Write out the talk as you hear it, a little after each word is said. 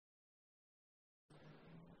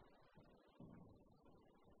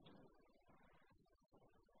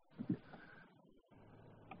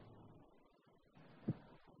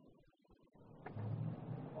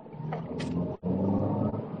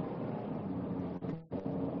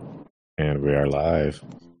And we are live.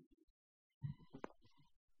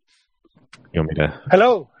 You want me to?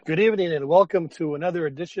 Hello, good evening, and welcome to another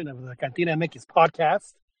edition of the Cantina MX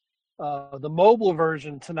podcast. The mobile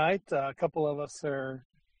version tonight. A couple of us are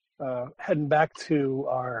heading back to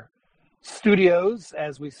our studios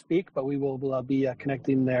as we speak, but we will be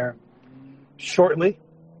connecting there shortly.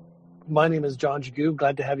 My name is John Jagu.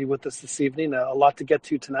 Glad to have you with us this evening. A lot to get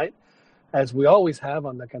to tonight, as we always have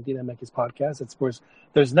on the Cantina MX podcast.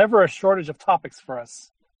 There's never a shortage of topics for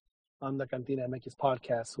us on the Cantina MX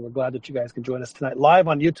podcast. So we're glad that you guys can join us tonight live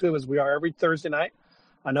on YouTube as we are every Thursday night.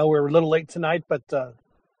 I know we're a little late tonight, but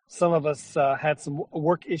some of us had some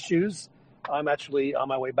work issues. I'm actually on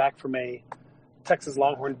my way back from a Texas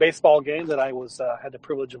Longhorn baseball game that I had the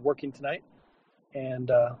privilege of working tonight,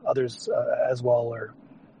 and others as well are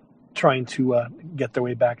trying to get their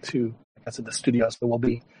way back to, the studio. So we'll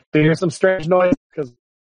be hearing some strange noise because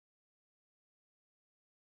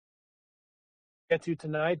get to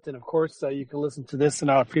tonight. And of course, you can listen to this in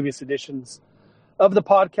our previous editions of the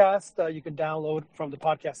podcast. You can download from the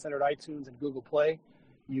Podcast Center at iTunes and Google Play.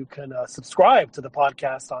 You can subscribe to the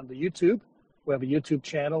podcast on the YouTube. We have a YouTube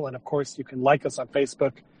channel, and of course, you can like us on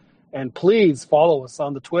Facebook. And please follow us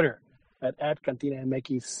on the Twitter at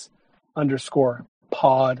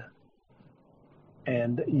 @CantinaMX_pod.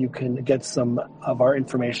 And you can get some of our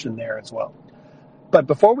information there as well. But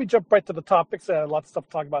before we jump right to the topics, lots of stuff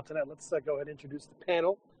to talk about tonight. Let's go ahead and introduce the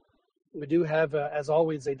panel. We do have, as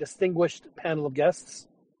always, a distinguished panel of guests.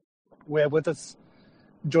 We have with us,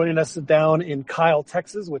 joining us down in Kyle,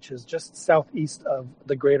 Texas, which is just southeast of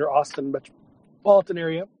the greater Austin metropolitan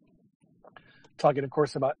area. Talking, of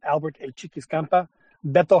course, about Albert A. Chiquis Campa.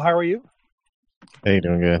 Beto, how are you? Hey,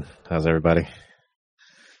 doing good. How's everybody?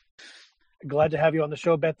 Glad to have you on the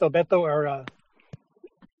show, Beto. Beto,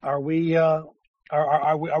 are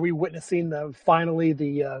we witnessing finally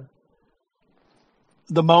the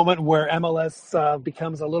moment where MLS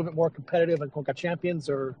becomes a little bit more competitive in Conca Champions,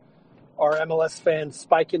 or are MLS fans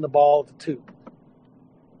spiking the ball to 2?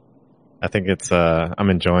 I think it's I'm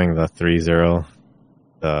enjoying the 3-0,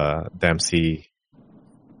 the Dempsey,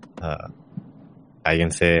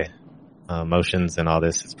 Allense motions and all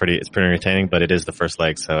this. It's pretty entertaining, but it is the first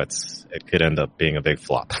leg, so it could end up being a big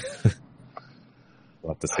flop.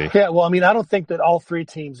 We'll have to see. Yeah, well, I mean, I don't think that all three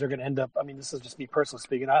teams are going to end up. I mean, this is just me personally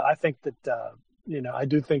speaking. I think that I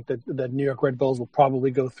do think that the New York Red Bulls will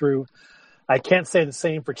probably go through. I can't say the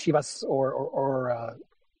same for Chivas or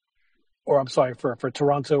I'm sorry, for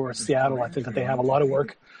Toronto or Seattle. I think that they have a lot of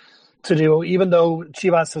work to do. Even though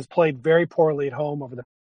Chivas has played very poorly at home over the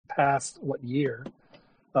past year,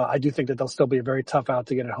 I do think that they'll still be a very tough out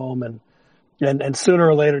to get at home, and sooner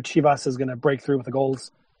or later Chivas is going to break through with the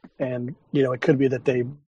goals, and it could be that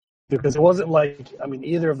because it wasn't like, I mean,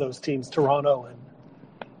 either of those teams, Toronto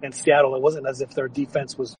and Seattle, it wasn't as if their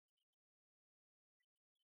defense was.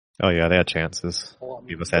 Oh yeah, they had chances.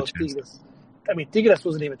 Chivas had chances. Tigres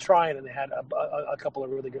wasn't even trying, and they had a couple of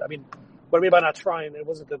really good. I mean, what I mean by not trying, it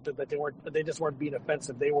wasn't that they just weren't being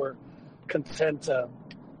offensive. They were content to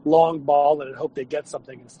long ball and hope they get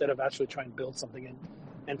something instead of actually trying to build something in.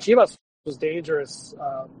 And Chivas was dangerous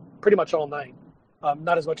pretty much all night.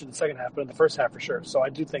 Not as much in the second half, but in the first half for sure. So I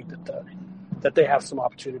do think that they have some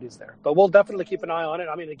opportunities there. But we'll definitely keep an eye on it.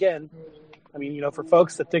 I mean, again, for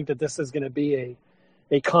folks that think that this is going to be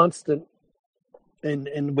a constant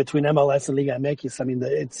in between MLS and Liga MX, I mean,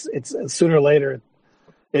 it's sooner or later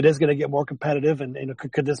it is going to get more competitive. And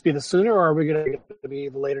could this be the sooner, or are we going to be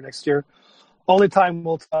the later next year? Only time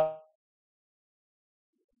will tell.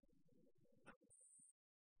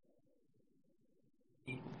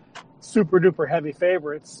 Super duper heavy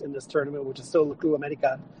favorites in this tournament, which is still the Club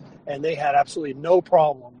America, and they had absolutely no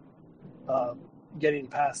problem getting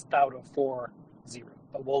past out of 4-0.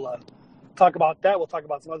 But we'll talk about that. We'll talk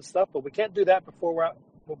about some other stuff, but we can't do that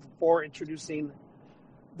before introducing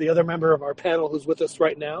the other member of our panel who's with us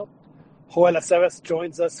right now. Joel Aceves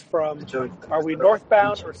joins us from, are we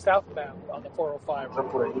northbound or southbound on the 405?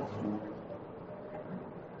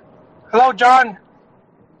 Hello, John.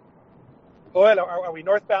 Joel, are we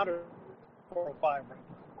northbound or 405? Right?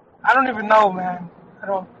 I don't even know, man.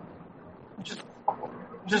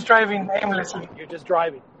 Just driving aimlessly. You're just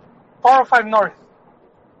driving. 405 north.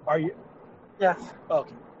 Are you? Yes.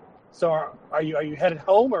 Okay. So are you headed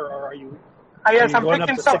home, or are you? Yes, I'm going up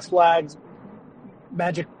picking to some. Six Flags,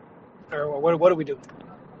 Magic, or what do we do?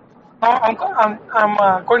 No, I'm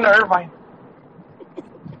going to Irvine.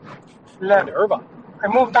 Left. To Irvine. I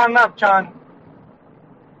moved on up, John.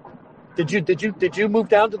 Did you move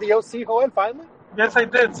down to the OC, Joel, finally? Yes, I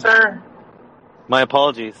did, sir. My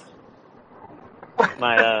apologies.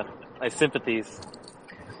 My sympathies.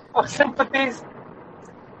 sympathies.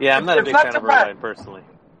 Yeah, I'm not a It's big not fan too of bad. Irvine personally.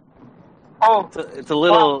 Oh, It's a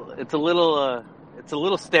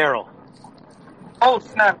little sterile. oh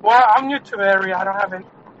snap! Well, I'm new to the area. I don't have it.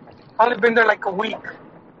 I've only been there like a week.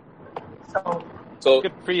 So,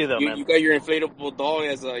 Good for you though, man. You got your inflatable doll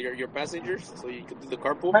as your passengers, so you can do the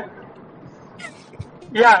carpool.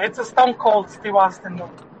 yeah, it's a Stone Cold Steve Austin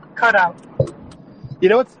though, cutout. You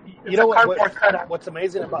know what's It's a cardboard cutout. what's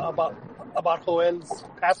amazing about Joel's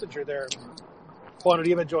passenger there, Juan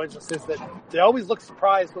Uribe joins us, is that they always look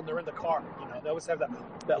surprised when they're in the car. You know, they always have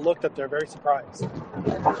that look that they're very surprised. On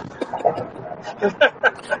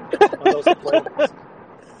those inflatables.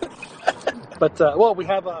 But well, we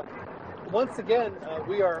have once again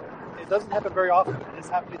we are. It doesn't happen very often. It is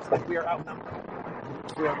happening tonight. We are outnumbered.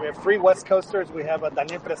 We have 3 West Coasters. We have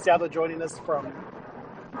Daniel Preciado joining us from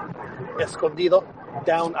Escondido,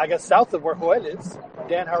 down, I guess, south of where Joel is.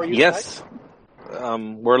 Dan, how are you Yes.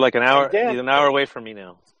 We're like an hour, Dan, an hour away from me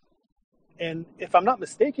now. And if I'm not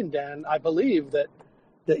mistaken, Dan, I believe that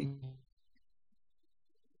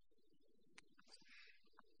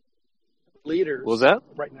leaders What was that?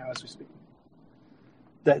 right now as we speak.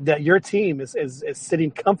 That your team is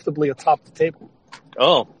sitting comfortably atop the table.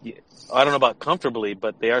 Oh, yeah. I don't know about comfortably,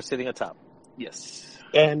 but they are sitting atop. Yes.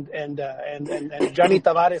 And Johnny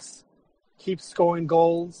Tavares keeps scoring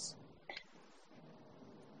goals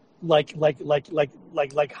like Jared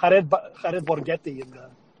Borghetti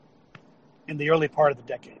in the early part of the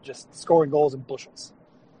decade, just scoring goals in bushels.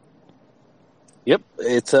 Yep.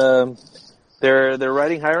 It's they're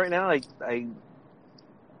riding high right now.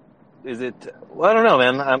 Is it? Well, I don't know,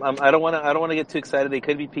 man. I don't want to get too excited. They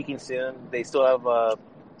could be peaking soon. They still have a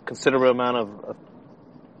considerable amount of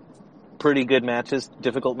pretty good matches,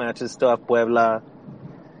 difficult matches. Still have Puebla.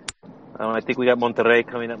 I think we got Monterrey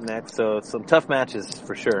coming up next, so some tough matches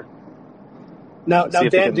for sure. Now,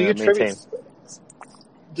 Dan, do you attribute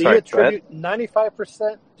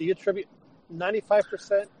 95%? Do you attribute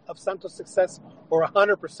 95% of Santos' success or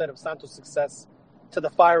 100% of Santos' success to the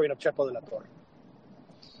firing of Chepo de la Torre?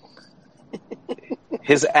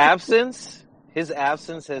 His absence has,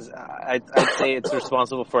 I'd say it's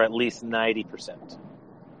responsible for at least 90%.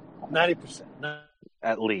 90%.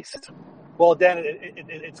 At least. Well, Dan,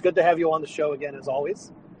 it's good to have you on the show again, as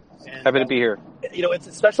always. And, Happy to be here. You know, it's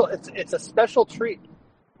a special treat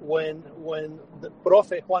when the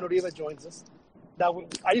Profe Juan Uribe joins us. Now,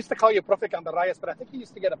 I used to call you Profe Camberrayas, but I think you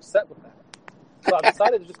used to get upset with that. So I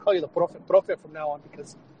decided to just call you the Profe from now on,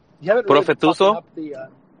 because you haven't really been talking up the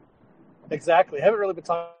exactly. I haven't really been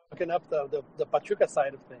talking up the Pachuca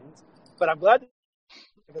side of things, but I'm glad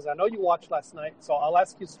because I know you watched last night. So I'll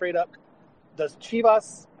ask you straight up: does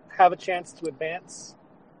Chivas have a chance to advance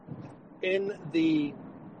in the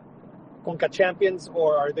Conca Champions,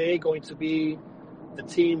 or are they going to be the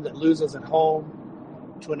team that loses at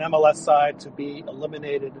home to an MLS side to be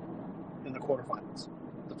eliminated in the quarterfinals?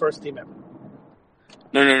 The first team ever.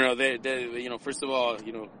 No. They first of all,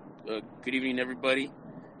 good evening, everybody.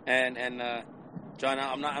 And John,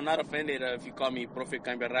 I'm not offended if you call me Profe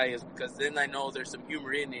Camberrayas, because then I know there's some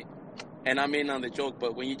humor in it, and I'm in on the joke.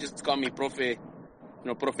 But when you just call me Profe,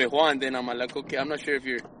 Profe Juan, then I'm like, okay, I'm not sure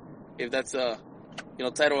if that's a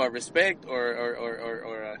title of respect or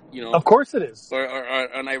Of course it is, or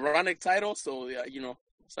an ironic title. So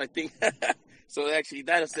so I think so actually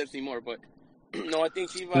that upsets me more. But no, I think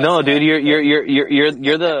Chivas. No, dude, you're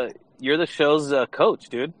the show's coach,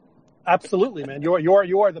 dude. Absolutely, man. You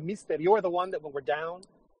are the mister. You are the one that when we're down,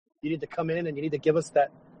 you need to come in and you need to give us that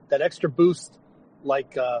extra boost,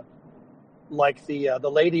 like the lady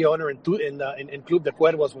owner in Club de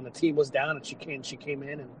Cuervos when the team was down and she came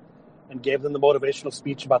in and gave them the motivational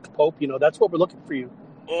speech about the Pope. That's what we're looking for you.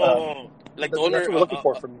 Like the owner. That's what we're looking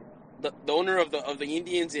for from you. The owner of the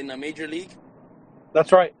Indians in the Major League.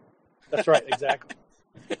 That's right. Exactly.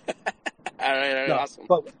 All right, no, awesome.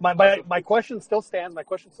 But my question still stands.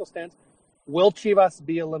 Will Chivas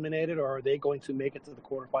be eliminated, or are they going to make it to the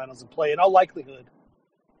quarterfinals and play, in all likelihood,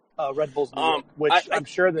 Red Bulls New York, which I'm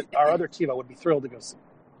sure that our other Chiva would be thrilled to go see?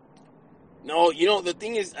 No, the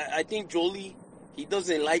thing is, I think Jolie, he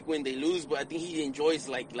doesn't like when they lose, but I think he enjoys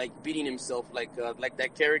like beating himself, like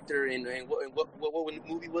that character in what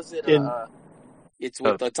movie was it? It's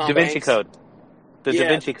with Tom Da Vinci Hanks. Code. Da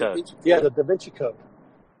Vinci Code. Yeah, the Da Vinci Code.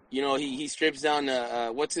 He strips down,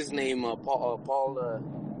 what's his name? Paul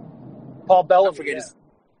Bellamy. I forget his...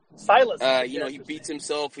 Silas. He beats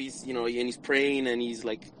himself. He's, and he's praying and he's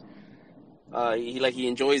like, he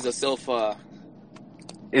enjoys the self,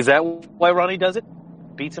 Is that why Ronnie does it?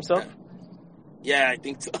 Beats himself? Yeah, I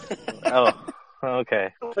think so. Oh.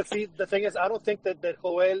 Okay. But see, the thing is, I don't think that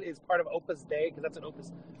Joel is part of Opus Dei, because that's an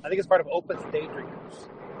Opus. I think it's part of Opus Daydreamers.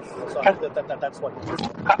 So I think that's what it is.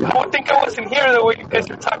 I don't think I wasn't here the way you guys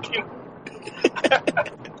are talking.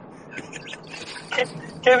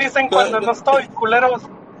 ¿Qué dicen cuando no estoy, culeros?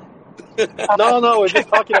 No, we're just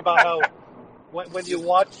talking about how when you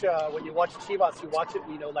watch Chivas, you watch it,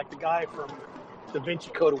 like the guy from Da Vinci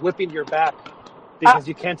Code whipping your back because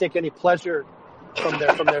you can't take any pleasure from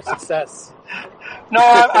their success. No,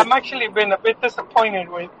 I'm actually been a bit disappointed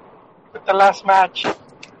with the last match.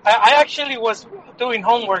 I actually was doing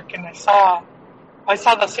homework and I saw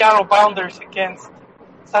the Seattle Bounders against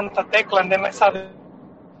Santa Tecla, and then I saw the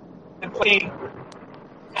team.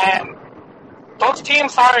 And those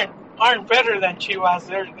teams aren't better than Chivas.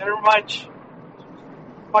 They're much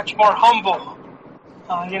more humble.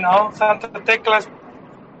 Santa Tecla's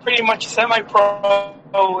pretty much semi-pro,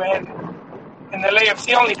 and the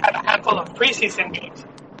LAFC only had a handful of preseason games.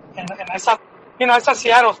 And I saw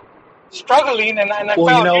Seattle struggling, and I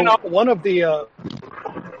felt, one of the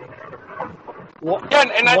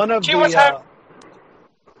Chivas had.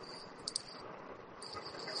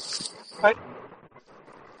 Right?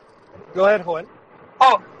 Go ahead, Juan.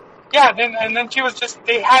 Oh, yeah. Then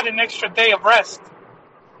they had an extra day of rest,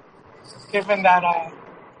 given that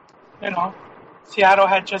Seattle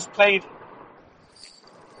had just played.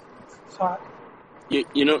 So.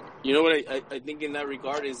 You know what I think in that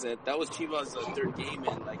regard is that was Chivas' third game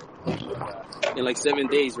in like 7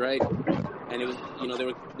 days, right? And it was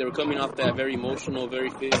they were coming off that very emotional, very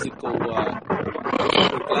physical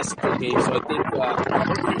classical game. So I think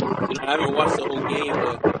I haven't watched the whole game,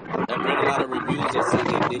 but I've read a lot of reviews that say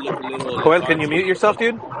they look a little. Joel, can you mute yourself,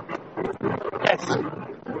 dude? Yes.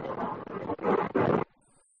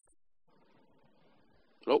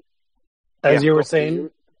 Oh. As you were saying,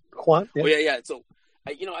 Juan. Yeah. Oh yeah. So.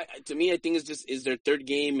 To me, I think it's their third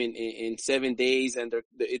game in 7 days, and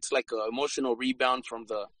it's like an emotional rebound from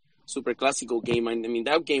the Super Clásico game. I mean,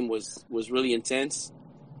 that game was really intense.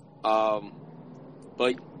 But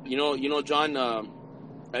John,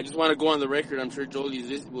 I just want to go on the record. I'm sure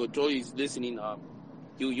Jolie's listening.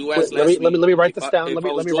 You asked last week. Let me write this down. Let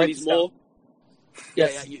me write this down.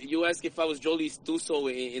 Yes. Yeah. You asked if I was Jolie's Tuso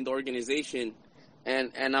in the organization.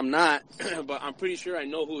 And I'm not, but I'm pretty sure I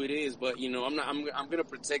know who it is. But I'm not. I'm gonna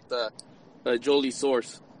protect the Jolie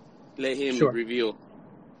source. Let him reveal.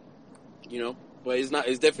 But it's not.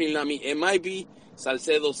 It's definitely not me. It might be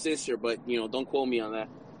Salcedo's sister, but don't quote me on that.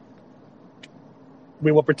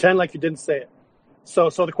 We will pretend like you didn't say it.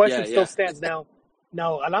 So the question still stands now.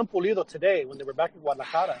 Now, Alan Pulido today, when they were back in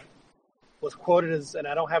Guadalajara, was quoted as, and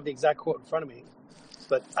I don't have the exact quote in front of me,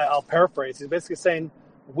 but I'll paraphrase. He's basically saying,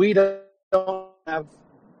 we don't have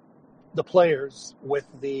the players with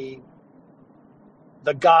the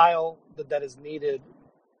guile that is needed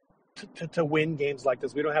to win games like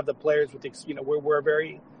this. We don't have the players with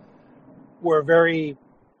we're very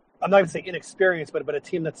I'm not going to say inexperienced, but a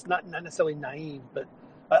team that's not necessarily naive, but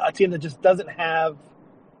a team that just doesn't have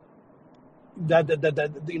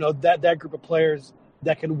that group of players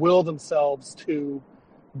that can will themselves to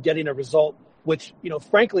getting a result. Which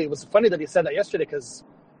frankly, it was funny that he said that yesterday, because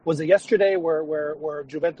was it yesterday where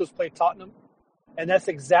Juventus played Tottenham? And that's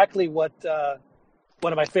exactly what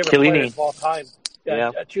one of my favorite players of all time,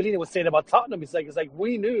 Chiellini, was saying about Tottenham. He's like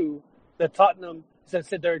we knew that Tottenham said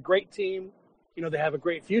they're a great team, they have a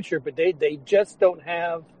great future, but they just don't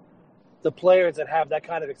have the players that have that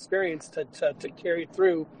kind of experience to carry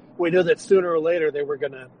through. We knew that sooner or later they were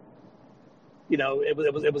gonna,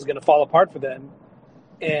 it was gonna fall apart for them,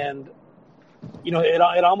 and.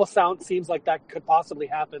 It almost seems like that could possibly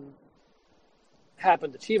happen to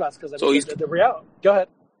Chivas, because the reality. Go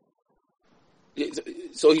ahead.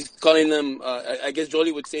 So he's calling them. I guess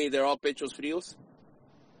Jolie would say they're all pechos frios.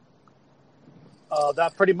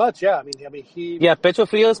 That pretty much, yeah. I mean, he. Yeah, pecho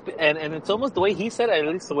frios, and it's almost the way he said it. At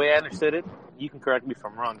least the way I understood it. You can correct me if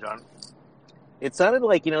I'm wrong, John. It sounded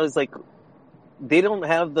like it's like they don't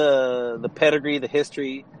have the pedigree, the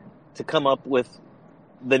history to come up with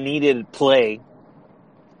the needed play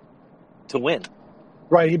to win.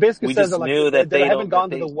 Right. He basically says that they haven't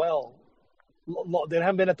gone to the well. They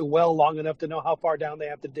haven't been at the well long enough to know how far down they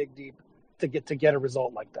have to dig deep to get a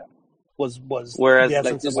result like that. Whereas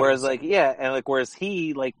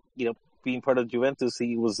he being part of Juventus,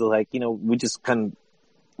 he was like, we just kind of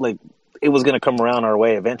like it was going to come around our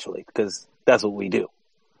way eventually, because that's what we do.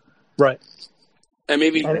 Right. And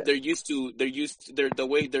maybe they're used to the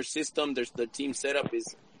way their system, their team setup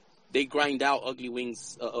is, they grind out ugly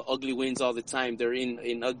wins all the time. They're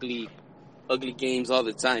in ugly games all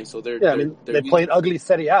the time. So they played ugly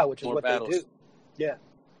Serie A, which is what battles. They do. Yeah.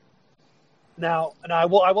 Now, and I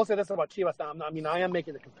will say this about Chivas. Now, I mean, I am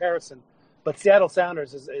making the comparison, but Seattle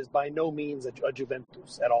Sounders is by no means a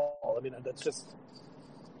Juventus at all. I mean, that's just.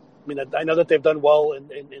 I mean, I know that they've done well in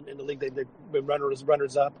the league. They've been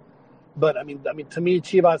runners up, but I mean, to me,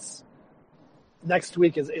 Chivas next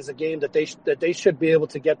week is a game that they should be able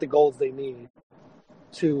to get the goals they need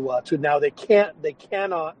to now. They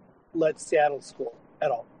cannot let Seattle score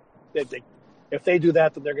at all. If they do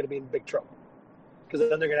that, then they're going to be in big trouble because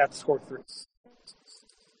then they're going to have to score 3.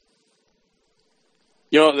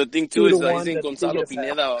 You know, the thing too is he's 2-1 in Gonzalo that Tigres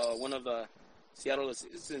have. Pineda, one of the Seattle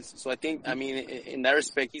assistants. So I think, I mean, in that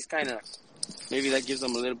respect, he's kind of, maybe that gives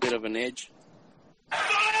him a little bit of an edge.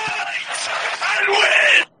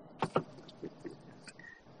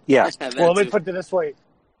 Yeah. Well, let me put it this way: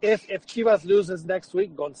 if Chivas loses next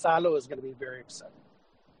week, Gonzalo is going to be very upset.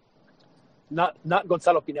 Not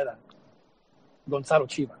Gonzalo Pineda. Gonzalo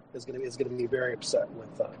Chiva is going to be very upset with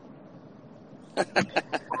Gonzalo.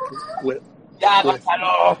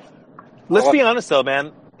 Let's be honest though,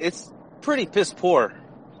 man. It's pretty piss poor,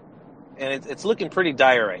 and it's looking pretty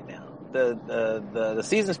dire right now. The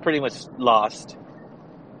season's pretty much lost,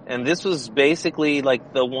 and this was basically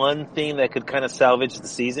like the one thing that could kind of salvage the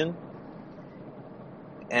season.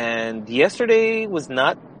 And yesterday was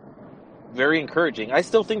not very encouraging. I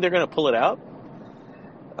still think they're going to pull it out,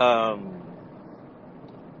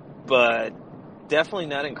 but definitely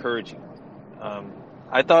not encouraging.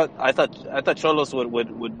 I thought Xolos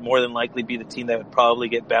would more than likely be the team that would probably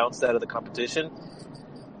get bounced out of the competition.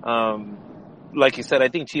 Like you said, I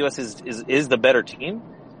think Chivas is the better team,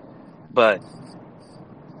 but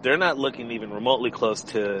they're not looking even remotely close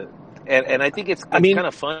to. And I think it's kind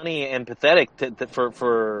of funny and pathetic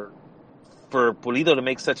for Pulido to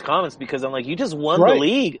make such comments because I'm like, you just won the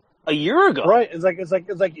league a year ago, right? It's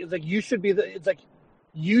like you should be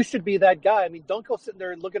you should be that guy. I mean, don't go sitting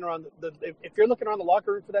there and looking around if you're looking around the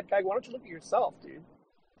locker room for that guy, why don't you look at yourself, dude?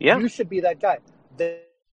 Yeah. You should be that guy. They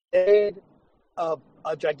paid a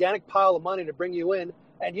gigantic pile of money to bring you in,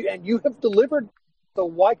 and you have delivered. So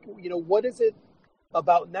why, what is it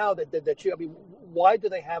about now that you, I mean, why do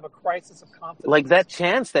they have a crisis of confidence? Like that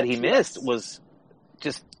chance that he missed was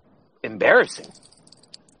just embarrassing.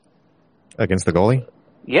 Against the goalie?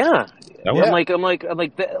 Yeah. That was, I'm like,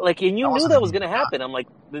 and you knew that was going to happen. I'm like,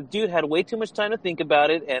 the dude had way too much time to think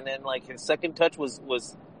about it, and then like his second touch was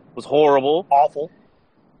horrible, awful,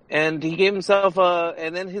 and he gave himself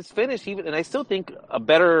and then his finish and I still think a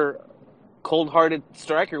better cold-hearted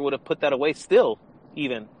striker would have put that away still,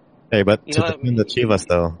 even. Hey, but to defend the Chivas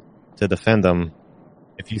though, to defend them,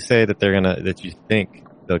 if you say that you think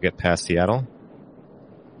they'll get past Seattle,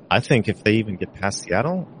 I think if they even get past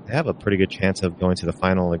Seattle, they have a pretty good chance of going to the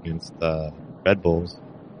final against Red Bulls.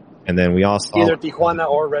 And then we all saw either Tijuana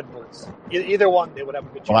or Red Bulls. Either one, they would have a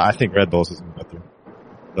good chance. Well, I think Red Bulls is going to go through.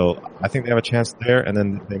 So I think they have a chance there, and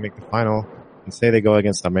then they make the final. And say they go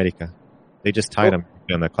against America, they just tied them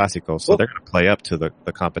in the Clásico, so they're going to play up to the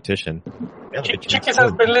competition. Chiquis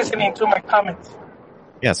has been listening to my comments.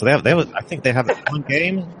 Yeah, so I think they have one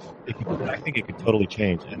game. I think it could totally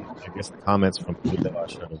change, and I guess the comments from Pulido are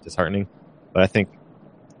sort of disheartening. But I think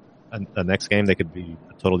the next game they could be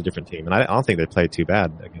a totally different team, and I don't think they played too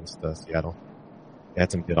bad against Seattle. They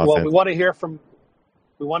had some good offense. Well, we want to hear from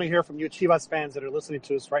you Chivas fans that are listening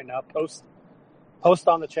to us right now. Post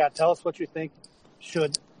on the chat. Tell us what you think.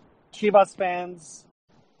 Should Chivas fans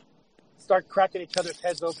start cracking each other's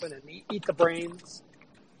heads open and eat the brains?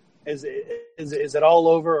 Is it all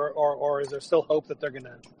over, or is there still hope that they're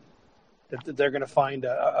gonna find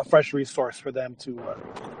a fresh resource for them to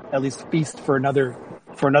at least feast for another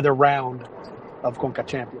round of Conca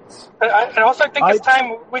Champions? I also think it's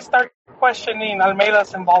time we start questioning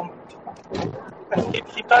Almeida's involvement.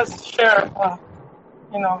 He does share,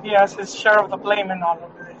 he has his share of the blame in all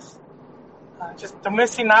of this. Just the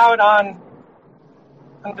missing out on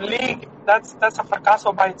the league, that's a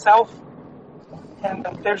fracaso by itself. And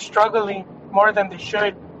they're struggling more than they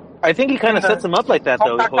should. I think he kind of sets them up like that,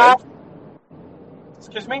 though.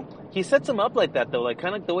 Excuse me? He sets them up like that, though. Like,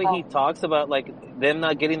 kind of the way he talks about, like, them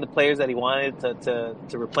not getting the players that he wanted to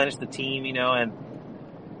replenish the team, and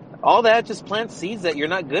all that just plants seeds that you're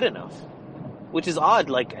not good enough, which is odd.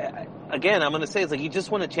 Like, again, I'm going to say, it's like you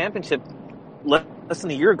just won a championship less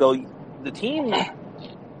than a year ago. The team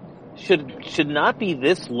should not be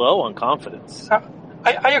this low on confidence.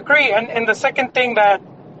 I agree, and the second thing that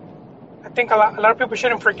I think a lot of people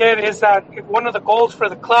shouldn't forget is that one of the goals for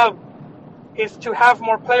the club is to have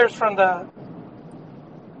more players from the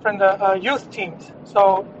youth teams.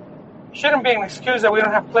 So it shouldn't be an excuse that we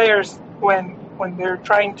don't have players when they're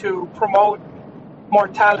trying to promote more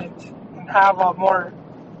talent and have a more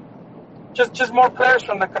just more players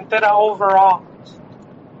from the cantera overall.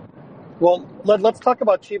 Well, let's talk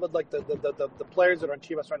about Chivas, like the players that are on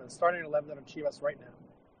Chivas right now, the starting 11 that are on Chivas right now.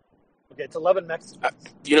 Okay, it's 11 Mexicans.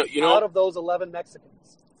 Out of those 11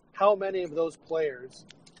 Mexicans, how many of those players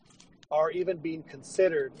are even being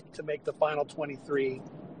considered to make the final 23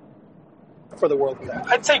 for the World Cup?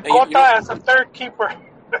 I'd say Cota as a third keeper.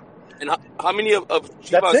 And how many of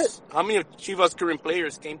Chivas? How many of Chivas current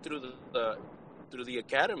players came through the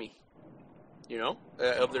academy?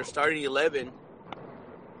 Of their starting 11,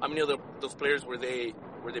 how many of those players were they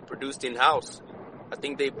produced in house? I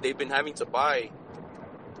think they've been having to buy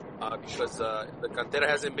because the cantera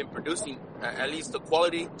hasn't been producing at least the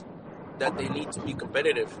quality that they need to be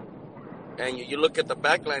competitive. And you look at the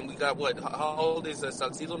back line, we got how old is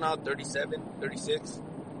Salcido now? 37, 36?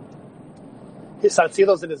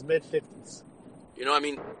 Salcido's in his mid-50s.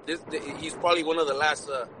 He's probably one of the last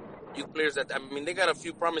youth players they got a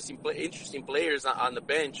few promising, interesting players on the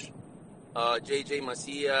bench. JJ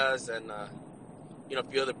Macias and, a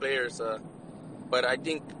few other players. But I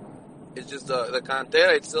think it's just the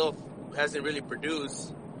cantera itself hasn't really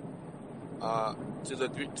produced to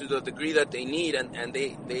the degree that they need, and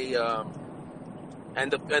the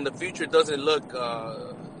future doesn't look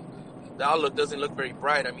the outlook doesn't look very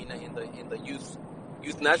bright. In the youth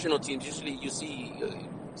national teams, usually you see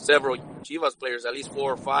several Chivas players, at least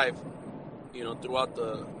 4 or 5, throughout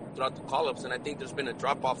the call-ups, and I think there's been a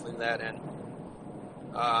drop-off in that. And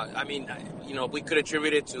we could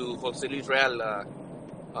attribute it to Jose Luis Real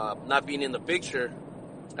not being in the picture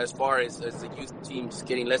as far as the youth teams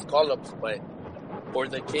getting less call-ups, or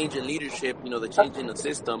the change in leadership, the change in the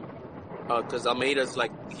system, because Almeida's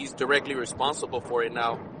he's directly responsible for it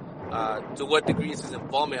now. To what degree is his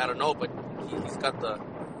involvement, I don't know, but he's got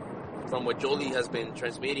from what Jolie has been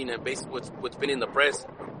transmitting and basically what's been in the press,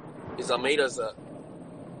 is Almeida's,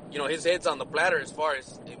 his head's on the platter as far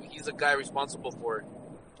as he's a guy responsible for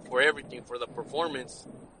everything, for the performance.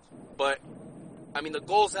 But, the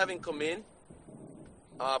goals haven't come in,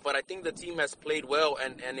 but I think the team has played well,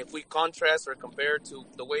 and if we contrast or compare to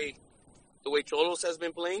the way Xolos has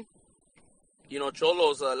been playing,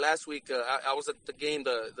 Xolos last week, I was at the game,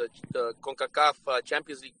 the CONCACAF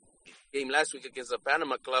Champions League game last week against the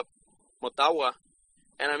Panama club, Motagua,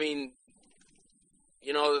 and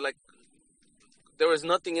there was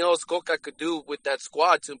nothing else Coca could do with that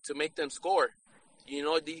squad to make them score.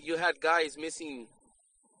 You had guys missing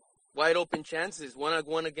wide open chances,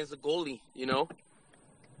 one-on-one against the goalie,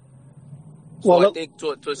 So I think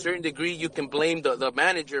to a certain degree you can blame the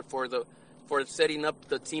manager for setting up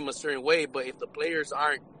the team a certain way, but if the players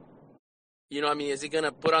aren't, is he going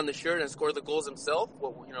to put on the shirt and score the goals himself?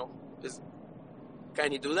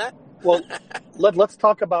 Can you do that? Well, let's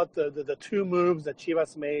talk about the two moves that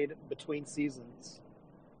Chivas made between seasons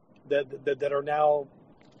that are now,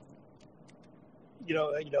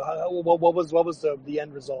 what was the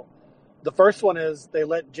end result? The first one is they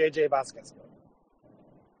let JJ Vasquez go.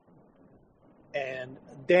 And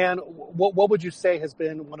Dan, what would you say has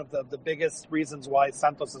been one of the biggest reasons why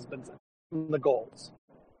Santos has been in the goals?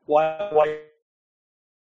 Why?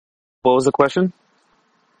 What was the question?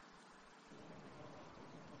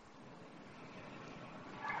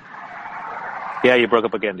 Yeah, you broke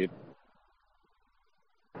up again, dude.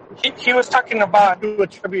 He was talking about who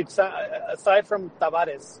attribute, aside from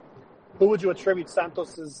Tavares, who would you attribute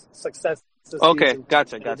Santos's success this season?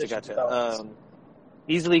 Gotcha.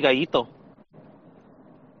 Easily Gallito.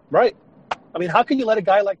 Right. How can you let a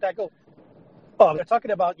guy like that go? Oh, they're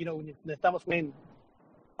talking about, estamos winning.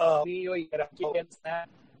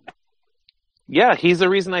 Yeah, he's the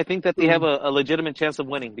reason I think that they have a legitimate chance of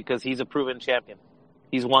winning, because he's a proven champion.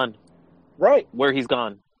 He's won. Right. Where he's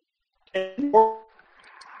gone.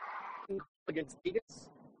 Against Vegas.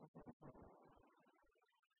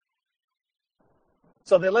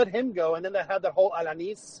 So they let him go, and then they had the whole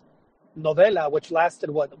Alanis novela, which lasted,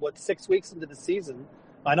 6 weeks into the season.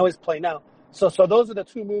 I know he's playing now. So those are the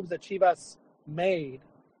two moves that Chivas made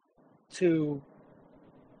to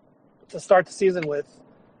start the season with.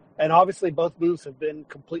 And obviously both moves have been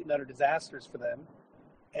complete and utter disasters for them.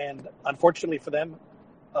 And unfortunately for them,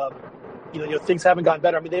 things haven't gotten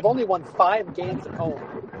better. They've only won 5 games at home.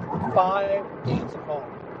 5 games at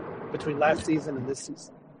home between last season and this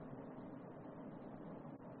season.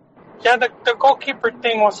 Yeah, the goalkeeper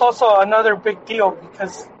thing was also another big deal,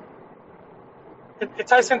 because it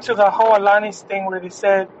ties into the whole Alanis thing, where they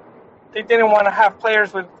said they didn't want to have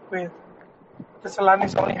players with because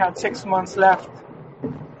Alanis only had 6 months left.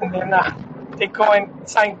 And then they go and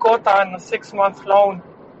sign Cota on a 6-month loan.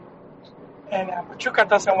 And Pachuca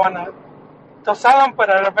doesn't want to. They'll sell him, but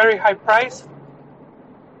at a very high price.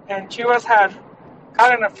 and Chivas had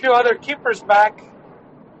gotten a few other keepers back.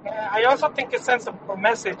 I also think it sends a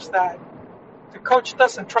message that the coach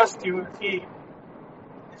doesn't trust you if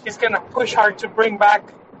he's going to push hard to bring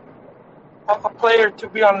back a player to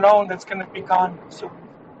be on loan that's going to be gone soon.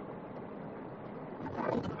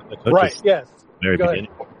 Right. Yes. Very beginning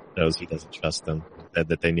knows he doesn't trust them. Said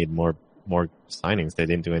that they need more signings. They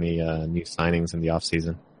didn't do any new signings in the off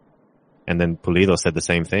season. And then Pulido said the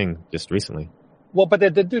same thing just recently. Well, but they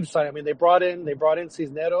did do sign. I mean, they brought in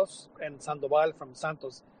Cisneros and Sandoval from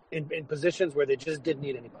Santos in positions where they just didn't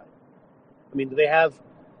need anybody. I mean, they have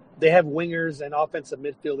wingers and offensive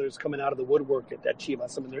midfielders coming out of the woodwork at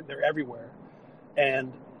Chivas. I mean, they're everywhere.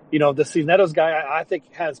 And, the Cisneros guy, I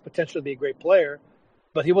think, has potential to be a great player,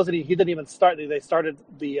 but he didn't even start. They started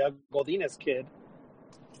the Godinez kid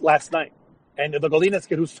last night. And the Godinez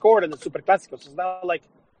kid who scored in the Super Clásico. So it's not like,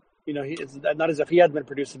 it's not as if he hadn't been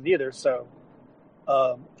producing either. So,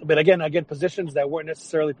 but again, positions that weren't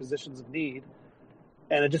necessarily positions of need.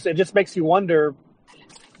 And it just makes you wonder,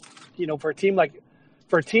 for a team as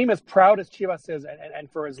proud as Chivas is,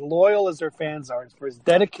 and for as loyal as their fans are, for as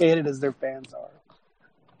dedicated as their fans are,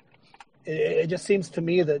 it just seems to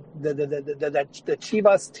me that the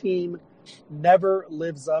Chivas team never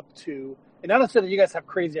lives up to. And I don't say that you guys have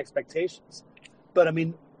crazy expectations, but I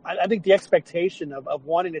mean, I think the expectation of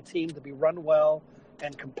wanting a team to be run well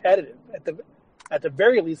and competitive, at the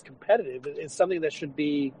very least competitive, is something that should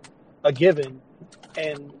be a given.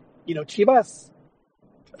 And Chivas,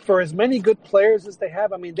 for as many good players as they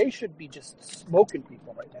have, I mean, they should be just smoking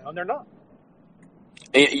people right now, and they're not.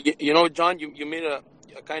 And, John, you made a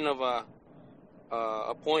kind of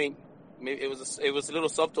a point. Maybe it was a little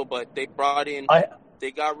subtle, but they brought in. They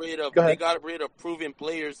got rid of proven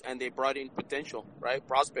players, and they brought in potential, right?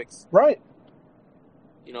 Prospects, right?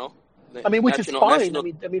 I mean, which is fine. I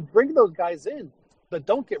mean, bring those guys in, but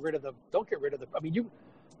don't get rid of them. I mean,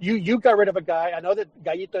 you got rid of a guy. I know that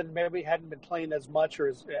Gallito maybe hadn't been playing as much or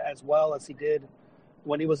as well as he did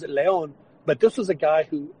when he was at León, but this was a guy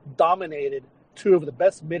who dominated two of the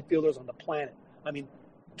best midfielders on the planet. I mean,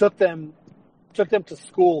 took them to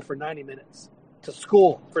school for 90 minutes.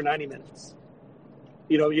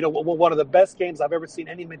 One of the best games I've ever seen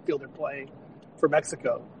any midfielder play for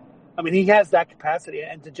Mexico. I mean, he has that capacity,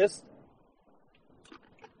 and to just,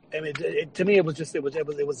 I mean, to me, it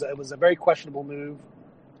was a very questionable move,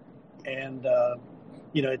 and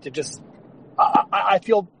I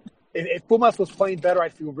feel if Pumas was playing better,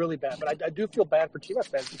 I'd feel really bad, but I do feel bad for Chivas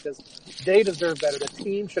fans because they deserve better. The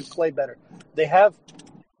team should play better. They have.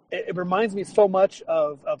 It reminds me so much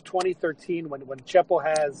of 2013 when Chepo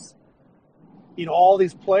has, all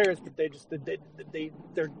these players, but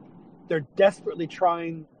they're desperately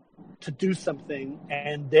trying to do something,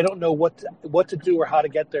 and they don't know what to do or how to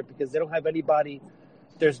get there because they don't have anybody.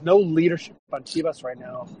 There's no leadership on Chivas right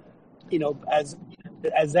now. As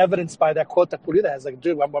evidenced by that quote that Pulido has, like,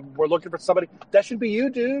 dude, we're looking for somebody. That should be you,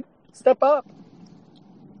 dude. Step up.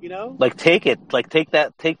 Like take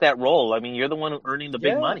that role. I mean, you're the one earning the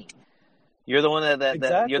big money. You're the one that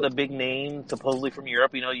exactly. You're the big name, supposedly from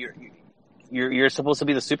Europe. You're supposed to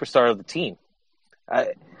be the superstar of the team.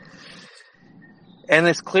 And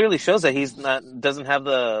this clearly shows that doesn't have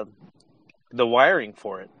the wiring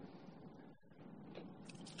for it.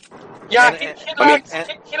 Yeah, he lacks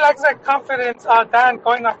that confidence, Dan,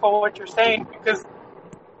 going off of what you're saying, because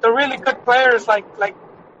the really good players like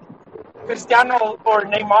Cristiano or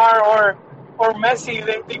Neymar or Messi,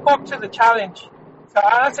 they go up to the challenge. So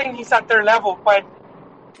I'm not saying he's at their level, but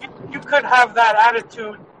you could have that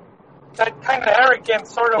attitude, that kind of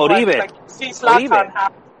arrogance, sort of Oribe. like see Zlatan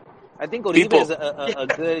have. I think Oribe is a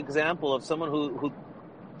good example of someone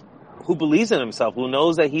who believes in himself, who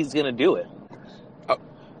knows that he's going to do it.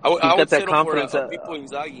 I would that settle confidence. For Pipo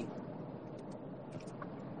Inzaghi.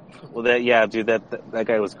 Well, that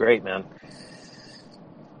guy was great, man.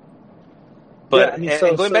 But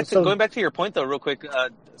going back to your point though, real quick.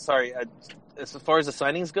 As far as the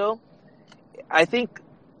signings go, I think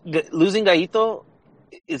losing Gallito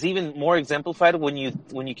is even more exemplified when you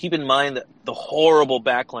keep in mind the horrible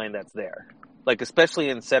backline that's there, like especially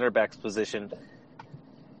in center back's position.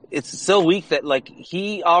 It's so weak that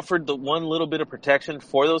he offered the one little bit of protection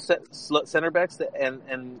for those center backs,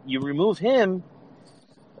 and you remove him,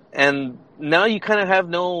 and now you kind of have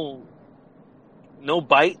no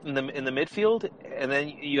bite in the midfield, and then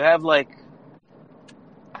you have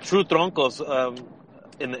true troncos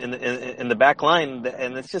in the back line,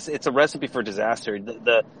 and it's a recipe for disaster.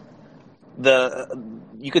 You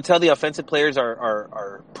could tell the offensive players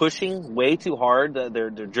are pushing way too hard. They're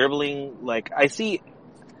dribbling.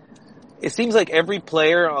 It seems like every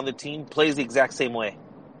player on the team plays the exact same way.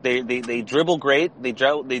 They dribble great. They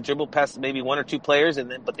dribble past maybe one or two players,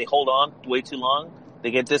 but they hold on way too long.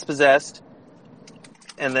 They get dispossessed,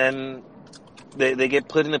 and then they get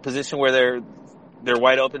put in a position where they're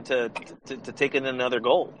wide open to take in another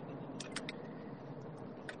goal.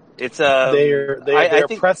 It's they're I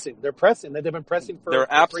think pressing. They're pressing. They've been pressing for. They're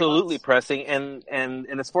for absolutely 3 months. pressing,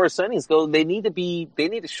 and as far as signings go, they need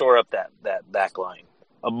to shore up that back line.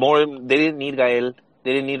 They didn't need Gael.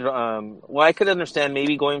 They didn't need. Well, I could understand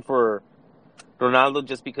maybe going for Ronaldo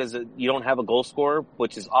just because you don't have a goal scorer,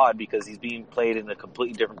 which is odd because he's being played in a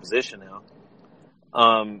completely different position now.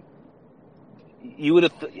 You would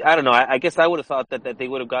have. I don't know. I guess I would have thought that they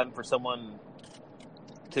would have gotten for someone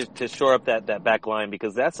to shore up that back line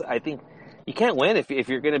because I think you can't win if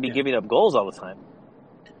you're going to be giving up goals all the time.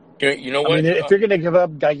 You know what? I mean, if you're going to give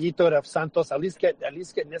up Gallito to Santos, at least get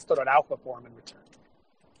Nestor Araujo for him in return.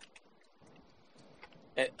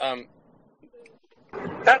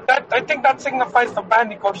 That I think that signifies the bad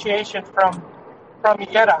negotiation from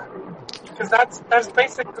Higuera, because that's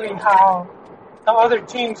basically how the other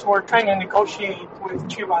teams were trying to negotiate with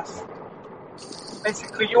Chivas.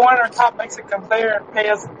 Basically, you want our top Mexican player, pay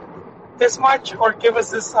us this much, or give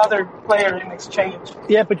us this other player in exchange.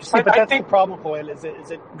 Yeah, but I that's think the problem, Joel. Is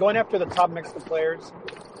it going after the top Mexican players?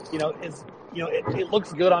 It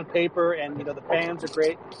looks good on paper, and the fans are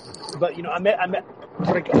great. But I met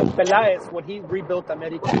Peláez when he rebuilt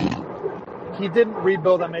America. He didn't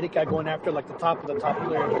rebuild America going after like the top of the top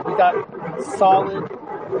players. He got solid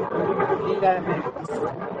Liga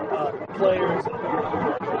MX players,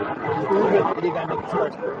 proven Liga MX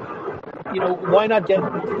players. Why not get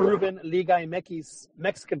proven Liga MX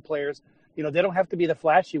Mexican players? They don't have to be the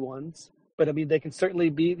flashy ones, but I mean they can certainly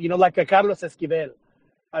be. Like a Carlos Esquivel.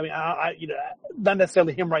 I mean, not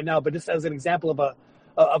necessarily him right now, but just as an example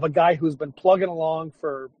of a guy who's been plugging along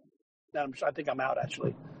for, I think I'm out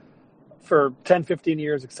actually, for 10, 15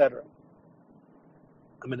 years, etc.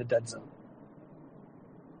 I'm in a dead zone.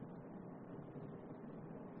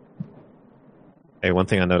 Hey, one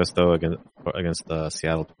thing I noticed though against the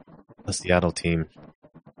Seattle team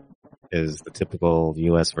is the typical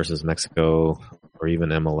U.S. versus Mexico or even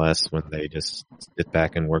MLS when they just sit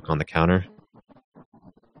back and work on the counter.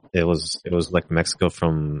 It was like Mexico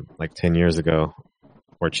from like 10 years ago,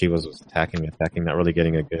 where Chivas was attacking, not really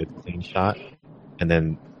getting a good clean shot, and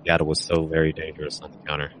then Seattle was so very dangerous on the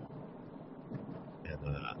counter,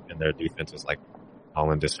 and their defense was like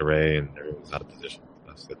all in disarray and they was out of position.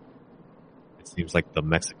 So it seems like the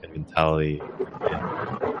Mexican mentality.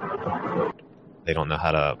 They don't know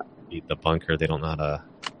how to beat the bunker. They don't know how to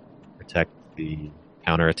protect the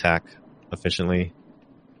counterattack efficiently,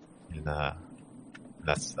 and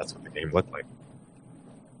that's what the game looked like.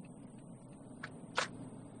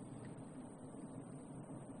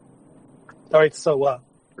 All right, so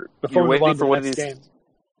before we move on to the next game,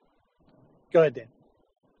 go ahead, Dan.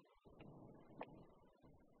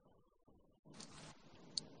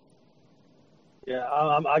 Yeah,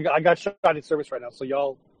 I got shotty service right now, so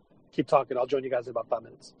y'all keep talking. I'll join you guys in about 5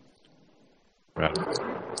 minutes. Right.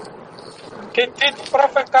 Did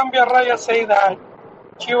Profe Cambia Raya say that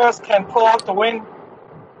Chivas can pull out the win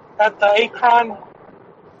at the Akron?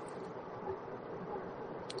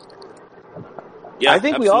 Yeah, I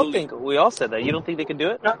think absolutely. we all said that. You don't think they can do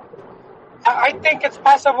it? Yeah. I think it's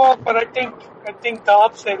possible, but I think the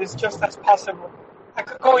upset is just as possible. I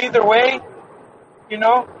could go either way,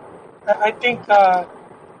 I think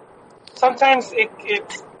sometimes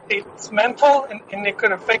it's mental and it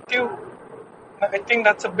could affect you. I think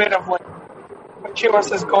that's a bit of what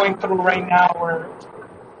Chivas is going through right now, where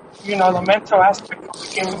the mental aspect of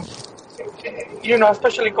the game.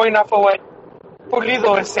 Especially going off of what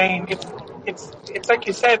Pulido is saying. It's like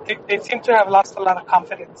you said, they seem to have lost a lot of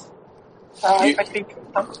confidence. I think.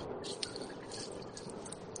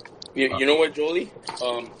 You know what, Jolie?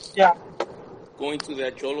 Yeah. Going to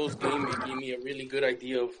that Cholos game, it gave me a really good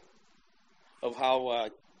idea of how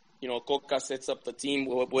Coca sets up the team,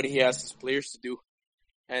 what he asks his players to do,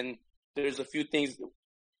 and there's a few things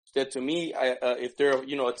that to me, if they're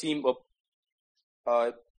a team of,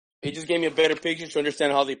 it just gave me a better picture to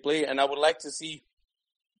understand how they play, and I would like to see.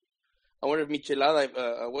 I wonder if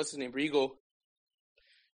Michelada, what's his name, Rigo,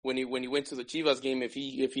 when he went to the Chivas game, if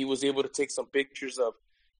he was able to take some pictures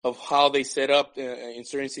of how they set up in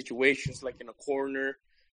certain situations, like in a corner,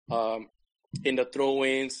 in the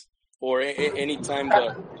throw-ins, or any time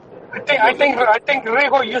I think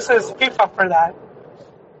Rigo uses FIFA for that.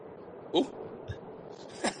 Ooh.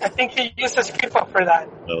 I think he uses FIFA for that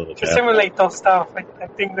to simulate those stuff. I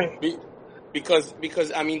think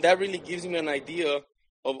because I mean that really gives me an idea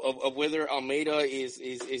of whether Almeida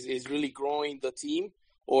is really growing the team,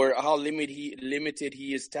 or how limited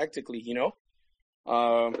he is tactically, you know.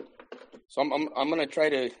 So I'm gonna try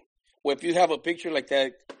to. Well, if you have a picture like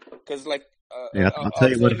that, because like I'll tell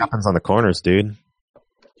you what happens on the corners, dude.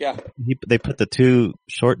 Yeah, they put the two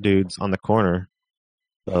short dudes on the corner.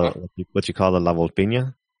 What you call the La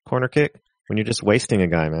Volpiña corner kick when you're just wasting a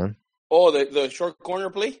guy, man. Oh, the short corner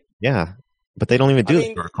play. Yeah, but they don't even do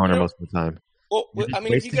the short corner most of the time. Well, I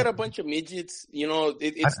mean, if you got a bunch of midgets, you know,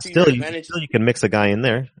 it's to still, your advantage. You can mix a guy in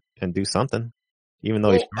there and do something, even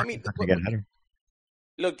though he's not going to get a header.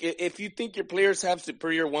 Look, if you think your players have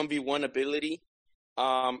superior 1v1 ability,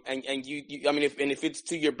 and you I mean, if it's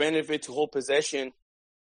to your benefit to hold possession,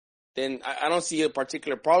 then I don't see a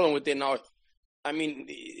particular problem with it. Now, I mean,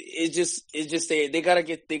 it's just they gotta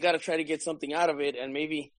try to get something out of it, and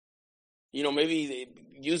maybe they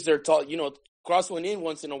use their cross one in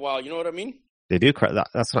once in a while. You know what I mean? They do.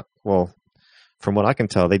 That's not well. From what I can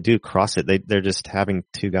tell, they do cross it. They're just having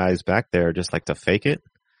two guys back there just like to fake it,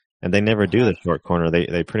 and they never do the short corner.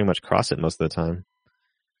 They pretty much cross it most of the time,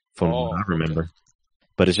 from what I remember.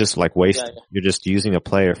 But it's just like waste. Yeah. You're just using a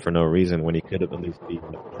player for no reason when he could have at least been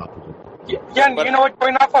at the top of it. Yeah, and you know what?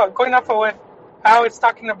 Going off of what how it's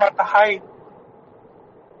talking about the height.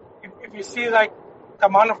 If you see like the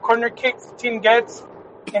amount of corner kicks the team gets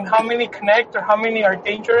and how many connect or how many are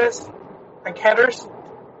dangerous, like headers,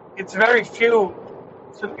 it's very few.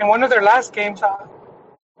 So in one of their last games, I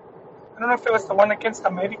don't know if it was the one against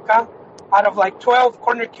America, out of like 12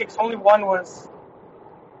 corner kicks, only one was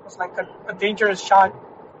like a dangerous shot.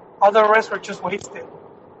 All the rest were just wasted.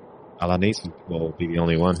 Alanis will be the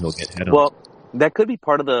only one who'll get hit on. Well, that could be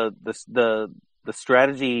part of the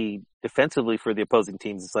strategy defensively for the opposing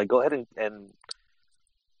teams. It's like, go ahead and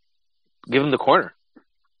give them the corner.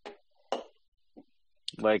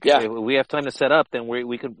 Like, if we have time to set up, then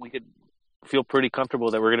we could feel pretty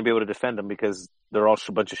comfortable that we're going to be able to defend them because they're all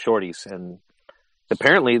a bunch of shorties, and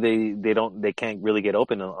apparently they can't really get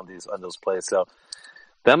open on those plays. So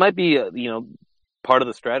that might be part of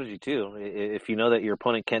the strategy too. If you know that your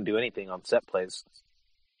opponent can't do anything on set plays,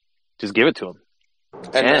 just give it to them.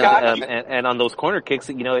 And on those corner kicks,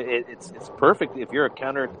 it's perfect if you're a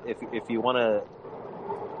counter. If you want to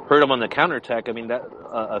hurt them on the counterattack, I mean that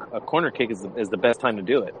a corner kick is the best time to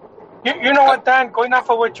do it. You know what, Dan? Going off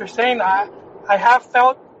of what you're saying, I have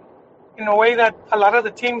felt in a way that a lot of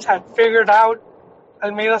the teams had figured out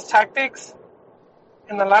Almeida's tactics,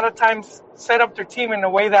 and a lot of times set up their team in a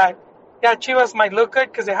way that, Chivas might look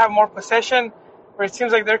good because they have more possession, where it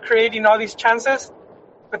seems like they're creating all these chances.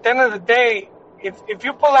 But at the end of the day, if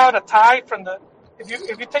you pull out a tie if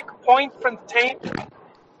you take a point from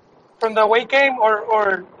the away game,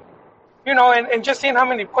 or and just seeing how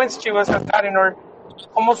many points Chivas have gotten, or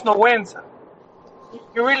almost no wins,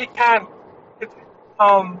 you really can't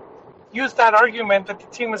use that argument that the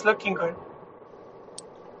team is looking good.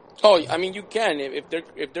 Oh, I mean, you can.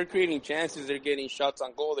 If they're creating chances, they're getting shots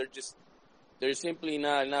on goal. They're simply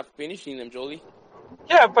not finishing them, Jolie.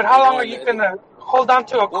 Yeah, but how long are you gonna hold on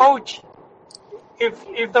to a coach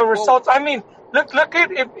if the results? I mean, look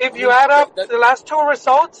at if you add up the last two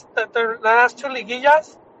results, the last two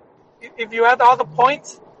liguillas. If you add all the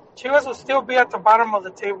points, Chivas will still be at the bottom of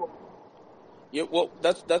the table. Yeah, well,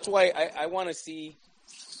 that's why I want to see.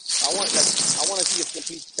 I want to see a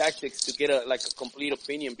complete tactics to get a complete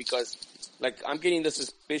opinion, because I'm getting the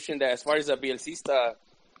suspicion that as far as a Bielcista,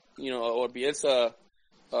 or Bielsa,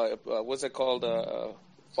 what's it called,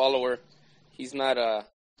 follower, he's on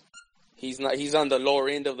the lower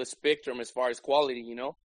end of the spectrum as far as quality,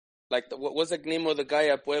 what's the name of the guy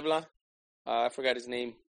at Puebla? I forgot his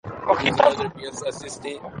name. He's another Bielsa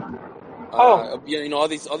assistant. All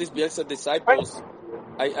these Bielsa disciples.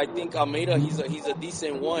 I think Almeida, he's a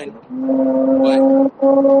decent one, but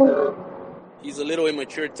he's a little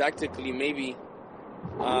immature tactically, maybe.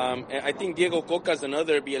 And I think Diego Coca's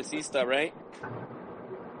another Bielcista, right?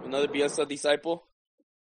 Another Bielsa disciple.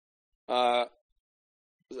 So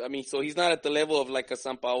he's not at the level of like a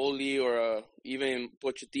Sampaoli or even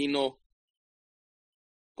Pochettino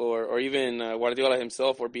or even Guardiola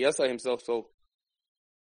himself or Bielsa himself. So,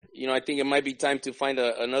 I think it might be time to find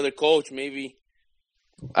another coach, maybe.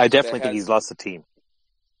 I definitely think he's lost the team.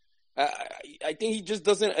 I think he just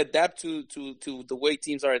doesn't adapt to the way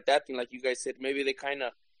teams are adapting. Like you guys said, maybe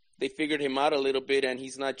they figured him out a little bit, and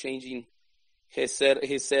he's not changing his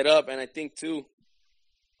setup. And I think too,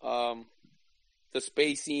 the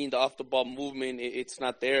spacing, the off the ball movement, it's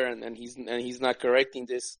not there, and he's not correcting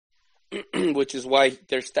this, which is why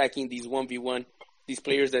they're stacking these 1v1, these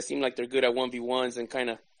players that seem like they're good at 1v1s, and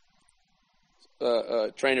kind of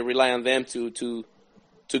trying to rely on them to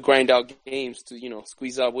grind out games, to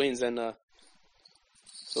squeeze out wins, and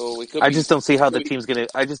So it could. I just don't see how the team's gonna.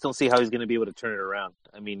 I just don't see how the team's gonna. I just don't see how he's gonna be able to turn it around.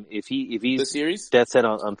 I mean, if the he's series. dead set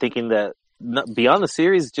on thinking that beyond the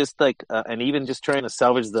series, just like and even just trying to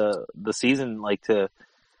salvage the season, like to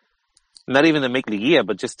not even to make Liguilla,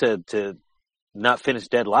 but just to not finish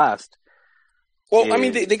dead last. Well, I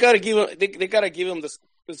mean, they gotta give him. They gotta give him the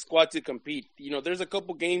squad to compete. You know, there's a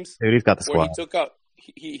couple games Dude, he's got the where squad.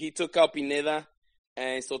 he took out Pineda,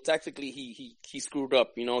 and so tactically he screwed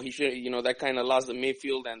up. You know, he should. You know, that kind of lost the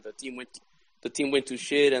midfield, and the team went to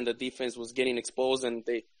shit, and the defense was getting exposed, and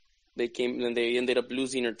they ended up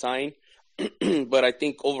losing or tying. But I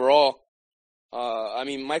think overall, I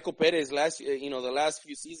mean, Michael Perez the last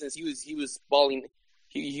few seasons he was balling.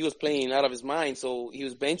 He was playing out of his mind, so he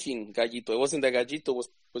was benching Gallito. It wasn't that Gallito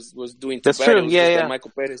was doing too That's bad. true. It was Yeah, just yeah. that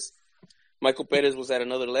Michael Perez was at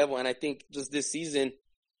another level, and I think just this season,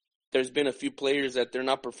 there's been a few players that they're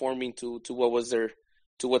not performing to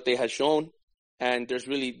what they had shown, and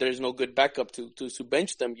there's no good backup to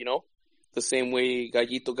bench them. You know, the same way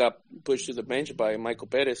Gallito got pushed to the bench by Michael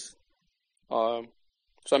Perez. So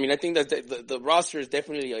I mean, I think that the roster is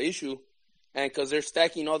definitely an issue. And because they're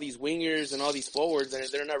stacking all these wingers and all these forwards, and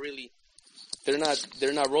they're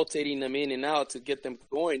not rotating them in and out to get them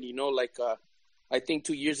going. You know, like I think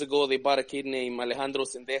 2 years ago they bought a kid named Alejandro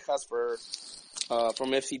Sendejas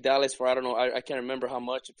from FC Dallas for I don't know, I can't remember how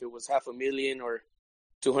much, if it was $500,000 or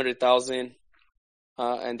 200,000.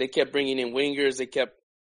 And they kept bringing in wingers, they kept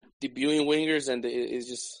debuting wingers, and it's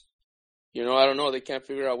just, you know, I don't know, they can't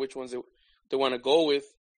figure out which ones they want to go with.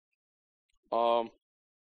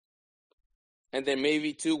 And then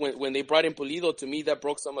maybe too, when they brought in Pulido, to me that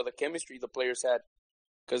broke some of the chemistry the players had,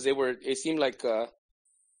 because it seemed like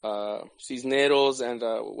Cisneros and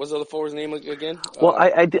what's the other forward's name again? Well,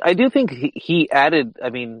 I do think he added.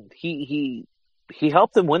 I mean, he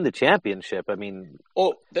helped them win the championship. I mean,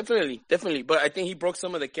 oh, definitely. But I think he broke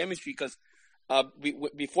some of the chemistry because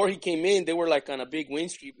before he came in, they were like on a big win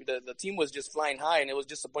streak. The team was just flying high, and it was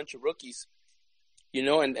just a bunch of rookies, you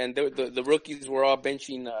know, and the rookies were all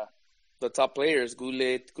benching the top players,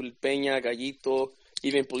 Gullit, Peña, Gallito,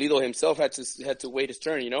 even Pulido himself had to wait his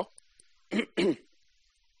turn, you know?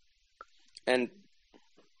 And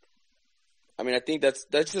I mean, I think that's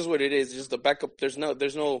just what it is. It's just the backup. There's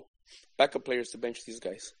no backup players to bench these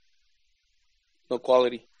guys. No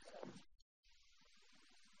quality.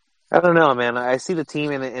 I don't know, man. I see the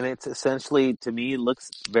team, and it's essentially, to me,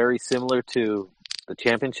 looks very similar to the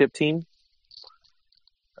championship team.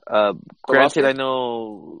 Granted, I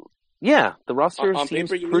know. Yeah, the roster seems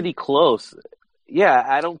pretty close. Yeah,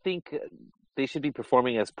 I don't think they should be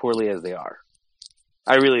performing as poorly as they are.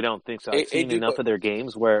 I really don't think so. I've seen enough of their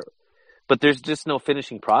games but there's just no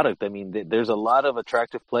finishing product. I mean, there's a lot of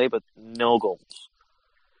attractive play, but no goals.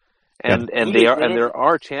 And there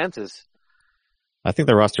are chances. I think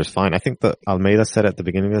the roster's fine. I think that Almeida said at the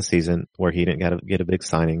beginning of the season, where he didn't get a big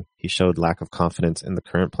signing, he showed lack of confidence in the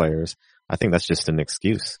current players. I think that's just an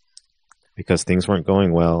excuse because things weren't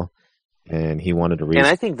going well. And he wanted to And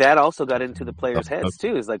I think that also got into the players' heads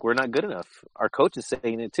too. It's like, we're not good enough. Our coach is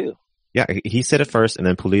saying it too. Yeah, he said it first, and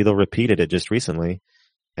then Pulido repeated it just recently,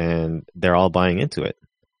 and they're all buying into it.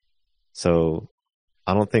 So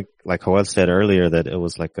I don't think, like Joel said earlier, that it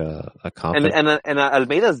was like a confidence. And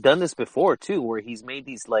Almeida's done this before too, where he's made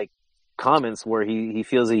these like comments where he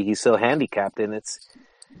feels he's so handicapped, and it's.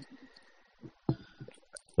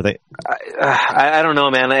 I don't know,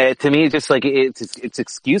 man. To me, it's just like it's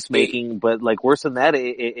excuse making, but like worse than that,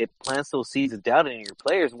 it plants those seeds of doubt in your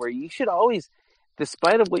players, where you should always,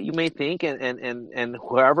 despite of what you may think, and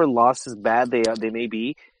whoever loss is bad they may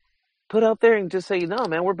be, put out there and just say, no,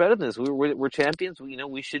 man, we're better than this. We're champions.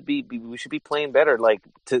 We should be playing better. Like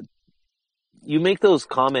you make those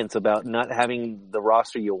comments about not having the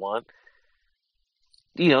roster you want,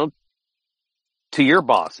 to your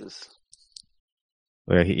bosses.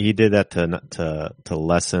 Where he did that to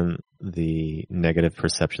lessen the negative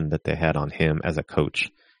perception that they had on him as a coach.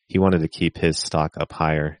 He wanted to keep his stock up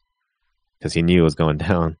higher because he knew it was going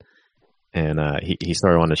down, and he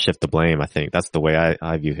sort of wanted to shift the blame. I think that's the way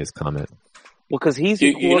I view his comment. Well, because he's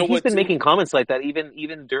been making comments like that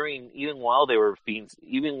even while they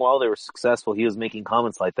were successful. He was making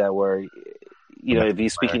comments like that where if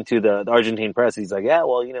he's speaking to the Argentine press, he's like, yeah,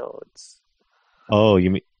 well, it's. Oh, you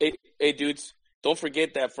mean? Hey, dudes. Don't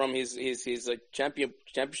forget that from his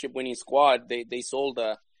championship winning squad, they sold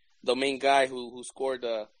the main guy who scored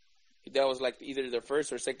that was like either their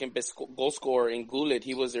first or second best goal scorer in Gullit.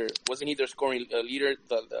 Wasn't he their scoring leader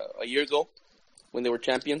a year ago when they were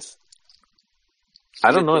champions?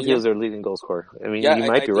 I don't know if he was their leading goal scorer. I mean, you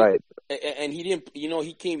might be right. And he didn't.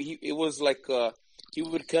 It was like he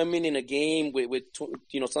would come in a game with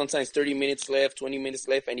sometimes 30 minutes left, 20 minutes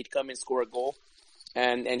left, and he'd come and score a goal.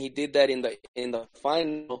 And he did that in the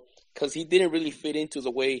final because he didn't really fit into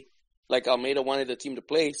the way like Almeida wanted the team to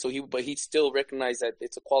play. But he still recognized that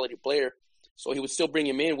it's a quality player, so he would still bring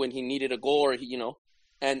him in when he needed a goal or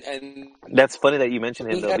and that's funny that you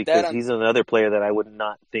mentioned him though, because he's another player that I would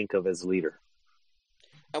not think of as leader.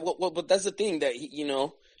 But that's the thing that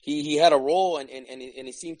he had a role and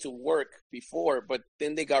it seemed to work before, but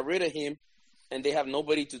then they got rid of him and they have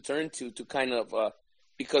nobody to turn to kind of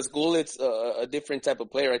because Gulit's a different type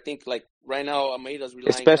of player. I think like right now Almeida's relying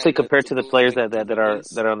especially compared to the players that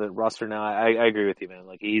are on the roster now. I agree with you, man.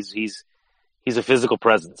 Like he's a physical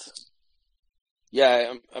presence.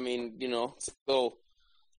 Yeah, I mean, so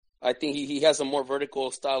I think he has a more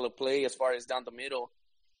vertical style of play as far as down the middle.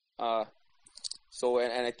 So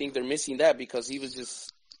and I think they're missing that because he was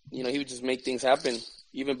just he would just make things happen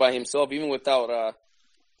even by himself, even without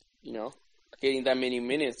getting that many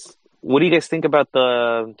minutes. What do you guys think about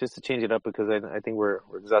just to change it up because I think we're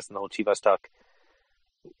exhausting the whole Chivas talk.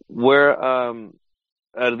 Where out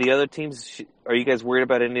of the other teams, are you guys worried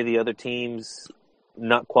about any of the other teams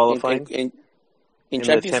not qualifying in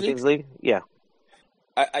the Champions League? Yeah.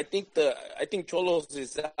 I think Xolos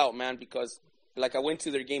is out, man, because like I went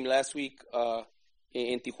to their game last week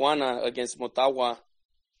in Tijuana against Motagua,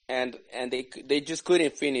 and they just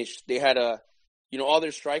couldn't finish. They had all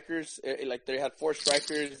their strikers, like they had 4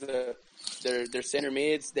 strikers, their center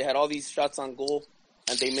mids. They had all these shots on goal,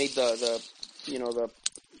 and they made the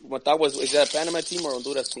Motagua. Is that a Panama team or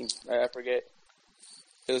Honduras team? I forget.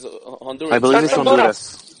 It was Honduras. I believe it's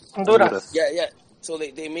Honduras. Yeah. So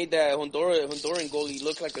they made that Honduran goalie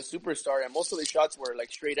look like a superstar, and most of the shots were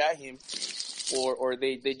like straight at him, or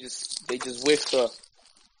they just whiffed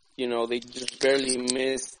they just barely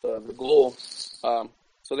missed the goal.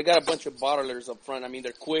 So they got a bunch of bottlers up front. I mean,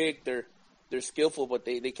 they're quick, they're skillful, but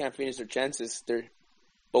they can't finish their chances. They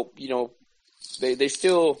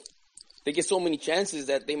get so many chances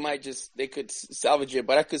that they could salvage it,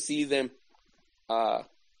 but I could see them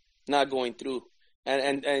not going through.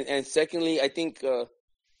 And secondly, I think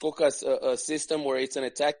Coca's a system where it's an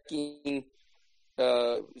attacking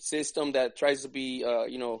system that tries to be, how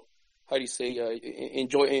do you say,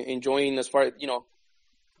 enjoying as far as,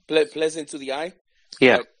 pleasant to the eye.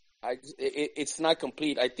 Yeah. But it's not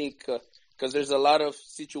complete. I think because there's a lot of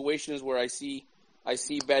situations where I see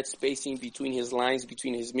bad spacing between his lines,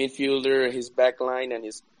 between his midfielder, his back line, and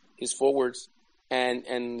his forwards,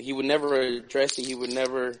 and he would never address it. He would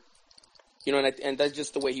never. And that's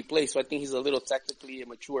just the way he plays. So I think he's a little tactically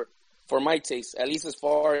immature for my taste, at least as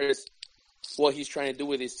far as what he's trying to do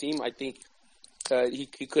with his team. I think he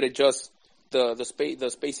could adjust the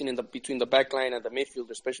spacing between the back line and the midfield,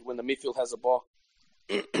 especially when the midfield has the ball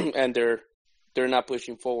and they're not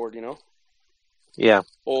pushing forward, Yeah.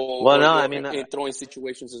 In throwing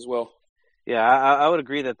situations as well. Yeah, I would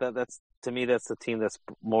agree that's to me that's the team that's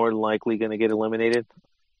more likely going to get eliminated.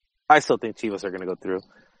 I still think Chivas are going to go through.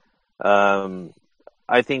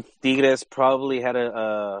 I think Tigres probably had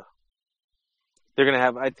I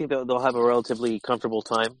think they'll have a relatively comfortable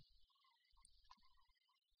time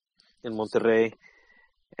in Monterrey,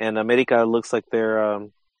 and America looks like they're,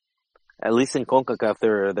 at least in CONCACAF,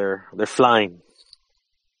 they're flying.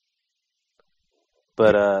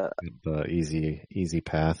 But, the easy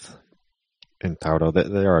path in Tauro,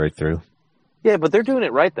 they're already through. Yeah, but they're doing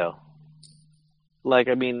it right though. Like,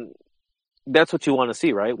 I mean, that's what you want to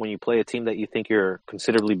see, right? When you play a team that you think you're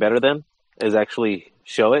considerably better than, is actually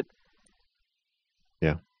show it.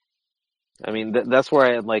 Yeah. I mean, that's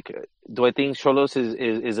where do I think Xolos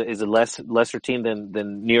is a lesser team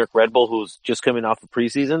than New York Red Bull, who's just coming off of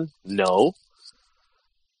preseason? No.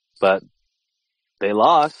 But they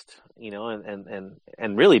lost,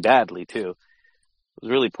 and really badly too. It was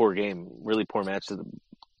a really poor game, really poor match. And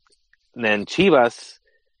then Chivas,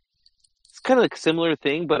 it's kind of a similar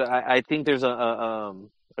thing, but I think there's a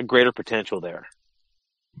greater potential there.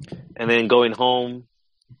 And then going home,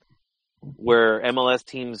 where MLS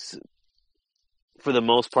teams, for the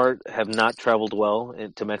most part, have not traveled well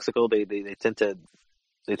to Mexico. They tend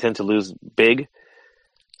to lose big.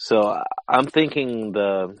 So I'm thinking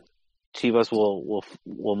the Chivas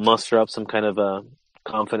will muster up some kind of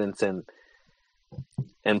confidence and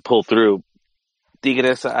pull through.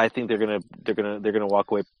 Tigres, I think they're gonna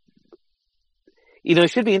walk away.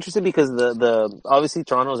 It should be interesting because the obviously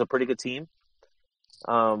Toronto is a pretty good team,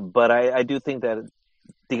 but I do think that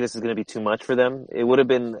Tigres is going to be too much for them. It would have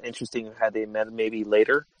been interesting had they met maybe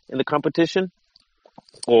later in the competition,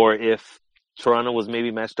 or if Toronto was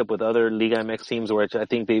maybe matched up with other Liga MX teams, where I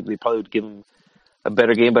think they probably would give them a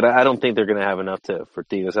better game, but I don't think they're going to have enough for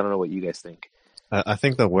Tigres. I don't know what you guys think. I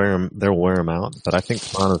think they'll wear him out, but I think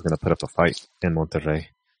Toronto's going to put up a fight in Monterrey,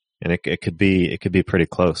 and it could be pretty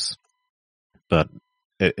close. But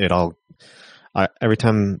every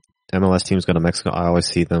time MLS teams go to Mexico, I always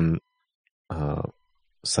see them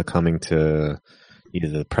succumbing to either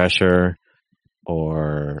the pressure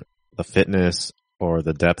or the fitness or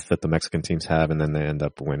the depth that the Mexican teams have, and then they end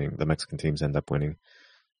up winning. The Mexican teams end up winning.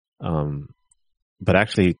 But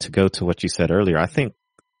actually, to go to what you said earlier, I think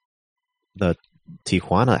the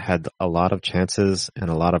Tijuana had a lot of chances and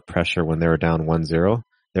a lot of pressure when they were down 1-0.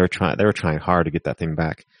 They were trying hard to get that thing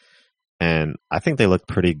back. And I think they looked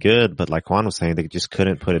pretty good, but like Juan was saying, they just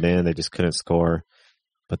couldn't put it in. They just couldn't score.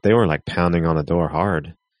 But they were like pounding on the door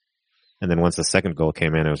hard. And then once the second goal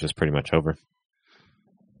came in, it was just pretty much over.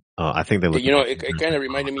 I think they looked. You know, it kind of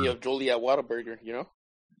reminded me of Jolie at Whataburger, you know?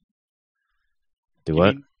 Do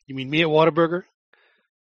what? You mean me at Whataburger?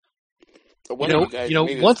 That's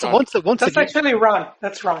again, actually Ron.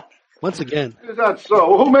 That's Ron. Once again. Is that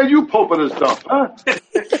so? Who made you pope this stuff, huh?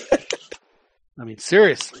 I mean,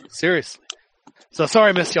 seriously. So sorry,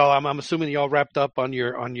 I missed y'all. I'm assuming y'all wrapped up on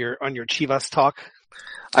your Chivas talk.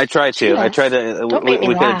 I tried to. Don't make me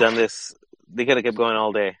we could have laugh. done this. They could have kept going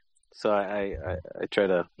all day. So I try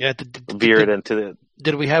to veer it into the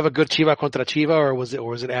Did we have a good Chiva contra Chiva, or was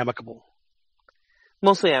it amicable?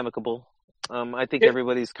 mostly amicable. I think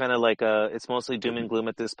everybody's kind of like it's mostly doom and gloom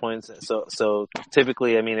at this point. So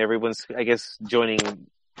typically, I mean, everyone's I guess joining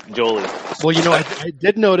Jolie. Well, you know, I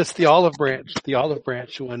did notice the olive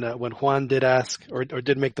branch when Juan did ask or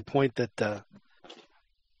did make the point that the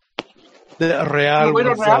Real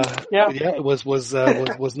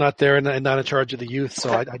was not there and not in charge of the youth.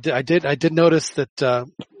 So I did notice that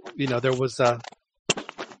there was some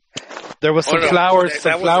flowers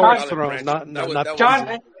thrown.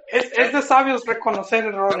 John, es de sabios reconocer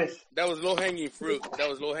errores. That was low hanging fruit.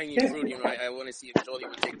 You know, I want to see if Jolie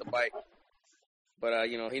would take the bite. But,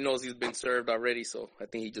 he knows he's been served already, so I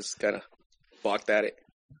think he just kind of balked at it.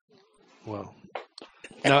 Well,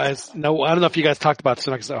 I don't know if you guys talked about this,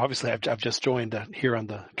 because obviously I've just joined here on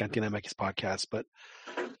the Cantina MX podcast, but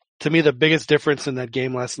to me, the biggest difference in that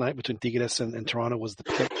game last night between Tigres and Toronto was the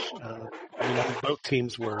pitch. I think both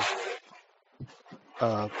teams were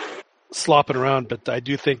slopping around, but I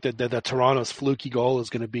do think that Toronto's fluky goal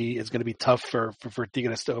is going to be tough for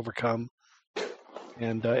Tigres to overcome.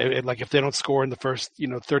 And if they don't score in the first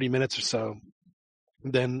 30 minutes or so,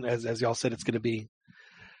 then as y'all said, it's going to be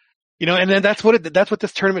and then that's what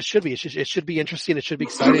this tournament should be. It should be interesting. It should be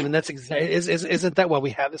exciting, and isn't that why we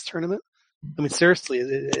have this tournament? I mean, seriously,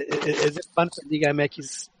 is it fun for Liga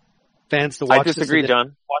MX fans to watch? I disagree,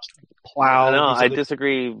 John. Watch plow. No, I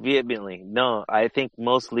disagree vehemently. No, I think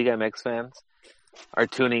most Liga MX fans are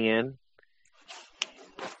tuning in,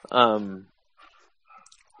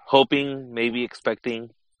 hoping, maybe expecting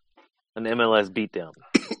an MLS beatdown.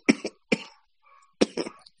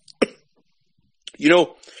 You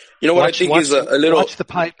know what I think is a little. Watch the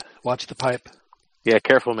pipe. Yeah,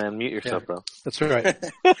 careful, man. Mute yourself, bro. That's right.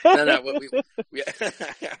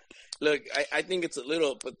 Look, I think it's a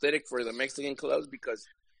little pathetic for the Mexican clubs because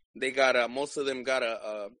they got most of them got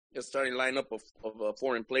a starting lineup of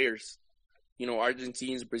foreign players.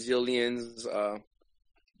 Argentines, Brazilians,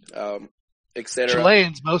 etc.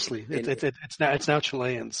 Chileans mostly. It's now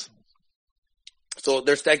Chileans. So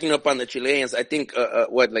they're stacking up on the Chileans. I think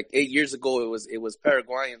 8 years ago it was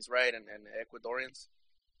Paraguayans, right, and Ecuadorians.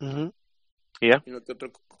 Mm-hmm. Yeah.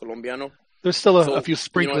 Colombiano. There's still a few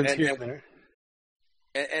sprinklings here and there.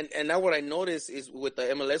 And now what I notice is with the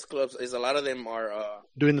MLS clubs is a lot of them are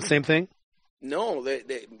doing the same thing. No, they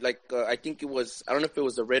I think it was, I don't know if it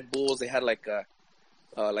was the Red Bulls. They had like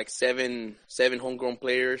seven homegrown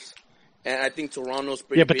players. And I think Toronto's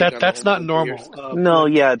pretty big. Yeah, but that's not normal. No,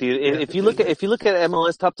 yeah, dude. If you look at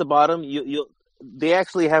MLS top to bottom, they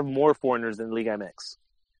actually have more foreigners than Liga MX.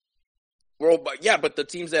 Well, but the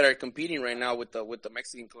teams that are competing right now with the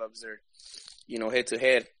Mexican clubs, they're head to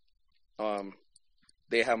head.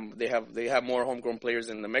 They have more homegrown players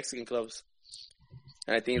than the Mexican clubs,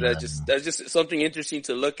 and I think that's just something interesting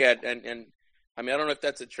to look at. And I mean, I don't know if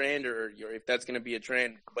that's a trend or if that's going to be a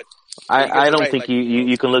trend, but I don't think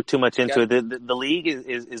you can look too much into it. The league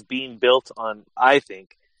is being built on, I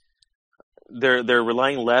think, they're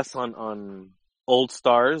relying less on old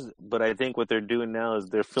stars, but I think what they're doing now is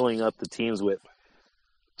they're filling up the teams with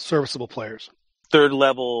serviceable players, third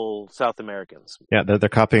level South Americans. Yeah, they're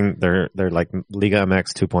copying. They're like Liga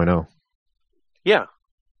MX 2.0. Yeah,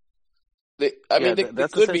 they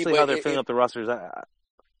that's could essentially be, how they're filling up the rosters.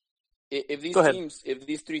 If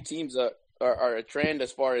these three teams are a trend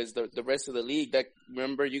as far as the rest of the league. That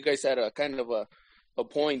remember you guys had a kind of a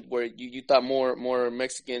point where you thought more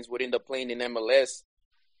Mexicans would end up playing in MLS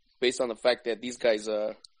based on the fact that these guys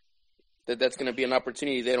that's going to be an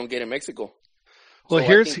opportunity they don't get in Mexico.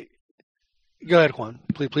 Well, So go ahead, Juan.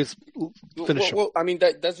 Please finish. Well, I mean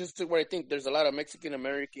that's just where I think there's a lot of Mexican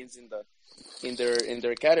Americans in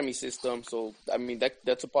their academy system. So I mean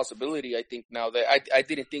that's a possibility. I think now that I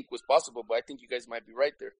didn't think was possible, but I think you guys might be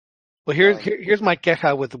right there. Well, here's my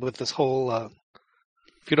queja with this whole.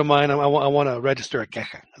 If you don't mind, I want to register a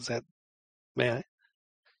queja. Is that may I?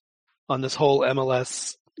 On this whole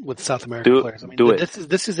MLS with South American players. I mean,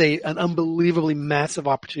 this is an unbelievably massive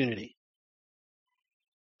opportunity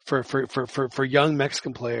for young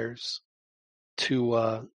Mexican players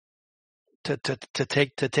to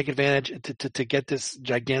take advantage to get this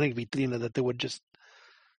gigantic vitrina that they would just.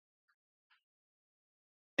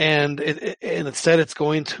 And instead, it's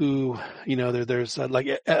going to, there's like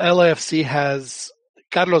LAFC has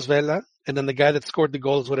Carlos Vela, and then the guy that scored the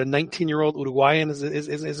goal is a 19-year-old Uruguayan.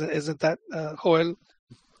 Isn't that Joel?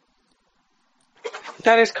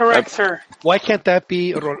 That is correct, sir. Why can't that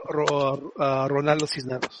be Ronaldo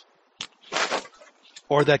Cisneros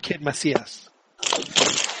or that kid Macias?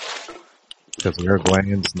 Because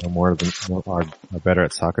Uruguayans are better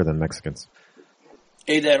at soccer than Mexicans.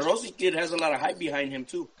 Hey, that Rossi kid has a lot of hype behind him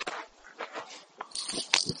too.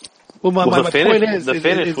 Well, my point is the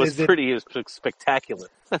finish was spectacular.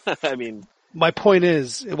 I mean, my point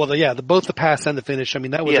is, both the pass and the finish. I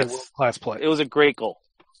mean, that was a world-class play. It was a great goal.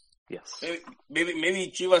 Yes.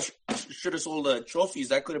 Maybe Chivas should have sold trophies.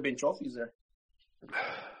 That could have been trophies there.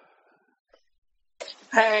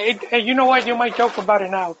 Hey, you know what? You might joke about it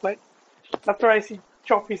now, but after I see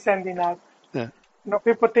trophies sending out,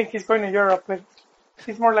 people think he's going to Europe, but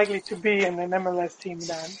he's more likely to be in an MLS team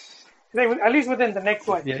than at least within the next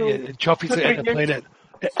one. Trophies playing it.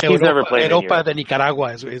 He's never played in Europa de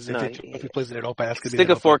Nicaragua if he plays in Europa. That's stick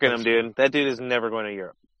a fork in him, dude. That dude is never going to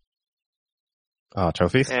Europe.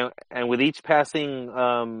 Trophies? And with each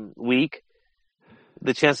passing week,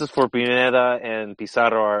 the chances for Pineda and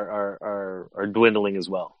Pizarro are dwindling as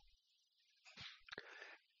well.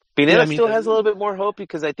 Pineda still has a little bit more hope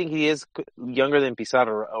because I think he is younger than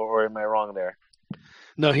Pizarro, or am I wrong there?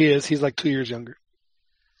 No, he is. He's like 2 years younger.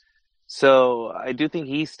 So I do think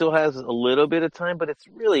he still has a little bit of time, but it's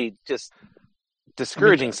really just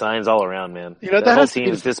discouraging signs all around, man. The whole team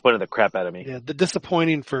is disappointing the crap out of me. Yeah, the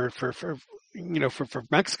disappointing for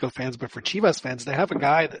Mexico fans, but for Chivas fans, they have a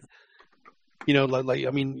guy that,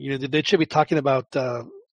 they should be talking about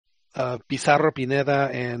Pizarro, Pineda,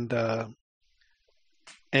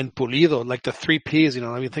 and Pulido, like the 3 Ps.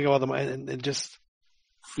 Think about them and just.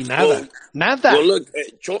 Nada. Well, look,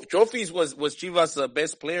 Trophies was Chivas'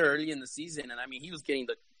 best player early in the season, and I mean he was getting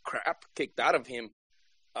the crap kicked out of him.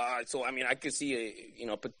 So I mean I could see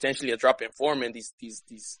potentially a drop in form in these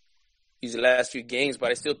last few games,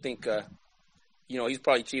 but I still think he's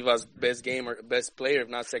probably Chivas' best player, if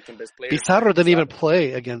not second best player. Pizarro didn't even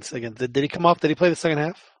play against. Did he come off? Did he play the second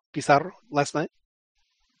half? Pizarro last night?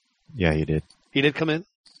 Yeah, he did. He did come in?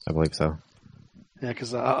 I believe so. Yeah,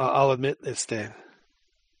 because I'll admit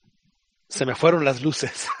se me fueron las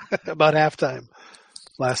luces about halftime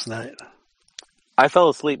last night. I fell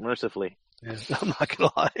asleep mercifully. Yeah, I'm not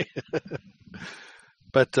gonna lie.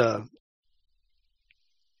 But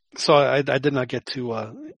so I did not get to,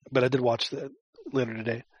 but I did watch that later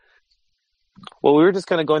today. Well, we were just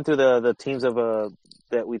kind of going through the teams of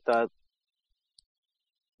that we thought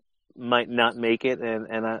might not make it,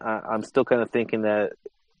 and I'm still kind of thinking that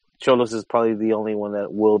Xolos is probably the only one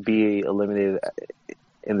that will be eliminated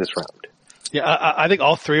in this round. Yeah, I think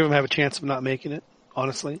all 3 of them have a chance of not making it,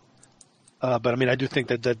 honestly. But I mean, I do think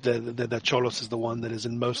that Xolos is the one that is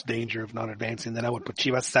in most danger of not advancing. Then I would put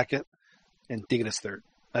Chivas second and Tigres third.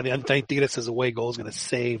 I think Tigres' away goal is going to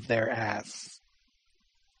save their ass.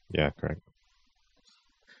 Yeah, correct.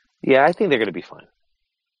 Yeah, I think they're going to be fine.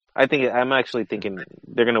 I'm actually thinking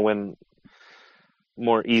they're going to win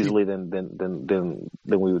more easily than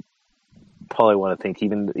we would probably want to think.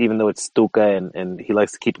 Even though it's Stuka and he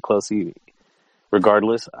likes to keep it close,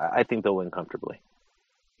 regardless, I think they'll win comfortably.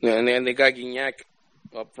 Yeah, and then they got Gignac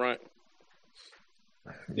up front.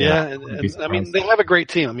 Yeah, and I mean they have a great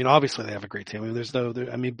team. I mean, obviously they have a great team. I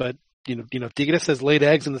mean, but Tigres has laid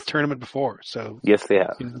eggs in this tournament before, so yes, they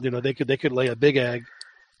have. They could lay a big egg.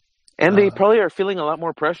 And they probably are feeling a lot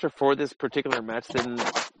more pressure for this particular match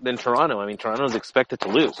than Toronto. I mean, Toronto's expected to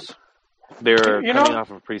lose. They're coming off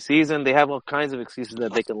of preseason. They have all kinds of excuses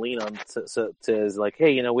that they can lean on to like,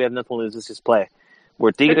 hey, we have nothing to lose. Let's just play.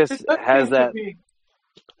 Where Tigres has that.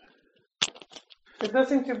 there does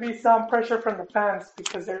seem to be some pressure from the fans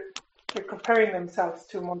because they're comparing themselves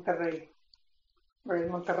to Monterrey, whereas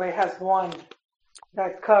Monterrey has won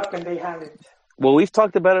that cup and they haven't. Well, we've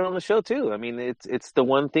talked about it on the show too. I mean, it's the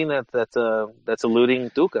one thing that's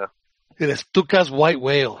eluding Tuca. It is Tuca's white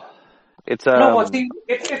whale. It's No, well, see,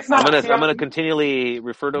 it's not. I'm gonna continually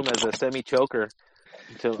refer to him as a semi choker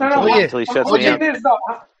until Oye, he shuts I'm me gonna up. say this though.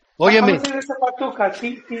 Oye, I'm me. gonna say this about Tuca.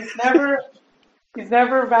 He's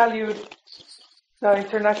never valued the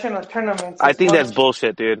international tournaments. I think that's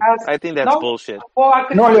bullshit, dude. I think that's bullshit. Well, I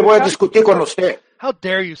could No le voy a discutir con usted. How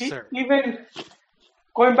dare you, sir? even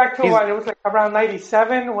going back to what it was like around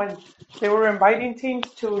 '97 when they were inviting teams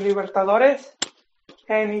to Libertadores,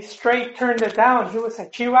 and he straight turned it down. He was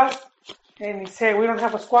at Chivas, and he said, "We don't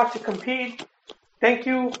have a squad to compete. Thank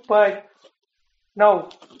you, but no."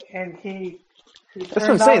 And he That's what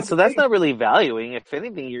I'm saying. So that's not really valuing. If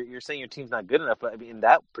anything, you're saying your team's not good enough. I mean, in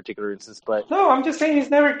that particular instance, but no, I'm just saying he's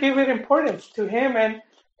never given importance to him.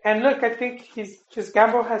 And look, I think his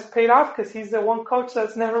gamble has paid off because he's the one coach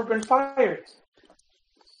that's never been fired.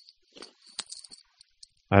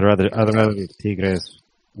 I'd rather Tigres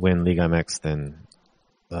win Liga MX than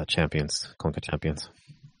champions, Conca champions.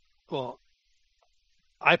 Well,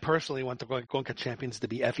 I personally want the Conca Champions to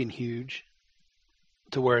be effing huge,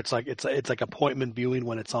 to where it's like appointment viewing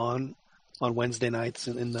when it's on Wednesday nights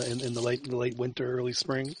in the late winter, early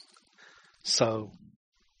spring. So,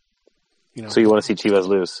 So you want to see Chivas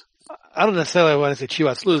lose? I don't necessarily want to say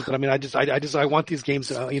Chivas lose, but I mean, I want these games.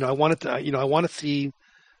 I want to see,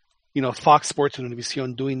 Fox Sports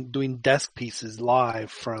Univision doing desk pieces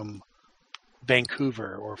live from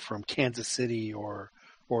Vancouver or from Kansas City or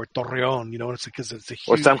Torreon. Because it's a huge.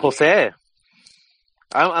 Or San Jose.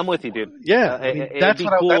 I'm with you, dude. Yeah, that's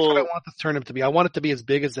what I want this tournament to be. I want it to be as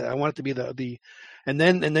big as that. I want it to be the, and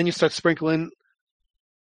then you start sprinkling,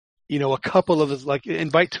 a couple of like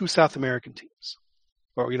invite 2 South American teams,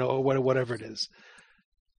 or whatever it is,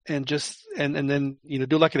 and then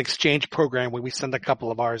do like an exchange program where we send a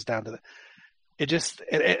couple of ours down to the.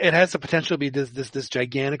 It has the potential to be this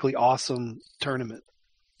gigantically awesome tournament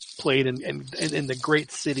played in the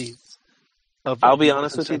great cities. I'll be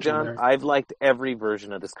honest with you, John. America. I've liked every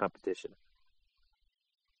version of this competition.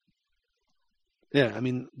 Yeah, I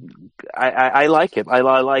mean, I like it. I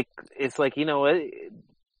like. It's like, what?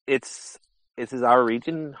 This is our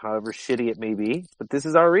region, however shitty it may be, but this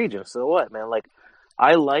is our region. So what, man? Like,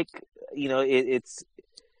 I like. It's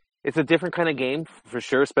a different kind of game for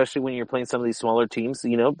sure, especially when you're playing some of these smaller teams.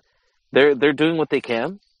 They're doing what they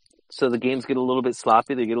can, so the games get a little bit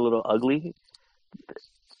sloppy. They get a little ugly.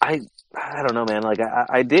 I don't know, man. Like,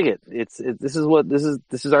 I dig it. This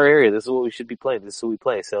is our area. This is what we should be playing. This is what we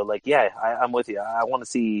play. So, like, yeah, I'm with you. I want to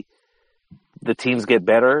see the teams get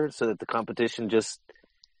better so that the competition just.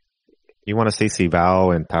 You want to see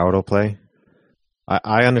Cibao and Tauro play?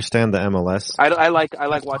 I understand the MLS. I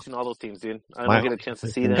like watching all those teams, dude. I don't get a chance to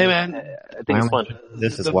see them. Hey, man, I think it's fun.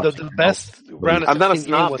 This is the best round of 16 I'm not a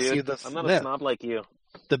snob, game dude. I'm not a snob like you.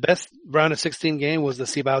 The best round of 16 game was the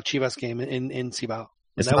Cibao Chivas game in Cibao.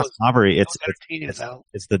 It's not snobbery.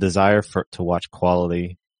 It's the desire to watch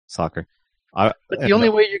quality soccer. But the only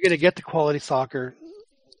way you're going to get the quality soccer,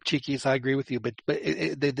 Chiquis, I agree with you. But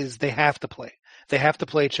they have to play. They have to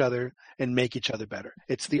play each other and make each other better.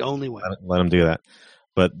 It's the only way. Let them do that.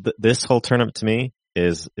 But this whole tournament to me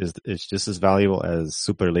is just as valuable as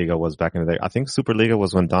Superliga was back in the day. I think Superliga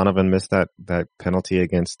was when Donovan missed that penalty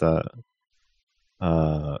against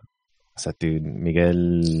what's that dude?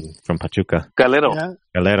 Miguel from Pachuca. Calero. Yeah.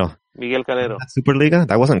 Calero. Miguel Calero. Superliga?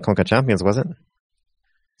 That wasn't Conca Champions, was it?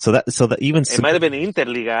 So that even it might have been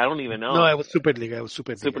Interliga. I don't even know. No, it was Superliga.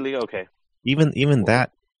 Superliga, okay. Even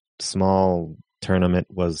that small tournament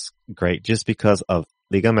was great just because of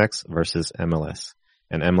Liga MX versus MLS,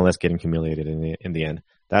 and MLS getting humiliated in the end.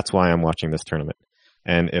 That's why I'm watching this tournament.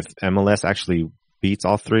 And if MLS actually beats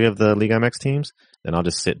all 3 of the Liga MX teams, then I'll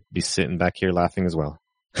just be sitting back here laughing as well.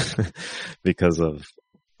 Because of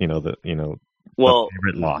the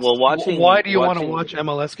favorite loss. Well, why do you want to watch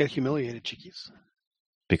MLS get humiliated, Chiquis?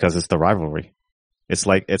 Because it's the rivalry. It's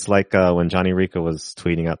like when Johnny Rico was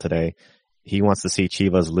tweeting out today. He wants to see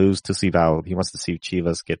Chivas lose to Cibao. He wants to see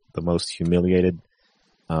Chivas get the most humiliated,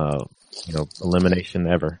 elimination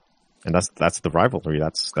ever. And that's the rivalry.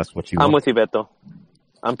 That's what you want. I'm with you, Beto.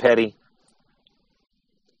 I'm petty.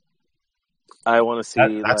 I want to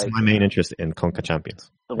see. That's my main interest in Conca Champions.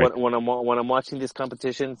 Right? When I'm watching these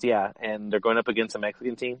competitions, yeah, and they're going up against a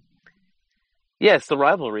Mexican team. Yeah, it's the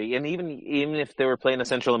rivalry, and even if they were playing a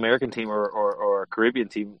Central American team or a Caribbean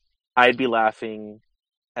team, I'd be laughing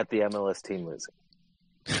at the MLS team losing.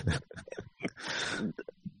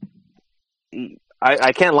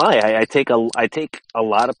 I can't lie. I take a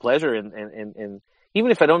lot of pleasure in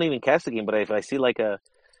even if I don't even catch the game, but if I see like a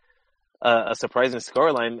surprising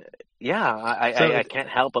scoreline, yeah, I can't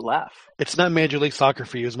help but laugh. It's not Major League Soccer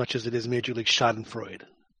for you as much as it is Major League Schadenfreude.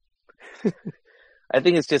 I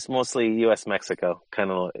think it's just mostly U.S. Mexico,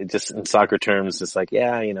 kind of just in soccer terms. Just like,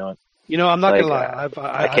 yeah, you know. You know, I'm not like, gonna lie.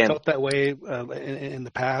 I felt that way in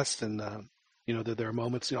the past, and you know, there are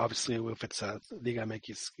moments. You know, obviously, if it's Liga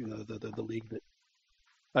MX, you know, the league that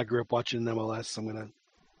I grew up watching in MLS, I'm gonna,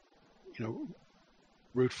 you know,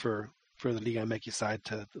 root for the Liga MX side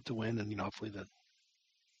to win, and you know, hopefully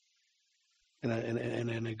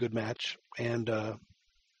in a good match, and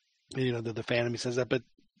you know, the fan of me says that, but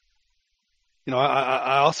you know,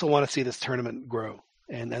 I also want to see this tournament grow,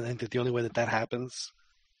 and I think that the only way that happens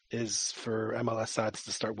is for MLS sides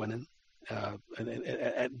to start winning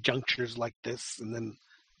at junctures like this, and then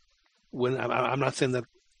when I'm not saying that,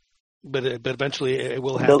 but eventually it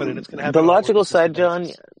will happen, and it's going to happen. The logical side, John.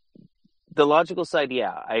 The logical side,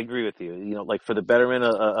 yeah, I agree with you. You know, like for the betterment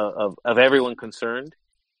of everyone concerned,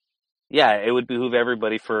 yeah, it would behoove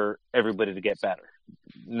everybody for everybody to get better,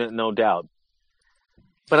 no doubt.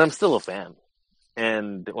 But I'm still a fan.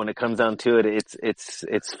 And when it comes down to it,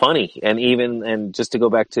 it's funny. And just to go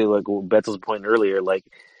back to like Bethel's point earlier, like,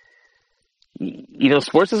 you know,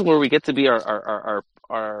 sports is where we get to be our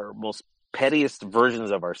most pettiest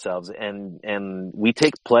versions of ourselves. And we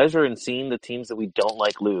take pleasure in seeing the teams that we don't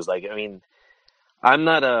like lose. Like, I mean, I'm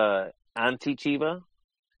not a anti-Chiva.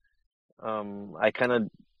 I kind of,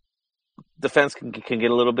 the fans can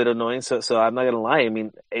get a little bit annoying. So I'm not going to lie. I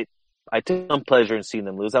mean, I took some pleasure in seeing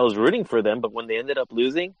them lose. I was rooting for them, but when they ended up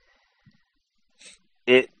losing,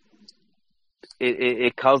 it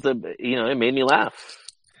caused you know, it made me laugh.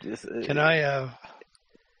 Can I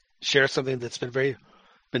share something that's been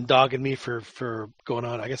dogging me for going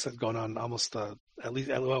on? I guess it's going on almost at least,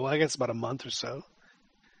 well, I guess about a month or so.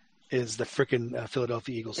 Is the freaking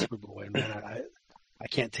Philadelphia Eagles Super Bowl win? Man, I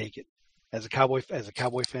can't take it. As a Cowboy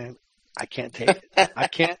fan, I can't take it.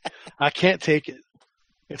 I can't take it.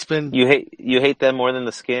 It's been you hate them more than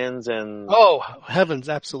the Skins and heavens,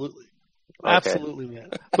 absolutely, okay. Absolutely, man.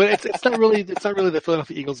 But it's not really the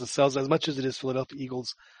Philadelphia Eagles themselves as much as it is Philadelphia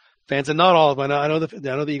Eagles fans, and not all of them. I know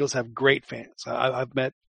the Eagles have great fans. I've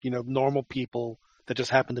met, you know, normal people that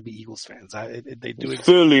just happen to be Eagles fans. They do exist.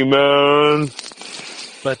 Philly, man.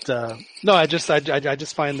 But no, I just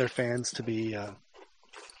find their fans to be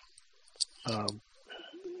not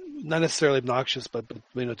necessarily obnoxious, but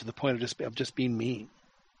you know, to the point of just being mean.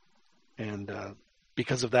 And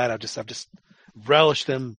because of that, I've just relished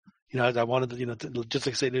them. You know, I wanted to, you know, to, just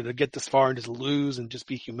like I say, to get this far and just lose and just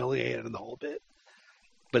be humiliated in the whole bit.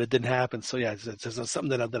 But it didn't happen. So yeah, it's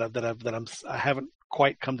something that I haven't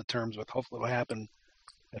quite come to terms with. Hopefully, it'll happen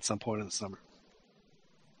at some point in the summer.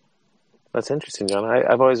 That's interesting, John.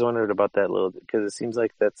 I've always wondered about that little, because it seems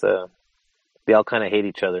like that's they all kind of hate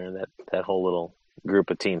each other in that whole little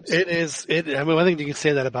group of teams. It is. I mean, I think you can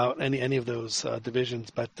say that about any of those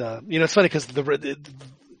divisions. But you know, it's funny because the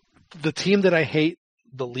team that I hate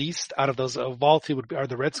the least out of those of all teams are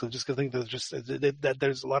the Redskins, just because I think that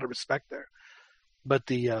there's a lot of respect there. But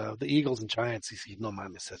the Eagles and Giants, no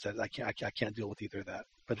mind says that I can't deal with either of that.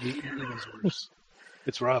 But the Eagles worse.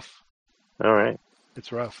 It's rough. All right.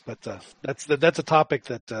 It's rough, but that's a topic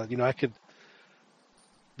that you know I think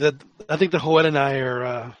that Joel and I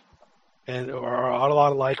are a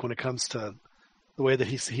lot alike when it comes to the way that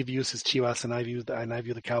he views his Chivas and I view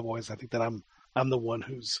the Cowboys. I think that I'm the one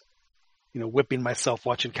who's, you know, whipping myself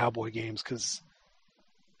watching Cowboy games because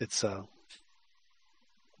it's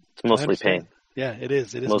mostly pain. Yeah, it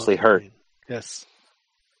is. It is mostly hurt. Pain. Yes.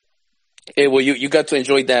 Hey, well, you got to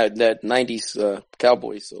enjoy that 90s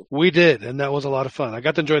Cowboys. So we did, and that was a lot of fun. I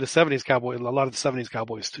got to enjoy the 70s Cowboys, a lot of the 70s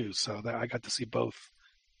Cowboys too. So I got to see both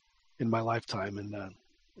in my lifetime, and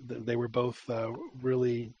they were both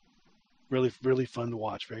really, really, really fun to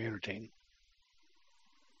watch. Very entertaining.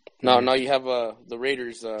 Now you have the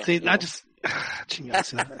Raiders.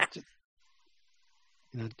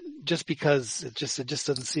 Just because it just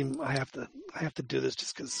doesn't seem I have to do this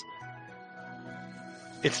just because.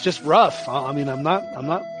 It's just rough. I mean, I'm not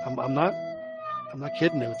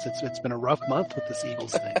kidding you. It's been a rough month with this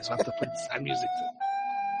Eagles thing. So I have to play sad music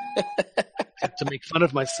to make fun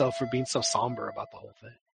of myself for being so somber about the whole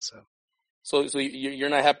thing. So you're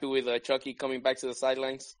not happy with Chucky coming back to the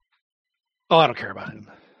sidelines? Oh, I don't care about him.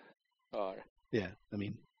 Oh, yeah. I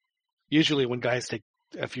mean, usually when guys take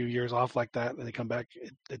a few years off like that and they come back,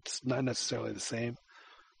 it's not necessarily the same.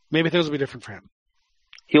 Maybe things will be different for him.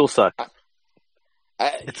 He'll suck.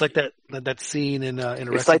 It's like that scene in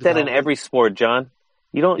It's like that in every sport, John.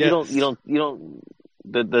 You don't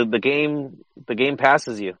the game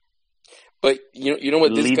passes you. But you know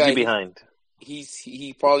what, this leaves guy, you behind.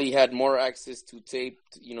 he probably had more access to tape,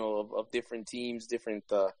 of different teams, different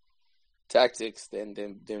tactics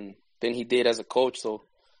than he did as a coach. So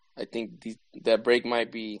I think that break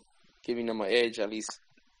might be giving him an edge, at least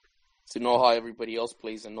to know how everybody else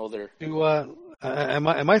plays and know their.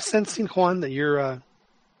 Am I sensing, Juan, that you're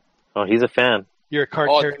Oh, he's a fan. you're a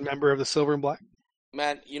card-carrying member of the Silver and Black?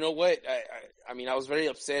 Man, you know what? I mean, I was very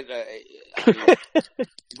upset. I mean,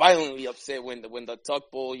 violently upset when the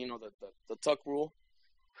Tuck Bowl, the Tuck rule,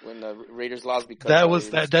 when the Raiders lost because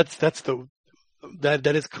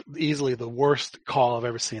that is easily the worst call I've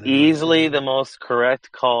ever seen. Easily the most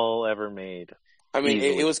correct call ever made. I mean,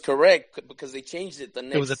 it was correct because they changed it the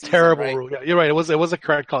next. It was a season, terrible right? rule. Yeah, you're right. It was a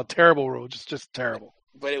correct call. Terrible rule. Just terrible.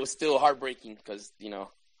 But it was still heartbreaking because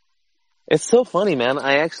It's so funny, man.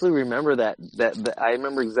 I actually remember that I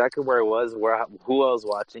remember exactly where I was, who I was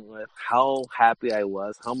watching with, how happy I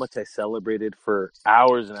was, how much I celebrated for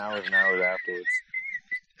hours and hours and hours afterwards.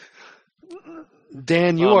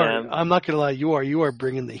 Dan, man. I'm not gonna lie, you are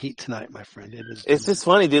bringing the heat tonight, my friend. It's just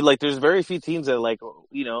funny, dude. Like, there's very few teams that like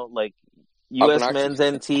U.S. men's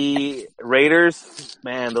NT Raiders.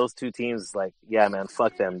 Man, those two teams, like, yeah, man,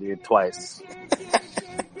 fuck them, dude, twice.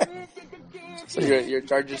 So you're a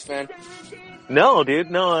Chargers fan? No,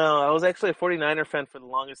 dude, no. I was actually a 49er fan for the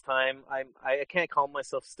longest time. I can't call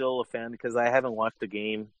myself still a fan because I haven't watched a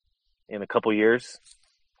game in a couple years.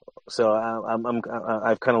 So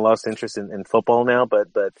I've kind of lost interest in football now.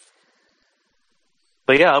 But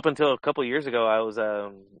yeah, up until a couple years ago, I was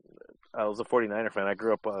a 49er fan. I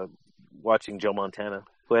grew up watching Joe Montana,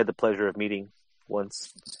 who I had the pleasure of meeting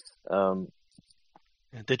once.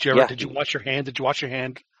 Did you wash your hand? Did you wash your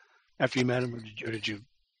hand after you met him, or did you?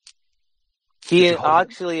 He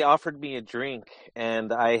actually offered me a drink,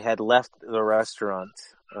 and I had left the restaurant.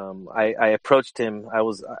 I approached him. I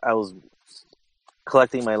was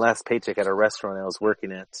collecting my last paycheck at a restaurant I was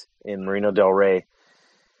working at in Marina del Rey.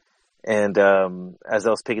 And as I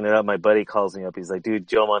was picking it up, my buddy calls me up. He's like, dude,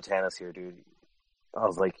 Joe Montana's here, dude. I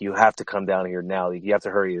was like, you have to come down here now. You have to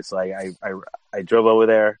hurry. So I drove over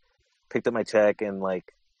there, picked up my check, and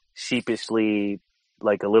like sheepishly,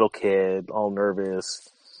 like a little kid, all nervous,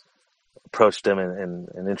 approached him and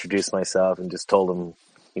introduced myself and just told him,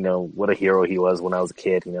 what a hero he was when I was a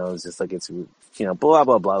kid. It was just like, it's, blah,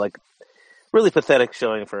 blah, blah. Like, really pathetic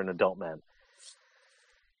showing for an adult man.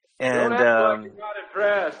 And,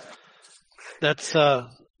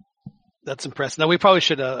 that's impressive. Now we probably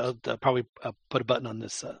should put a button on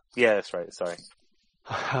this. Yeah, that's right. Sorry.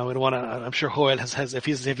 I would want to. I'm sure Joel has. If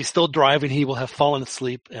he's still driving, he will have fallen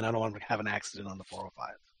asleep, and I don't want him to have an accident on the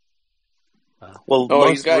 405.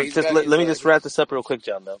 Let me just wrap this up real quick,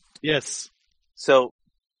 John. Though. Yes. So,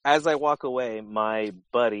 as I walk away, my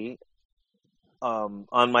buddy, on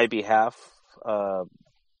my behalf,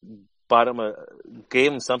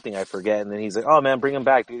 gave him something, I forget, and then he's like, "Oh man, bring him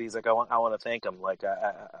back, dude." He's like, "I want to thank him. Like,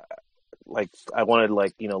 I wanted,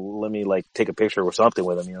 let me take a picture or something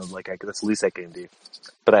with him. That's the least I can do."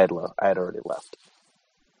 But I had already left.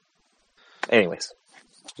 Anyways,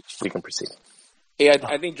 we can proceed. Hey,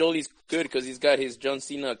 I think Jolie's good because he's got his John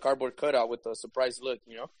Cena cardboard cutout with a surprise look.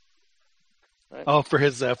 Right? Oh, for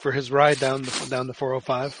his ride down the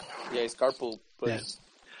 405. Yeah, his carpool. Yeah.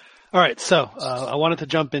 All right, so I wanted to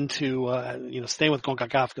jump into staying with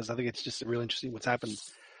CONCACAF because I think it's just really interesting what's happened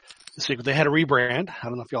this week. They had a rebrand. I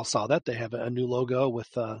don't know if y'all saw that. They have a new logo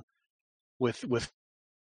with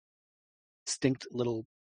distinct little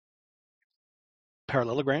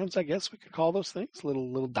parallelograms, I guess we could call those things,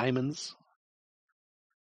 little diamonds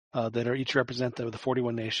that are each represent the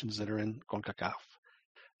 41 nations that are in CONCACAF.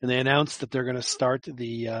 And they announced that they're going to start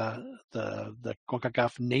the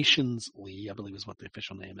CONCACAF Nations League, I believe is what the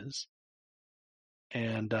official name is.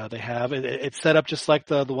 And they have it's set up just like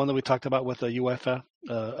the one that we talked about with the UEFA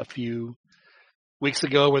a few weeks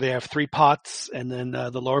ago, where they have 3 pots, and then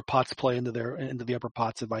the lower pots play into the upper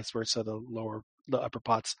pots, and vice versa. The upper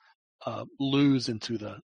pots lose into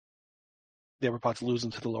the upper pots lose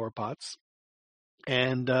into the lower pots.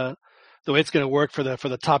 And the way it's going to work for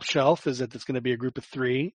the top shelf is that it's going to be a group of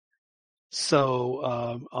 3. So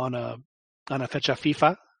on a fecha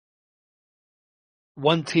FIFA,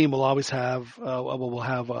 one team will always have will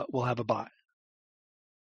have a bye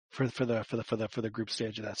for the group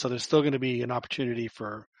stage of that. So there's still going to be an opportunity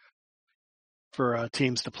for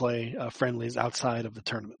teams to play friendlies outside of the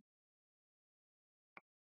tournament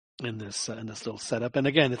in this little setup. And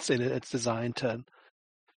again, it's designed to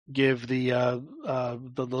give the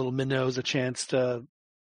little minnows a chance to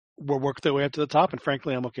work their way up to the top. And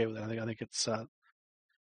frankly, I'm okay with it. I think it's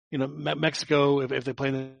Mexico, if they play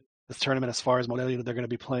in this tournament, as far as Morelia, they're going to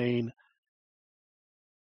be playing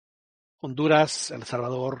Honduras, El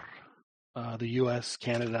Salvador, the U.S.,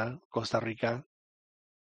 Canada, Costa Rica,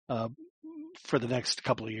 for the next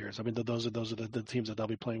couple of years. I mean, those are the teams that they'll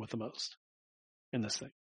be playing with the most in this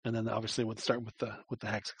thing, and then obviously we'll start with the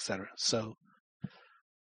Hex, etc. So,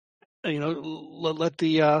 let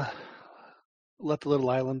the little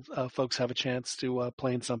island folks have a chance to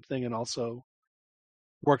play in something, and also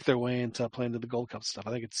work their way into playing to the Gold Cup stuff.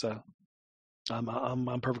 I think it's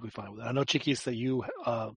I'm perfectly fine with it. I know, Chiquis, that you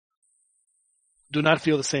do not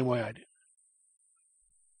feel the same way I do.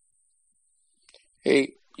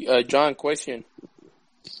 Hey, John, question.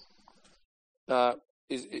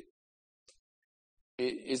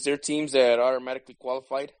 Is there teams that are automatically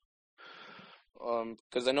qualified?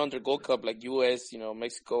 Because I know under Gold Cup, like U.S.,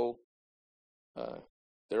 Mexico,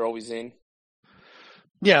 they're always in.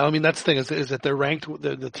 Yeah, I mean, that's the thing is that they're ranked.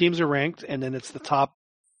 The teams are ranked, and then it's the top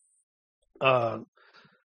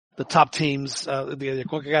teams. The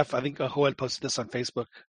CONCACAF. I think Joel posted this on Facebook.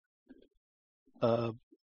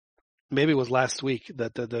 Maybe it was last week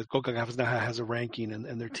that the CONCACAF now has a ranking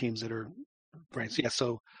and their teams that are ranked. Yeah,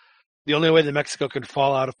 so the only way that Mexico can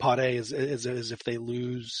fall out of Pot A is if they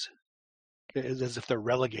lose, is if they're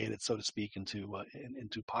relegated, so to speak, into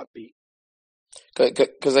Pot B.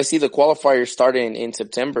 Because I see the qualifiers starting in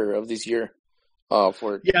September of this year. But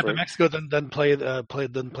Mexico doesn't play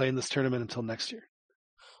in this tournament until next year.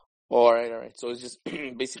 All right. So it's just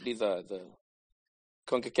basically the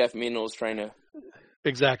CONCACAF minnows trying to.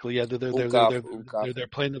 Exactly. Yeah, they're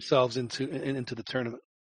playing themselves into the tournament.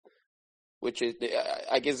 Which is,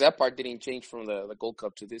 I guess that part didn't change from the Gold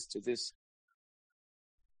Cup to this.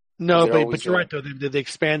 No, but you're right though. They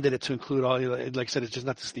expanded it to include all. Like I said, it's just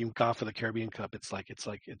not just the UNCAF or the Caribbean Cup. It's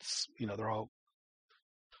they're all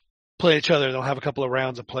play each other. They'll have a couple of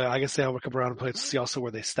rounds of play. I guess they have a couple of rounds of play to see also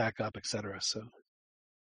where they stack up, etc. So.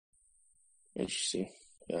 Interesting.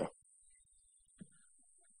 Yeah.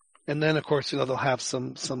 And then, of course, they'll have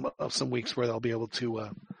some weeks where they'll be able to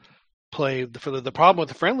play. The problem with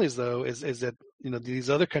the friendlies, though, is that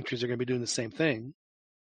these other countries are going to be doing the same thing.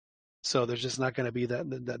 So there's just not going to be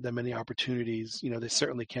that many opportunities. They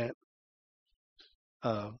certainly can't,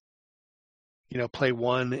 play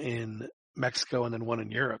one in Mexico and then one in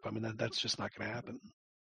Europe. I mean, that's just not going to happen.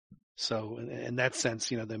 So in that sense,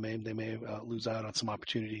 they may lose out on some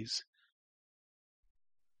opportunities.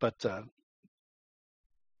 But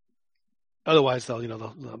otherwise, who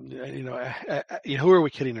are we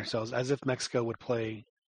kidding ourselves? As if Mexico would play.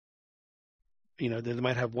 They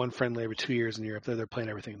might have one friendly every 2 years in Europe. They're playing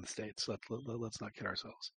everything in the States. Let's not kid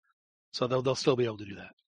ourselves. So they'll still be able to do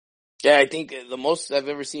that. Yeah, I think the most I've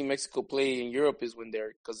ever seen Mexico play in Europe is when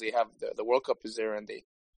because they have the World Cup is there and they.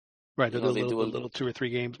 Right, they do a little 2 or 3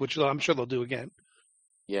 games, which I'm sure they'll do again.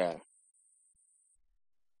 Yeah.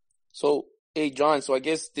 So, hey, John. So I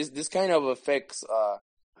guess this kind of affects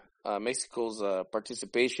Mexico's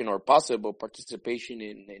participation or possible participation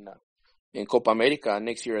in Copa America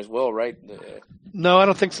next year as well, right? No, I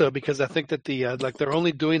don't think so, because I think that they're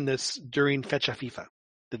only doing this during Fecha FIFA.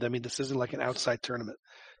 I mean, this isn't like an outside tournament.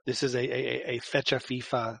 This is a Fecha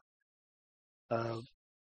FIFA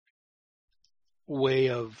way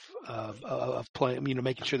of playing.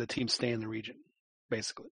 Making sure the teams stay in the region,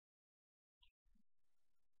 basically.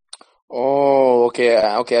 Oh, okay.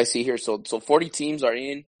 I see here. So 40 teams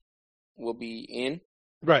will be in.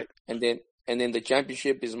 Right. And then the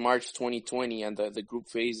championship is March 2020, and the group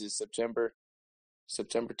phase is September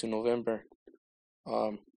to November.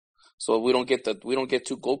 So we don't get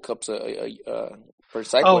 2 Gold Cups per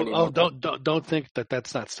cycle anymore. Don't think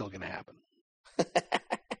that's not still going to happen.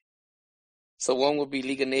 So one will be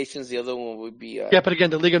League of Nations, the other one would be. Yeah, but again,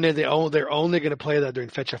 the League of Nations they're only going to play that during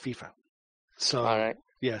Fecha FIFA. So all right.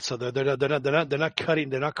 Yeah, so they're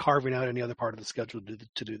not carving out any other part of the schedule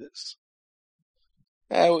to do this.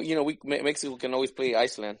 Mexico can always play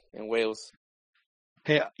Iceland and Wales.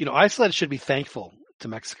 Hey, Iceland should be thankful to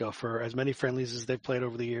Mexico for as many friendlies as they've played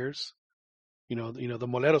over the years. The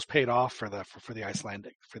Moleros paid off for the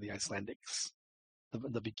Icelandics,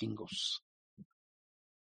 the Vikingos.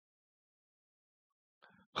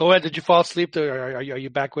 Joel, did you fall asleep? Are you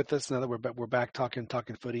back with us now that we're back talking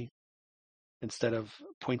footy instead of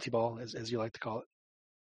pointy ball, as you like to call it?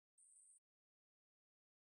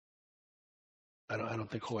 I don't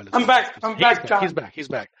think Joel is. I'm back. I'm back, John. He's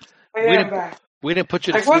back. I am back. We didn't put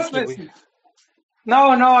you to I sleep. was listening. No,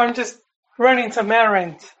 I'm just running some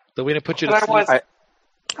errands. So we didn't put you to sleep.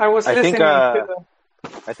 I was listening to the...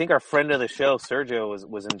 I think our friend of the show, Sergio,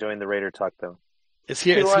 was enjoying the Raider talk, though. Is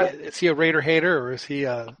he a Raider hater, or is he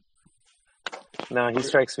No, he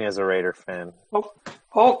strikes me as a Raider fan.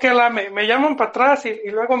 Que me llaman para atrás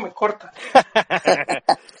y luego me cortan.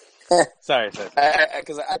 Sorry.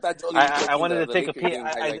 Because I thought Jolie was I checking wanted to the take a Laker peek. game I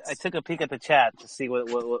highlights. took a peek at the chat to see what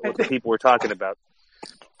the people were talking about.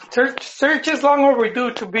 Serge is long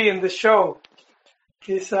overdue to be in the show.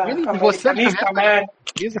 He's Really? Well, Serge Americanista, man.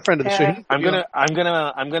 He's a friend of the show. And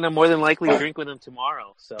I'm gonna more than likely drink with him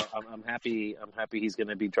tomorrow. So I'm happy he's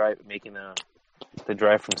gonna be making the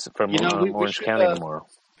drive from we Orange should, County tomorrow.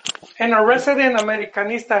 And a resident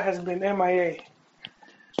Americanista has been MIA.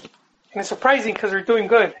 And it's surprising because they're doing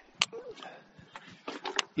good.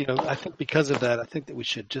 I think because of that, I think that we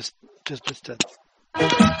should just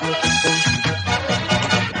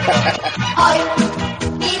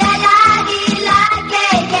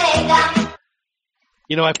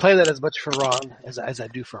I play that as much for Ron as I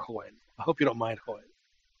do for Hoyt. I hope you don't mind, Hoyt.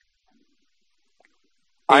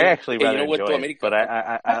 I actually rather you know what, enjoy it, but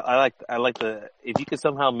I like the if you could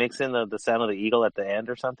somehow mix in the sound of the eagle at the end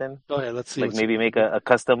or something. Oh yeah, let's see. Like maybe make a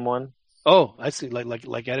custom one. Oh, I see. Like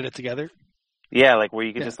edit it together. Yeah, like where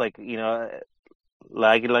you could just like a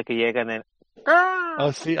llega and then.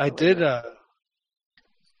 Oh, see, I did.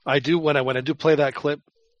 I do when I do play that clip,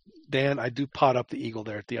 Dan. I do pot up the eagle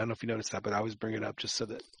there at the. I don't know if you noticed that, but I always bring it up just so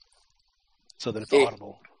that it's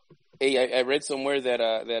audible. Hey, I read somewhere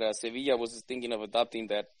that Sevilla was thinking of adopting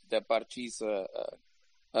that Parchís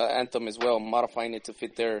anthem as well, modifying it to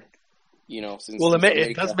fit their, since. Well,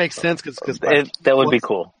 it does make sense because that would be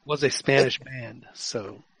cool. Was a Spanish band,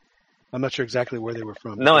 so I'm not sure exactly where they were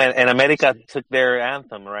from. No, and America took their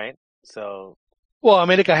anthem, right? So. Well,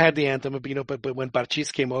 America had the anthem, but when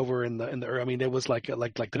Parchís came over in the it was like the. No,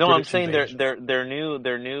 British I'm saying invasion. their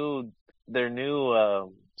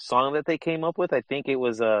new song that they came up with. I think it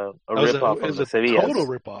was a ripoff of the Sevilla. Total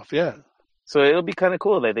ripoff, yeah. So it'll be kind of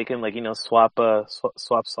cool that they can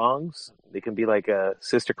swap songs. They can be like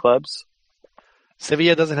sister clubs.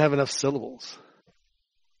 Sevilla doesn't have enough syllables.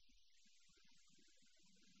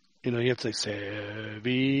 You have to say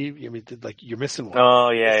Sevilla. I mean, you're missing one.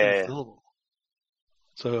 Oh yeah. Syllable.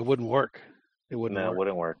 So it wouldn't work. It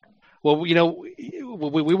wouldn't work. Well, we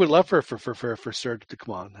would love for Serge to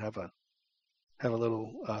come on, have a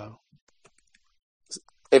little.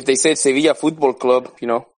 If they said Sevilla Football Club,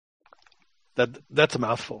 that's a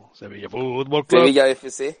mouthful. Sevilla Football Club. Sevilla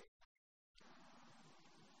FC.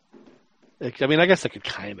 I mean, I guess I could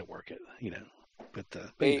kind of work it, but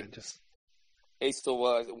just. Hey, so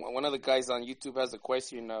one of the guys on YouTube has a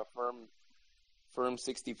question.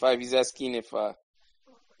 Firm65. He's asking if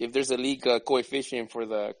there's a league coefficient for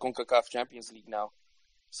the CONCACAF Champions League now,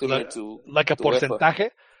 similar to like a to porcentaje. UEFA.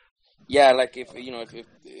 Yeah, like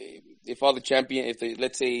if all the champion,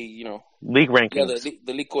 let's say league rankings. Yeah,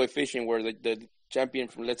 the league coefficient where the champion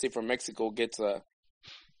from, let's say, from Mexico gets a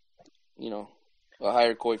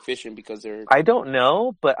higher coefficient because they're. I don't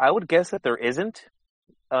know, but I would guess that there isn't,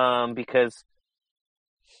 because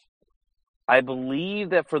I believe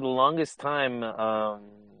that for the longest time,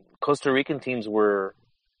 Costa Rican teams were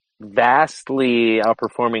vastly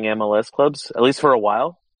outperforming MLS clubs, at least for a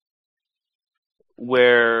while,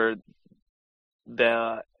 where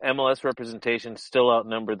the MLS representation still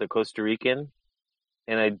outnumbered the Costa Rican,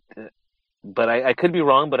 and I could be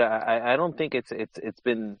wrong, but I don't think it's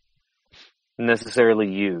been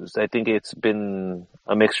necessarily used. I think it's been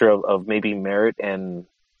a mixture of maybe merit and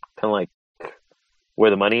kind of like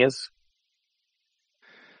where the money is.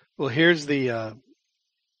 Well, here's the.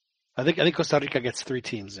 I think Costa Rica gets 3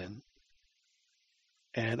 teams in,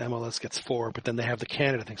 and MLS gets 4. But then they have the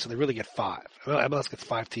Canada thing, so they really get 5. MLS gets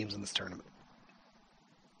 5 teams in this tournament.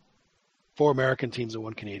 4 American teams and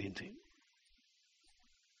 1 Canadian team.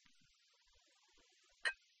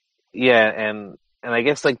 Yeah, and I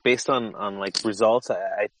guess based on results,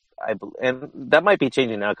 I and that might be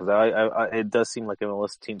changing now because it does seem like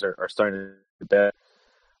MLS teams are starting to bet.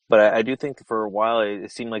 But I do think for a while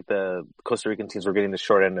it seemed like the Costa Rican teams were getting the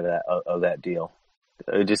short end of that deal.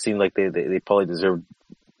 It just seemed like they probably deserved,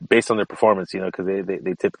 based on their performance, because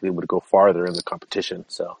they typically would go farther in the competition.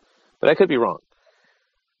 So, but I could be wrong.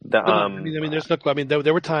 I mean, there's no. I mean,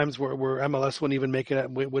 there were times where MLS wouldn't even make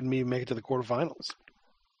it to the quarterfinals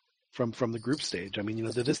from the group stage. I mean,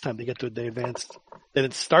 this time they advanced. They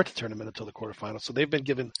didn't start the tournament until the quarterfinals, so they've been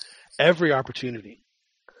given every opportunity.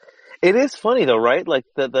 It is funny though, right? Like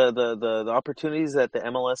the opportunities that the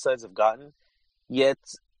MLS sides have gotten, yet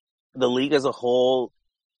the league as a whole,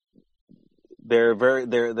 they're very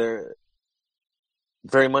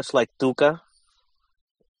much like Tuca,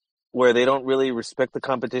 where they don't really respect the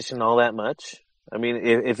competition all that much. I mean,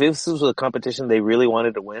 if this was a competition they really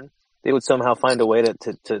wanted to win, they would somehow find a way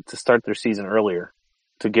to start their season earlier.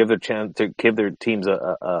 to give their teams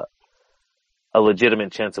a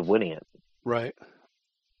legitimate chance of winning it. Right.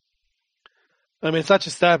 I mean, it's not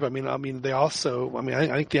just that, but I mean, they also, I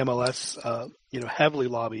think the MLS, heavily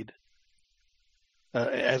lobbied,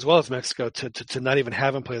 as well as Mexico, to not even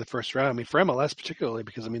have them play the first round. I mean, for MLS particularly,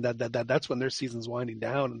 because I mean that's when their season's winding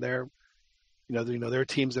down, and there are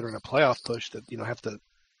teams that are in a playoff push that have to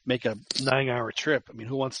make a 9-hour trip. I mean,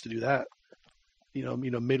 who wants to do that?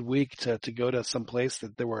 Midweek to go to some place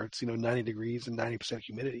where it's 90 degrees and 90%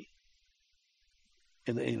 humidity,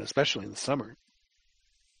 especially in the summer.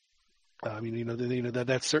 I mean,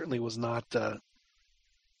 that certainly was not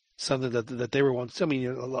something that they were wanting. I mean,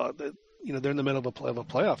 a lot. They're in the middle of a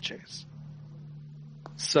playoff chase.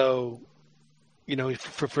 So,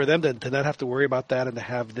 for them to not have to worry about that and to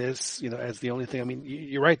have this, as the only thing. I mean,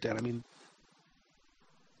 you're right, Dan. I mean,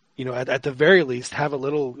 at the very least, have a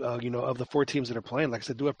little, of the 4 teams that are playing. Like I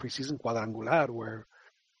said, do a preseason quadrangular where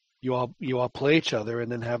you all play each other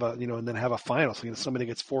and then have a final. So somebody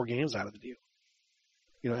gets 4 games out of the deal.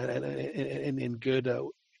 And in good,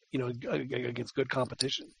 against good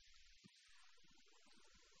competition.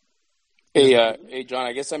 Hey, John.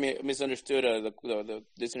 I guess I misunderstood the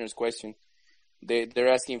listener's question. They're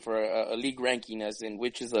asking for a league ranking, as in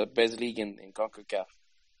which is the best league in CONCACAF.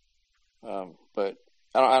 But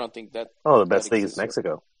I don't think that. Oh, the best league is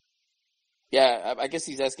Mexico. Yeah, I guess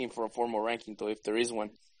he's asking for a formal ranking, though, if there is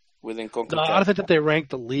one within CONCACAF. No, I don't think that they rank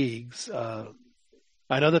the leagues.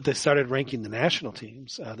 I know that they started ranking the national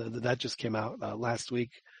teams. That just came out last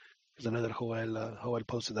week, because I know that Joel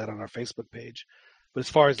posted that on our Facebook page. But as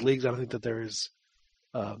far as leagues, I don't think that there is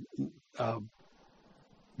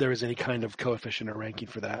any kind of coefficient or ranking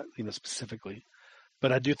for that, specifically.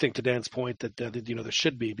 But I do think, to Dan's point, that there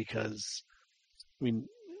should be, because I mean,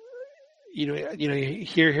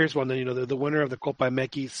 here's one. The winner of the Copa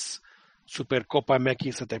MX, Super Copa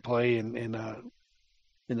MX that they play in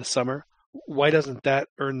the summer. Why doesn't that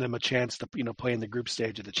earn them a chance to play in the group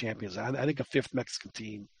stage of the Champions? I think a 5th Mexican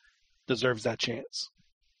team deserves that chance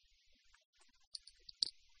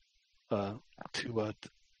to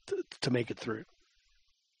make it through.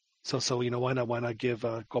 So why not give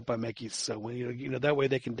Copa MX that way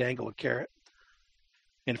they can dangle a carrot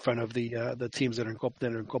in front of the teams that are in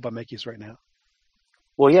Copa MX right now.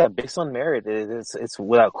 Well, yeah, based on merit, it's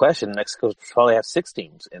without question Mexico probably have 6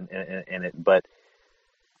 teams in it, but.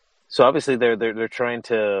 So obviously they're trying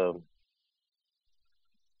to.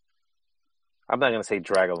 I'm not going to say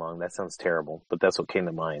drag along. That sounds terrible, but that's what came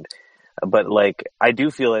to mind. But I do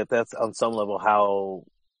feel like that's on some level how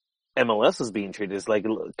MLS is being treated. Is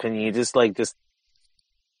can you just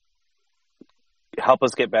help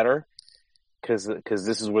us get better? Because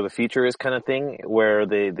this is where the future is, kind of thing. Where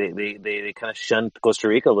they kind of shunned Costa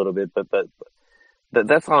Rica a little bit, but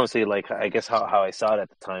that's honestly I guess how I saw it at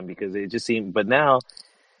the time, because it just seemed. But now.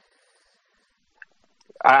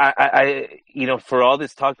 I for all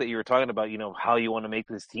this talk that you were talking about, how you want to make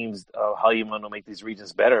these teams, how you want to make these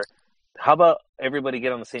regions better. How about everybody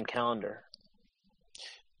get on the same calendar?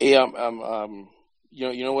 Yeah,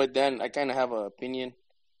 you know what, Dan? I kind of have an opinion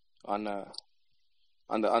on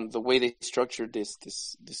the way they structured this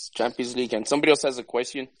Champions League, and somebody else has a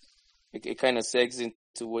question. It kind of segs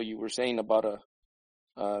into what you were saying about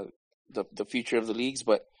the future of the leagues,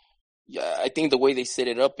 but. Yeah, I think the way they set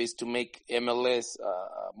it up is to make MLS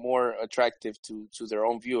more attractive to their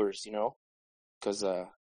own viewers, because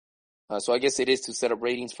so I guess it is to set up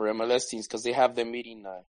ratings for MLS teams, because they have them meeting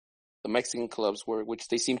the Mexican clubs, which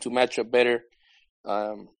they seem to match up better,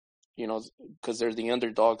 because they're the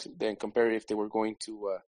underdogs than compared if they were going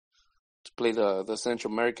to play the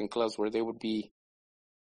Central American clubs, where they would be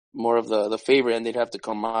more of the favorite and they'd have to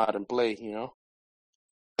come out and play,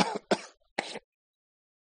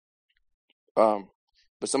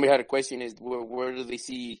 But somebody had a question: is where do they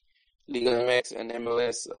see Liga MX and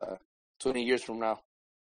MLS 20 years from now?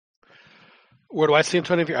 Where do I see them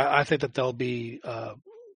 20 years? I think that they'll be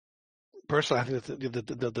personally. I think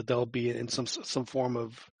that they'll be in some form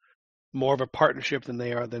of more of a partnership than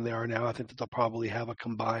they are now. I think that they'll probably have a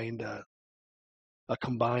combined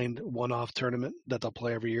one-off tournament that they'll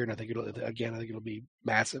play every year, and I think it'll be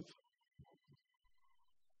massive.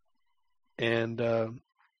 And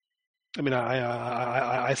I mean,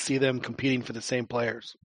 I see them competing for the same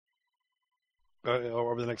players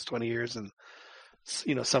over the next 20 years, and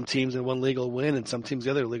some teams in one league will win, and some teams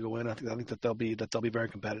the other league will win. I think that they'll be very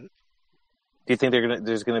competitive. Do you think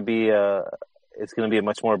it's going to be a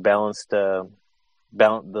much more balanced? The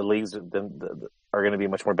leagues are going to be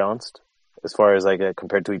much more balanced as far as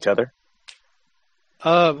compared to each other.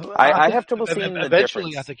 I have trouble seeing the eventually.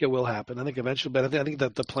 difference. I think it will happen. I think eventually, but I think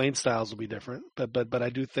that the playing styles will be different. But I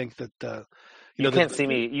do think that You can't see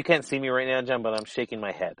me. You can't see me right now, John. But I'm shaking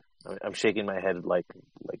my head. I'm shaking my head like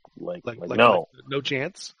no, no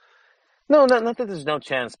chance. no, not that there's no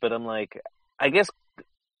chance. But I'm like, I guess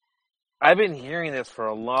I've been hearing this for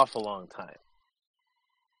an awful long time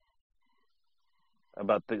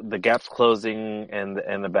about the gaps closing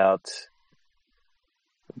and about.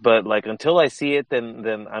 But like until I see it,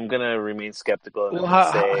 then I'm gonna remain skeptical. And Well,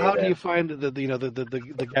 how do you find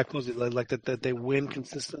the gap closing like that they win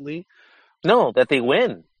consistently? No, that they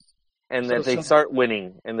win, and that they start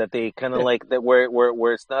winning, and that they kind of like that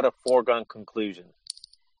where it's not a foregone conclusion.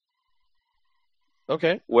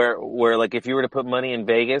 Okay. Where like if you were to put money in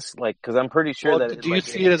Vegas, like because I'm pretty sure that. Do you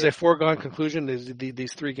see it as a foregone conclusion?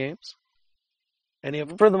 These 3 games? Any of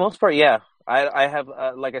them? For the most part, yeah. I have,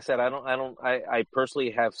 like I said, I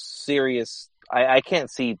personally have serious, I can't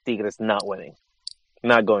see Tigres not winning,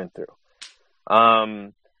 not going through.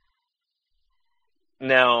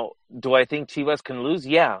 Now, do I think Chivas can lose?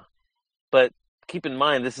 Yeah. But keep in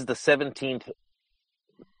mind, this is the 17th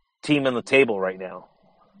team on the table right now.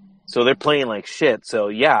 So they're playing like shit. So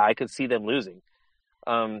yeah, I could see them losing.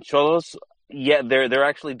 Xolos, yeah, they're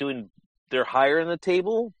actually they're higher in the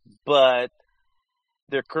table, but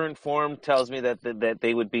their current form tells me that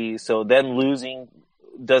they would be, so them losing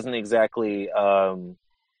doesn't exactly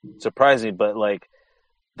surprise me, but like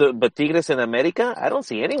but Tigres and America, I don't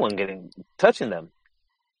see anyone touching them.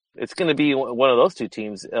 It's going to be one of those 2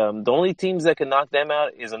 teams. The only teams that can knock them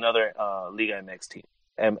out is another Liga MX team,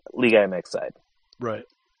 Liga MX side. Right.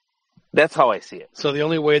 That's how I see it. So the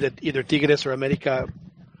only way that either Tigres or America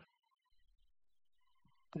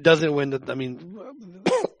doesn't win, the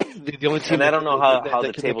only team. And I don't know how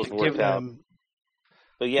the tables work out.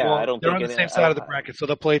 But yeah, well, I don't they're think on the same side of the bracket, so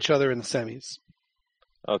they'll play each other in the semis.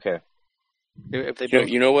 Okay. If they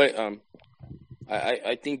you know what?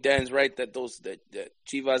 I think Dan's right that that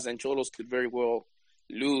Chivas and Xolos could very well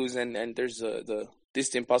lose, and there's the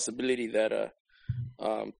distant possibility that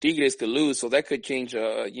Tigres could lose, so that could change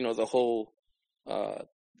the whole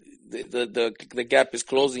the gap is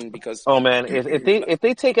closing because man, if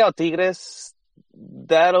they take out Tigres,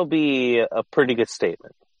 that'll be a pretty good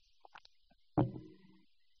statement.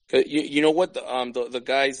 You know what the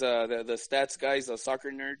guys the stats guys, the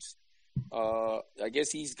soccer nerds, I guess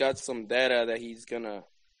he's got some data that he's gonna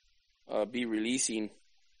be releasing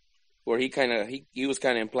where he was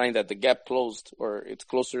kind of implying that the gap closed or it's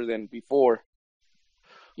closer than before.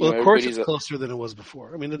 Well, of course, it's closer than it was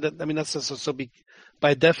before. That's so.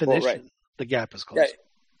 By definition, right. The gap is closer. Yeah,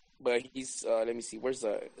 but he's let me see. Where's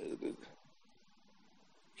the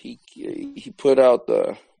he put out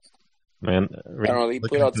the man. I don't know. He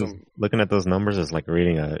put out some. Looking at those numbers is like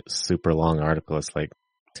reading a super long article. It's like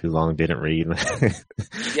too long. Didn't read.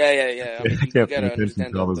 Yeah. I mean, you gotta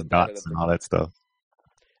understand all those dots and all that stuff.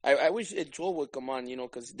 I wish Joel would come on,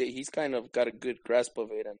 because he's kind of got a good grasp of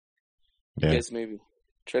it, and I guess maybe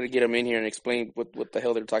try to get him in here and explain what the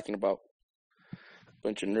hell they're talking about.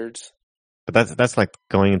 Bunch of nerds. But that's like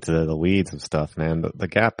going into the weeds of stuff, man. The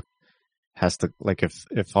gap has to, like, if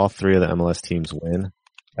all 3 of the MLS teams win,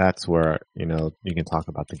 that's where, you can talk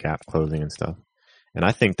about the gap closing and stuff. And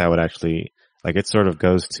I think that would actually, like, it sort of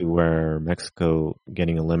goes to where Mexico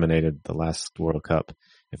getting eliminated the last World Cup.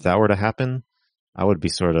 If that were to happen, I would be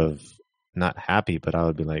sort of not happy, but I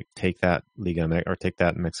would be like, take that Liga or take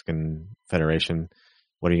that Mexican Federation.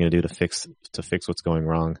 What are you going to do to fix what's going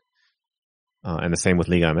wrong? And the same with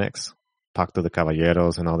Liga MX, Pacto de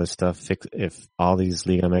Caballeros and all this stuff. If all these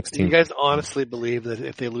Liga MX teams. Do you guys honestly believe that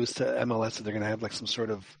if they lose to MLS, that they're going to have like some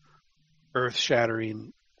sort of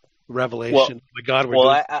earth-shattering revelation? Well, my God, we're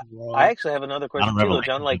doing wrong. I actually have another question too,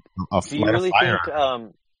 John. Like, do you really think?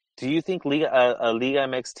 Do you think a Liga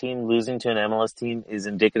MX team losing to an MLS team is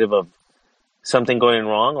indicative of something going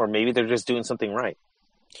wrong, or maybe they're just doing something right?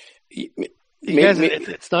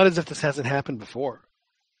 It's not as if this hasn't happened before.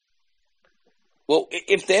 Well,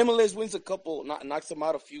 if the MLS wins a couple, knocks them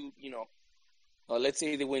out a few, let's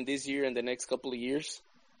say they win this year and the next couple of years.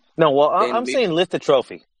 No, well, I'm saying lift the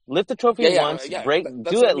trophy. Lift the trophy once.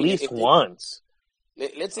 Do at least once.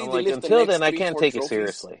 Let's say they like, lift until the next then, I can't take it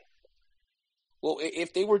seriously. Well,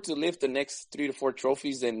 if they were to lift the next 3 to 4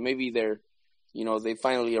 trophies, then maybe they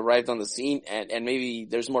finally arrived on the scene, and maybe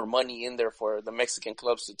there's more money in there for the Mexican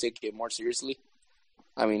clubs to take it more seriously.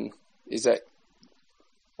 I mean, is that?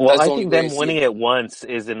 Well, I think them winning it once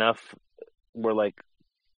is enough. We're like,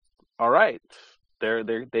 all right,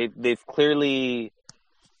 they've clearly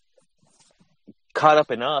caught up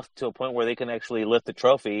enough to a point where they can actually lift the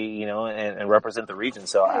trophy, and represent the region.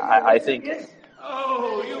 So I think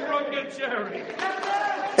Oh, you broke your cherry.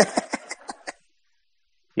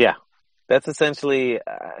 Yeah, that's essentially,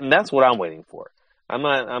 and that's what I'm waiting for. I'm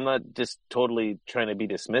not just totally trying to be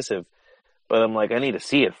dismissive, but I'm like, I need to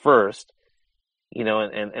see it first,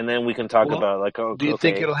 and then we can talk about like, do you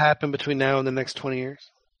think it'll happen between now and the next 20 years?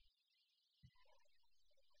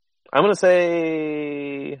 I'm gonna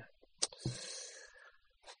say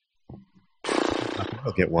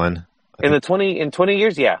We'll get one. in 20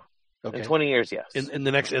 years, yeah. Okay. In 20 years, yes. In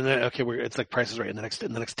the next, it's like Price is Right. In the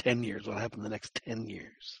next 10 years, what'll happen in the next 10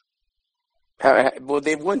 years? Well,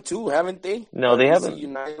 they've won two, haven't they? No, they haven't. DC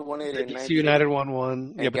United won it. DC United won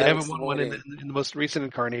one. Yeah, but they haven't Galaxy won one in the most recent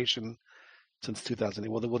incarnation since 2008.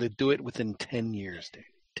 Will they do it within 10 years, Dave?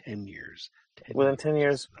 10 years. Within 10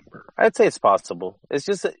 years, I'd say it's possible. It's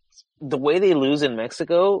just that the way they lose in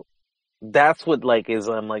Mexico. That's what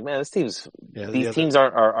I'm like, man, these teams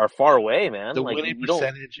are far away, man. The like, winning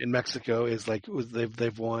percentage in Mexico is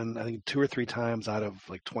they've won, I think, 2 or 3 times out of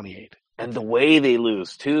like 28. And the way they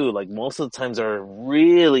lose too, like most of the times are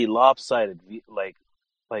really lopsided. Like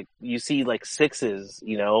you see like sixes,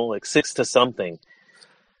 like 6 to something,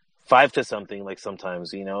 5 to something, like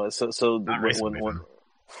sometimes, so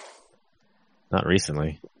Not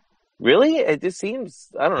recently. Really? It just seems,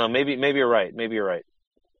 I don't know, maybe you're right. Maybe you're right.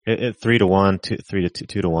 It 3-1,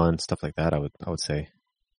 2-1, stuff like that. I would say,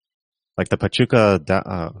 like the Pachuca.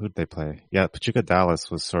 Who'd they play? Yeah, Pachuca Dallas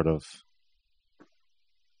was sort of.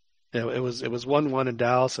 Yeah, it was 1-1 in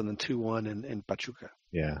Dallas and then 2-1 in Pachuca.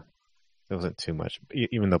 Yeah, it wasn't too much.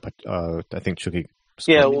 Even though I think Chucky.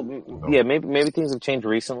 Yeah, maybe things have changed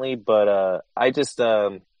recently, but I just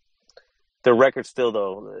the record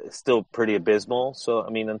is still pretty abysmal. So I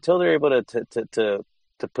mean, until they're able to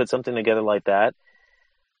put something together like that.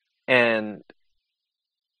 And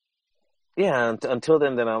yeah, until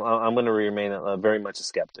then I'm going to remain very much a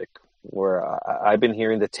skeptic. Where I've been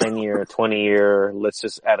hearing the 10-year, 20-year. Let's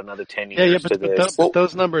just add another 10 years to this. But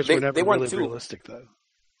those numbers were never really realistic, though.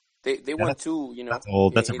 They won two. That's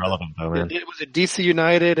old. That's irrelevant, though, man. Was it DC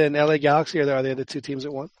United and LA Galaxy? Are they the 2 teams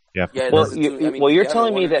that won? Yeah. Well, you're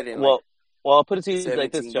telling me that. Well, I'll put it to you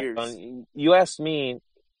like this, John. You asked me,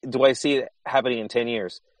 do I see it happening in 10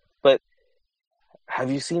 years? But have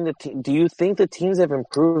you seen do you think the teams have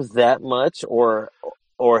improved that much, or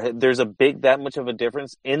there's that much of a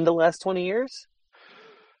difference in the last 20 years?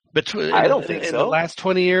 I don't think so. In the last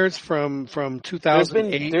 20 years, from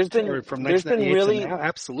 2008 or from 1998 to now,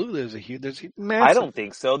 absolutely, there's massive. I don't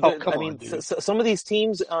think so. Some of these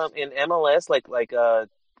teams in MLS,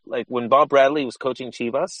 like when Bob Bradley was coaching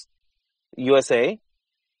Chivas USA,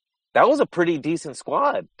 that was a pretty decent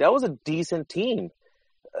squad. That was a decent team.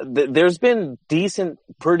 There's been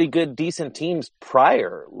pretty good decent teams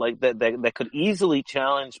prior, like that could easily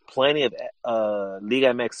challenge plenty of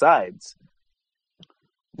Liga MX sides.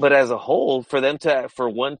 But as a whole, for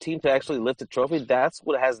one team to actually lift a trophy, that's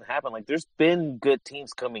what hasn't happened. Like there's been good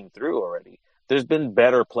teams coming through already. There's been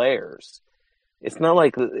better players. It's not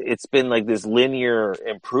like it's been like this linear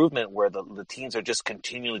improvement where the teams are just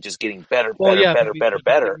continually just getting better.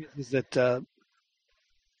 Is that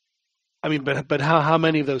I mean, but how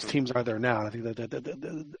many of those teams are there now? I think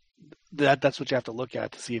that's what you have to look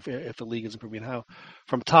at to see if the league is improving. How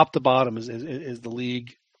from top to bottom is the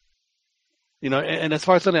league, and as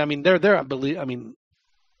far as I mean, I mean,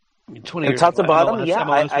 20 years top to bottom, MLS, yeah.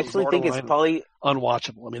 MLS I actually think it's probably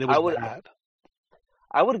unwatchable. I mean, it was bad.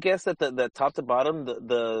 I would guess that the top to bottom,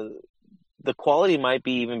 the quality might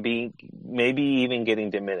be even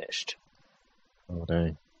getting diminished. Oh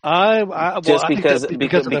dang. Just because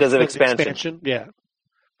of expansion. Yeah.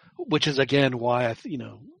 Which is again why I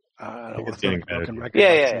don't want to broken record.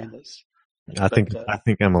 Yeah. I think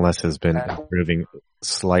MLS has been improving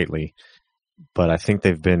slightly, but I think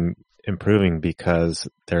they've been improving because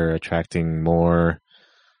they're attracting more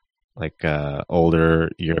like older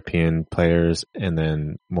European players and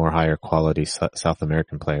then more higher quality South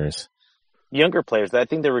American players. Younger players. I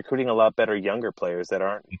think they're recruiting a lot better younger players that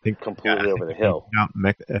aren't completely over the hill.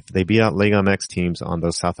 If they beat out Liga MX teams on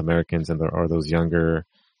those South Americans or those younger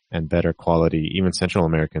and better quality, even Central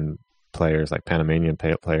American players like Panamanian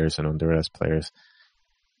players and Honduras players,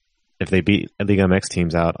 if they beat Liga MX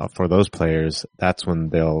teams out for those players, that's when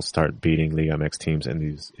they'll start beating Liga MX teams in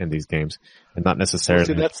these games, and not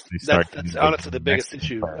necessarily. That's honestly the biggest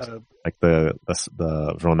issue. Like the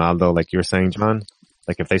Ronaldo, like you were saying, John.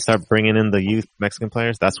 Like if they start bringing in the youth Mexican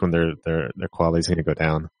players, that's when their quality is going to go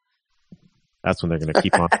down. That's when they're going to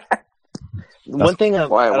keep on. One thing I don't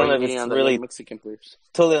know if it's really Mexican players.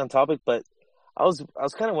 Totally on topic, but I was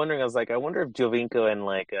kind of wondering. I was like, I wonder if Jovinko and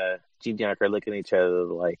like Gignac are looking at each other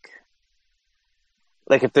like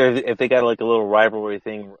like if they got like a little rivalry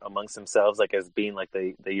thing amongst themselves, like as being like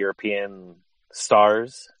the European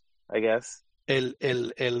stars, I guess. El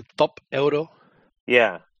top euro.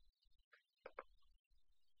 Yeah.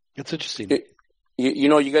 It's interesting.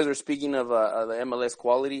 You guys were speaking of the MLS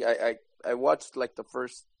quality. I watched like the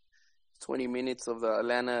first 20 minutes of the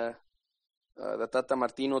Atlanta, the Tata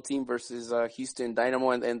Martino team versus Houston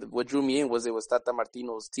Dynamo, and what drew me in was it was Tata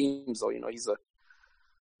Martino's team. So he's a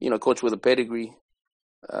coach with a pedigree,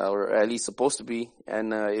 or at least supposed to be,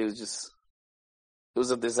 and it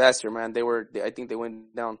was a disaster, man. I think they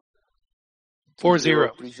went down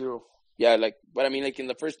 4-0. 3-0. Yeah, but I mean, like in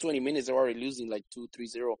the first 20 minutes, they were already losing like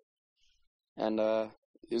 2-3-0. And it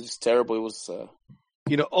was just terrible. It was,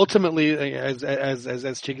 ultimately,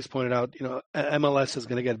 as Chiquis pointed out, MLS is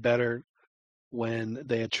going to get better when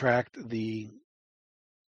they attract the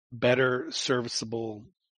better serviceable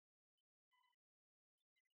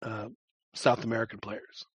South American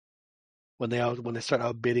players. When they start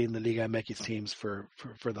outbidding the Liga MX teams for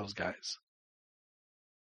those guys,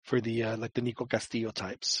 for the like the Nico Castillo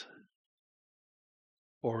types,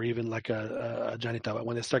 or even like a Johnny Tava.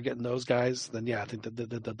 When they start getting those guys, then yeah, I think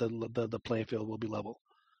the playing field will be level.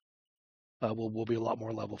 Will be a lot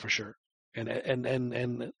more level for sure. And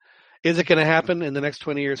is it going to happen in the next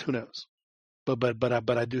 20 years? Who knows? But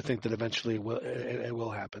I do think that eventually it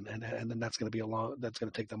will happen, and then that's going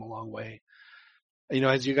to take them a long way.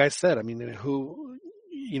 As you guys said, I mean, they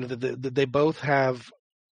both are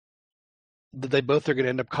going to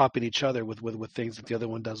end up copying each other with things that the other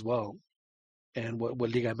one does well. And what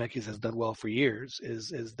Liga MX has done well for years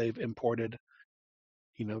is they've imported,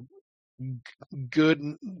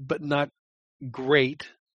 good but not great.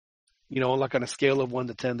 Like on a scale of 1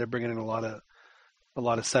 to 10, they're bringing in a lot of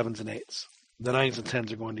 7s and 8s. The 9s and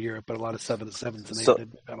 10s are going to Europe, but a lot of 7s and 8s. So, they've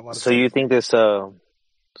got a lot of so you think this? So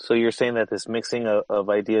you're saying that this mixing of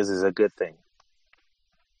ideas is a good thing?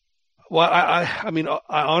 Well, I mean,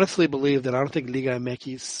 I honestly believe that I don't think Liga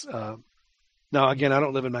MX. Now, again, I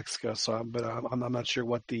don't live in Mexico, but I'm not sure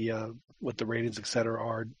what the ratings, et cetera,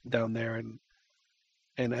 are down there, and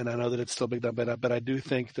I know that it's still big, but I do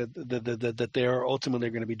think that they are ultimately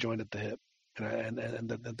going to be joined at the hip, and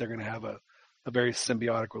that they're going to have a very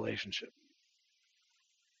symbiotic relationship.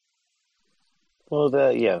 Well,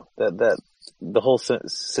 the whole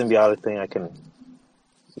symbiotic thing, I can,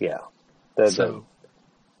 yeah. So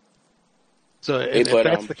if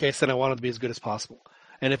that's the case, then I want it to be as good as possible.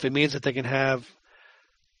 And if it means that they can have,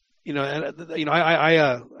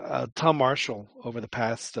 Tom Marshall over the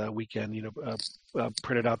past weekend,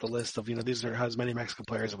 printed out the list of, these are as many Mexican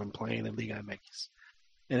players have been playing in Liga MX,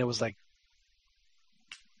 and it was like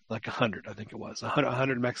 100, I think it was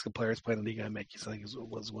 100 Mexican players playing in Liga MX. I think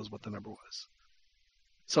was what the number was.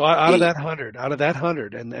 So out of that 100,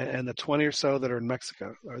 and the 20 or so that are in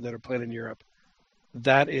Mexico or that are playing in Europe,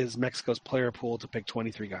 that is Mexico's player pool to pick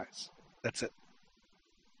 23 guys. That's it.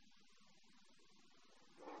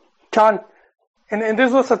 John, and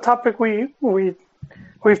this was a topic we've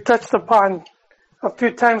touched upon a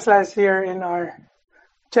few times last year in our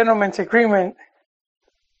gentleman's agreement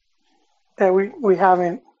that we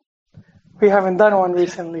haven't done one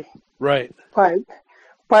recently. Right. But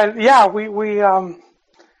yeah,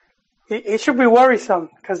 it should be worrisome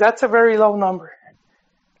because that's a very low number,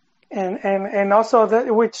 and also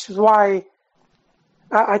that, which is why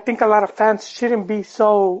I think a lot of fans shouldn't be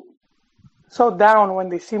so down when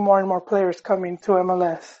they see more and more players coming to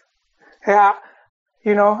MLS. Yeah,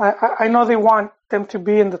 I know they want them to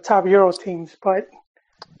be in the top Euro teams, but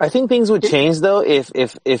I think things would change though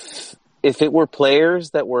if it were players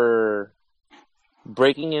that were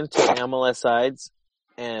breaking into MLS sides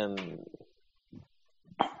and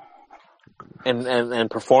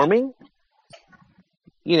performing.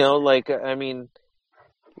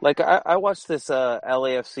 I watched this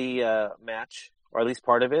LAFC match, or at least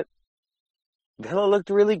part of it. Vela looked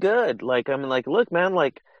really good. Look, man,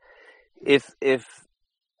 if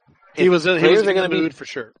he was in the mood for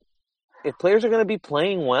sure. If players are going to be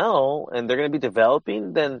playing well and they're going to be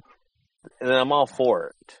developing, then I'm all for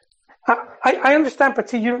it. I understand, but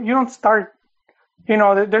see, you don't start. They're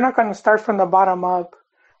not going to start from the bottom up.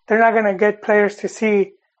 They're not going to get players to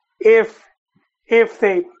see if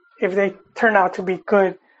they turn out to be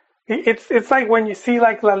good. It's like when you see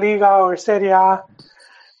like La Liga or Serie A,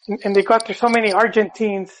 and they go after so many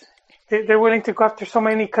Argentines. They're willing to go after so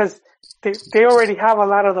many because they already have a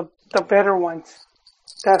lot of the better ones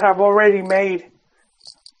that have already made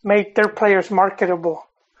their players marketable.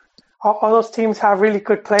 All those teams have really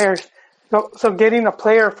good players. So getting a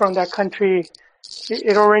player from that country,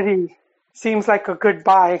 it already seems like a good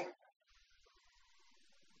buy.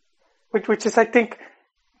 Which is, I think,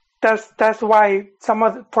 that's why some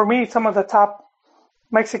of the top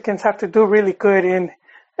Mexicans have to do really good in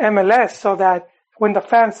MLS, so that when the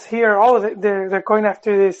fans hear, they're going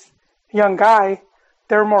after this young guy,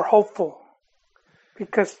 they're more hopeful,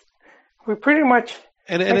 because we pretty much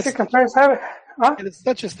Mexican players have it. Huh? And it's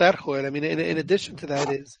not just that, Joel. I mean, in addition to that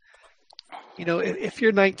is, if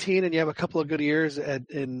you're 19 and you have a couple of good years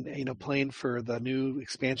in playing for the new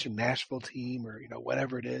expansion Nashville team or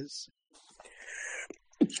whatever it is,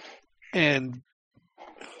 and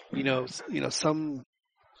some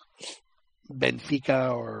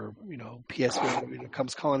Benfica or PSV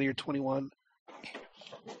comes calling you're 21.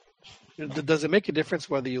 Does it make a difference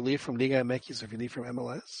whether you leave from Liga MX or if you leave from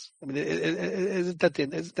MLS? I mean, isn't that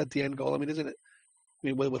the end goal? I mean, isn't it? I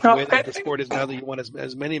mean, with the way that the sport is now, that you want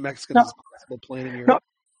as many Mexicans as possible playing in Europe.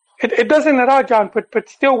 No, it doesn't at all, John. But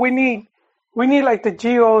still, we need like the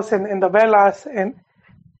Gios and the Velas, and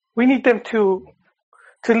we need them to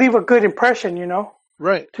leave a good impression.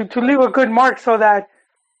 Right. To leave a good mark, so that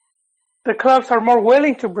the clubs are more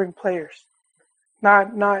willing to bring players.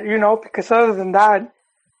 Not because other than that,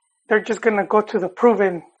 they're just gonna go to the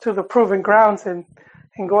proven grounds and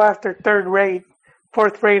go after third-rate,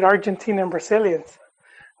 fourth-rate Argentine and Brazilians.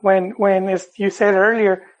 When as you said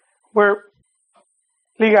earlier, we're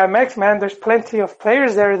Liga MX, man, there's plenty of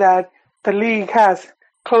players there that the league has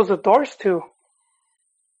closed the doors to.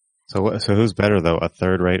 So who's better though, a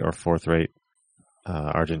third-rate or fourth-rate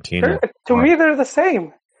Argentina? To me, they're the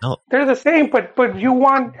same. No. They're the same, but you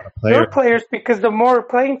want your players, because the more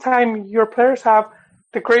playing time your players have,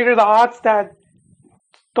 the greater the odds that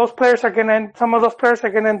some of those players are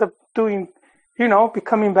going to end up doing,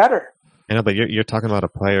 becoming better. I know, but you're talking about a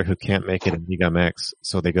player who can't make it in Liga MX,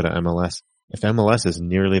 so they go to MLS. If MLS is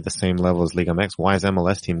nearly the same level as Liga MX, why is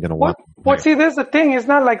MLS team going to want? Well, see, there's the thing. It's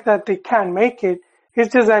not like that they can't make it.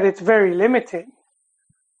 It's just that it's very limited.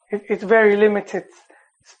 It's very limited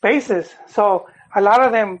spaces. So a lot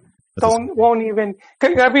of them won't even.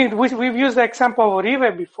 I mean, we've used the example of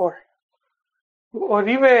Oribe before.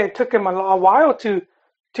 Oribe took him a while to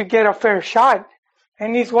get a fair shot,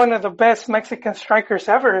 and he's one of the best Mexican strikers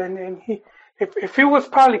ever. And if he was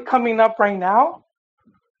probably coming up right now,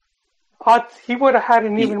 he would have had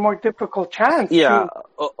an even more difficult chance. Yeah,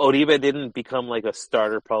 Oribe didn't become like a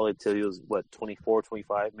starter probably till he was 24,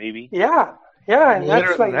 25, maybe. Yeah, and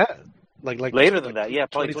that's like later than that. Yeah,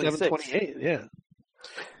 probably 27, 28. Yeah.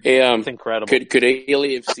 Hey, that's incredible. Could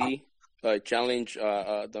LAFC challenge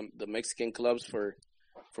the Mexican clubs for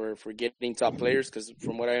getting top players? Because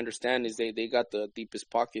from what I understand is they got the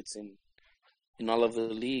deepest pockets in all of the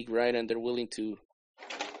league, right? And they're willing to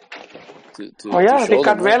they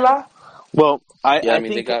got Vela. Well, I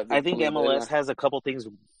think MLS has a couple things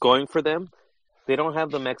going for them. They don't have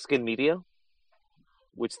the Mexican media,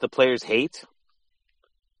 which the players hate.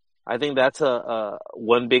 I think that's a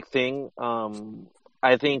one big thing.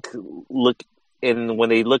 I think when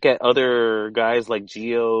they look at other guys like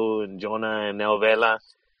Gio and Jonah and now Vela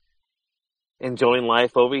enjoying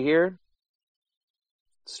life over here,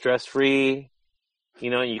 stress-free,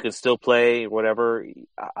 you can still play, whatever.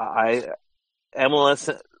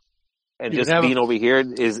 MLS and just being over here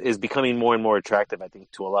is becoming more and more attractive, I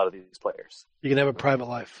think, to a lot of these players. You can have a private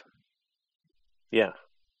life. Yeah.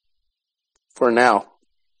 For now.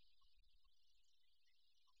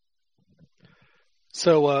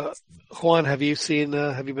 So, Juan, have you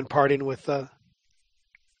been partying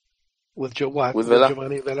with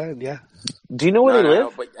Giovanni Vela? Yeah. Do you know where they live?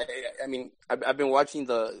 No, but I mean, I've been watching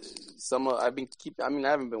I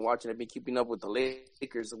haven't been watching. I've been keeping up with the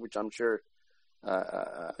Lakers, which I'm sure,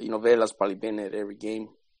 Vela's probably been at every game,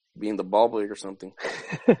 being the ball boy or something.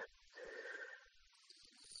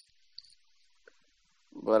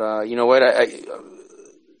 But you know what?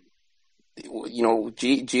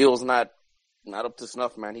 Gio's not up to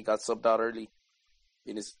snuff, man. He got subbed out early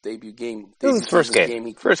in his debut game. It was his first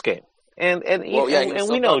game. First game. And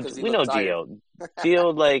we know Gio.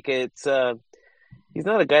 Gio, like, it's he's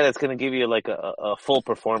not a guy that's going to give you like a full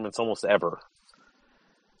performance almost ever.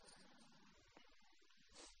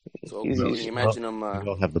 So can you imagine him?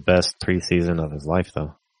 He'll have the best preseason of his life,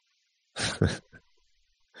 though.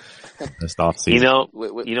 Best off season.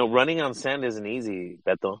 Running on sand isn't easy,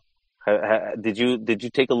 Beto. Did you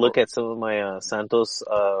take a look at some of my Santos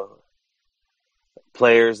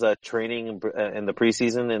players training in the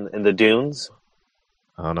preseason in the dunes?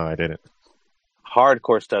 Oh no, I didn't.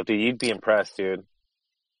 Hardcore stuff, dude. You'd be impressed, dude.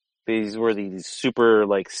 These were these super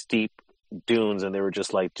like steep dunes, and they were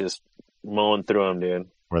just mowing through them, dude.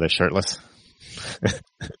 Were they shirtless?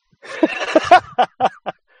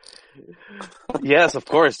 Yes, of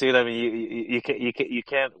course, dude. I mean,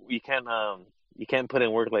 you You can't put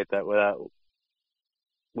in work like that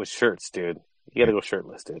with shirts, dude. You gotta go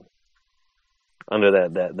shirtless, dude. Under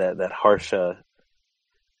that harsh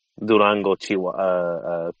Durango,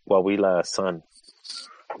 Coahuila sun.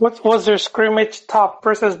 What was their scrimmage, top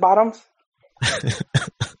versus bottoms?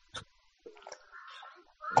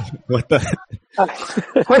 What the?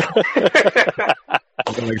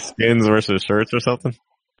 Like skins versus shirts or something?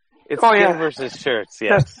 It's Oh, skin yeah. versus shirts,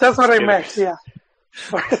 yes. That's what I Skin meant, versus- yeah.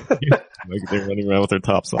 Like they're running around with their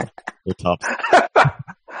tops off. Their tops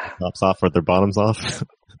off or their bottoms off.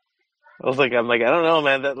 I'm like, I don't know,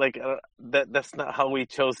 man. That's not how we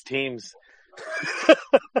chose teams.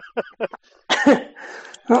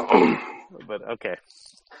 But okay.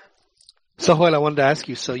 So, Joel, I wanted to ask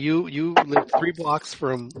you. So, you live 3 blocks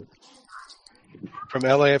from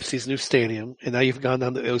LAFC's new stadium, and now you've gone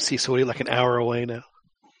down to OC. So, what are you, like an hour away now?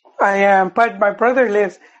 I am, but my brother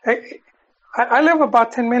lives. I live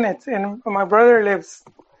about 10 minutes, and my brother lives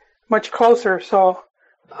much closer. So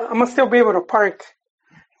I'm gonna still be able to park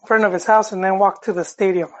in front of his house and then walk to the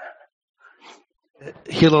stadium.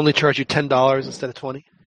 He'll only charge you $10 instead of $20.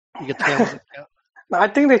 You get the discount. I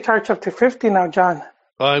think they charge up to $50 now, John.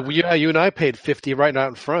 Yeah, you and I paid $50 right now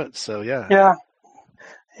in front. So yeah.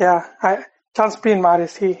 Yeah. John's being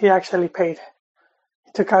modest. He actually paid.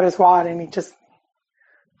 He took out his wallet and he just.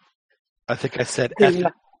 I think I said F it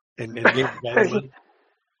and gave the guy the money.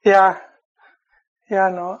 Yeah.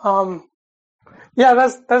 No. Yeah,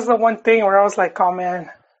 that's the one thing where I was like, oh man,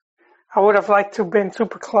 I would have liked to have been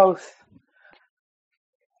super close.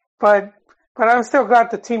 But I'm still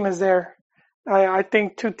glad the team is there. I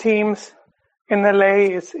think 2 teams in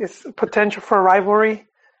LA is potential for rivalry.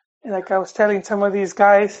 And like I was telling some of these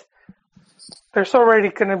guys, there's already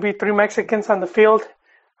going to be 3 Mexicans on the field.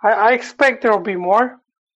 I expect there will be more.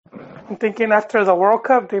 I'm thinking after the World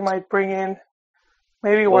Cup, they might bring in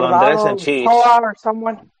maybe Andres Guardado, and Cheech. Ochoa or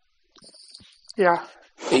someone. Yeah.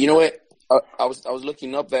 Hey, you know what? I was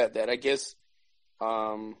looking up that I guess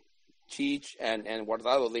Cheech and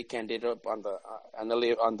Guardado, they can't end up on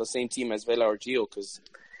the same team as Vela or Gio, because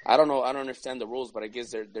I don't know, I don't understand the rules, but I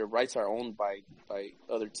guess their rights are owned by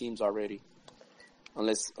other teams already,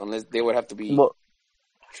 unless they would have to be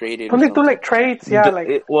traded. Don't they do like trades? Yeah,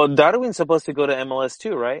 Darwin's supposed to go to MLS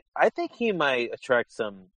too, right? I think he might attract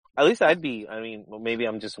some. At least I'd be. I mean, maybe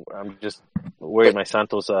I'm just wearing my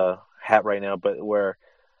Santos hat right now, but where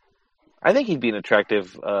I think he'd be an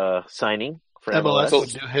attractive signing for MLS.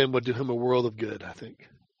 would do him a world of good, I think.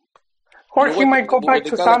 Or he might go back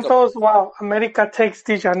to Santos while America takes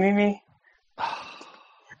Dijanini.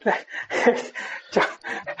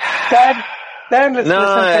 Then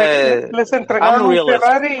les entregaron un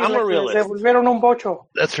Ferrari y les devolvieron un bocho.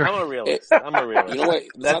 That's right. I'm a realist. You know what?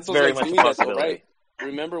 That's Santos very likes much doing a that, though, possibility. right?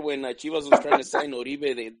 Remember when Chivas was trying to sign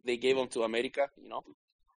Oribe, they gave him to America, you know?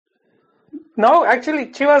 No, actually,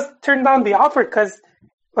 Chivas turned down the offer because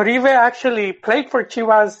Oribe actually played for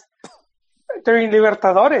Chivas during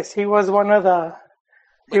Libertadores. He was one of the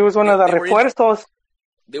refuerzos.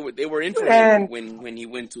 They were in for him when he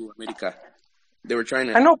went to America. They were trying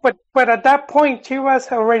to. I know, but at that point,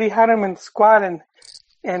 Chivas already had him in the squad,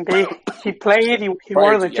 and he played. He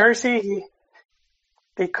wore the jersey.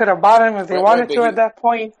 They could have bought him if they wanted to at that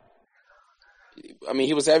point. I mean,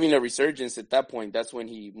 he was having a resurgence at that point. That's when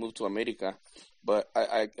he moved to America. But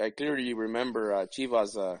I clearly remember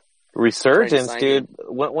Chivas. Resurgence, dude.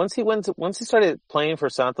 Once he started playing for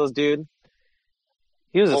Santos, dude,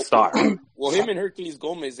 he was a star. Well, him and Hercules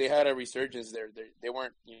Gomez, they had a resurgence there. They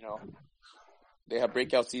weren't, they had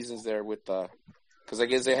breakout seasons there with, because I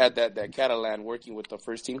guess they had that Catalan working with the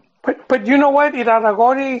first team. But you know what?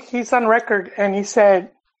 Iraragorri, he's on record, and he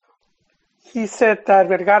said that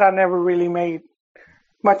Vergara never really made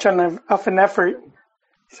much of an effort.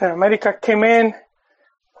 He said America came in,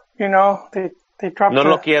 they dropped. No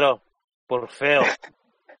lo quiero, por feo.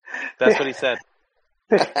 That's what he said.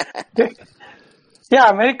 Yeah,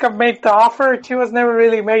 America made the offer. Chivas never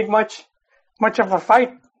really made much of a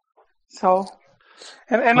fight. So,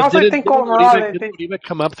 and also I think overall, Oribe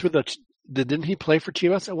come up through didn't he play for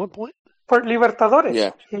Chivas at one point? For Libertadores,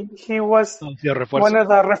 yeah, he was one of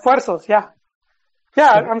the refuerzos. Yeah.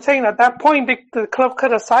 I'm saying at that point the club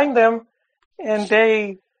could have signed them, and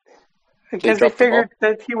I guess they figured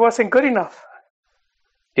that he wasn't good enough.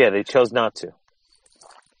 Yeah, they chose not to.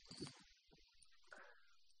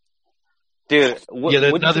 Dude,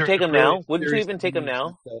 wouldn't you take him now? Wouldn't you even take him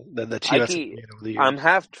now? I'm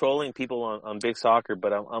half trolling people on Big Soccer,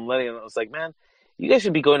 but I'm letting them. It's like, man, you guys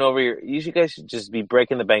should be going over here. You guys should just be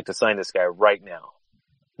breaking the bank to sign this guy right now.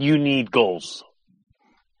 You need goals.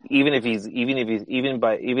 even if it's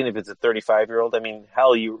a 35-year-old. I mean,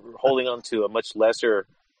 hell, you're holding on to a much lesser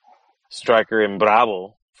striker in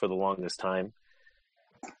Bravo for the longest time.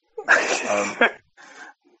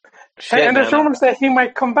 And there's rumors that he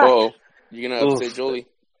might come back. Oh, you're gonna upset Jolie.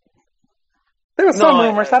 There were some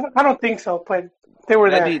rumors. I don't think so, but they were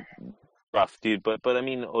there. That'd be rough, dude. But I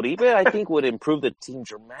mean, Oribe, I think would improve the team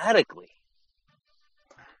dramatically.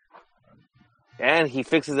 And he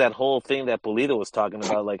fixes that whole thing that Pulido was talking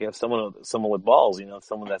about, like if someone with balls,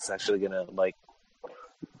 someone that's actually gonna like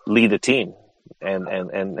lead the team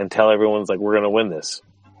and tell everyone's like, we're gonna win this.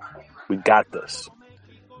 We got this.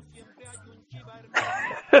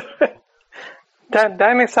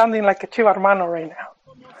 Dan is sounding like a Chiva hermano right now.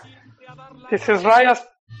 This is Raya's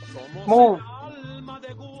move.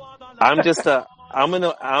 I'm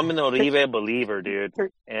an Oribe believer, dude.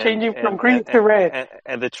 Changing from green to red.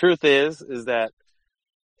 And the truth is that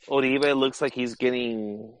Oribe looks like he's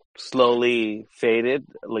getting slowly faded,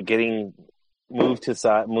 like getting moved to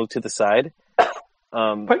the side. But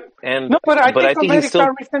I think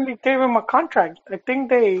America recently gave him a contract. I think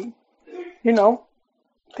they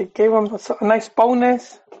gave him a nice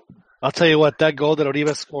bonus. I'll tell you what, that goal that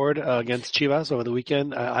Oribe scored against Chivas over the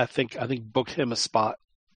weekend, I think booked him a spot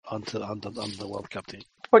on the World Cup team.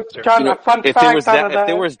 But John, a fun if fact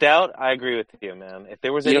there was doubt, I agree with you, man. If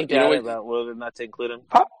there was any doubt about whether or not to include him,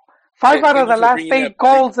 5 out of the last 8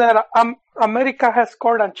 goals that America has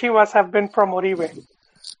scored on Chivas have been from Oribe.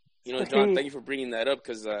 John, thank you for bringing that up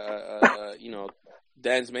because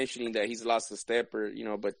Dan's mentioning that he's lost a step, but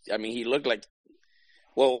I mean he looked like.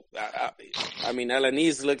 Well, I mean,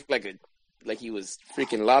 Alanis looked like he was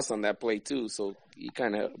freaking lost on that play too. So he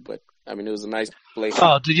but I mean, it was a nice play.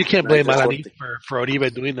 Oh, dude, you can't blame Alanis for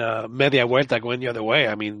Oribe doing a media vuelta going the other way.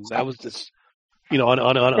 I mean, that was just,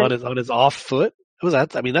 on his off foot. It was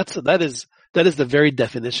that. I mean, that is the very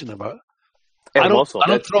definition of a. I don't throw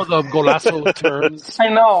the golazo terms. I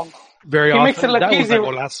know. Very he often. Makes it look that easy. Was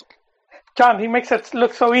a golazo. John, he makes it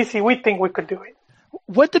look so easy. We think we could do it.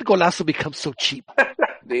 When did golazo become so cheap?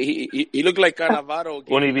 He looked like Cannavaro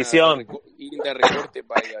eating that recorte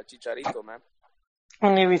by Chicharito, man.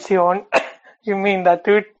 Univision. You mean that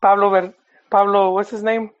dude, Pablo, what's his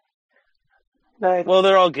name? Well,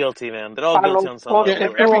 they're all guilty, man. They're all guilty on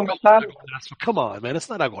something. Come on, man. It's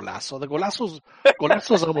not a golazo. The golazo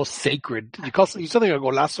is almost sacred. You call something a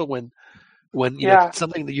golazo when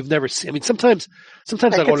something that you've never seen. I mean, sometimes a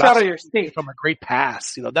golazo from a great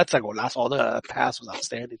pass. That's a golazo. Oh, the pass was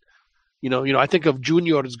outstanding. I think of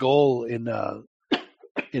Junior's goal in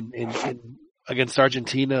against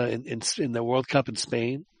Argentina in the World Cup in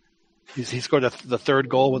Spain. He scored the third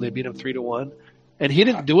goal when they beat him 3-1, and he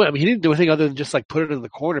didn't do it. I mean, he didn't do anything other than just like put it in the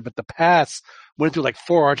corner. But the pass went through like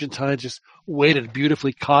 4 Argentines, just waited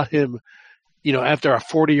beautifully, caught him. After a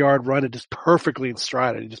 40-yard run, it just perfectly in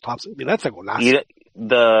stride, and he just pops it. I mean, that's a golazo.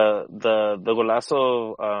 The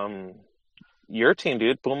golazo, your team,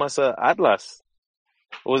 dude, Pumas Atlas.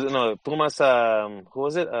 Pumas, who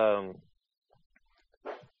was it?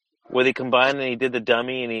 Where they combined and he did the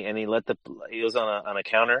dummy and he was on a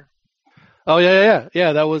counter. Oh yeah.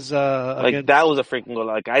 That was that was a freaking goal.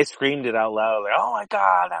 Like I screamed it out loud, like, "Oh my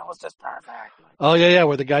god, that was just perfect!" Oh yeah,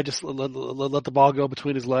 where the guy just let the ball go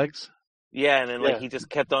between his legs. Yeah, and then he just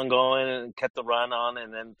kept on going and kept the run on,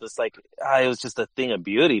 and then just it was just a thing of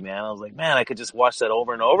beauty, man. I was like, man, I could just watch that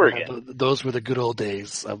over and over again. Those were the good old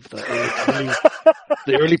days of the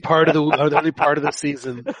early part of the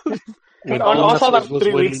season. Also,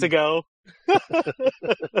 3 weeks ago.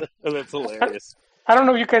 That's hilarious. I don't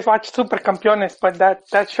know if you guys watch Super Campeones, but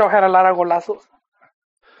that show had a lot of golazos.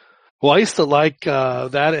 Well, I used to like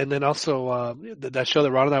that, and then also that show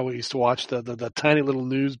that Ron and I used to watch, the tiny little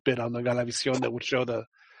news bit on the Galavisión that would show the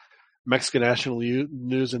Mexican national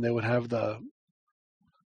news, and they would have the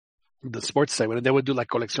sports segment, and they would do like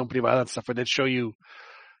colección privada and stuff, and they'd show you,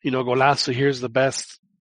 golazo. Here's the best,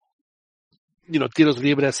 tiros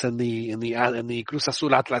libres and the Cruz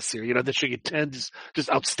Azul Atlas series. They show you 10 just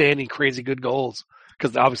outstanding, crazy good goals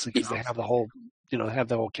because they have the whole, have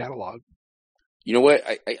the whole catalog. You know what?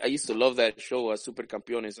 I used to love that show, Super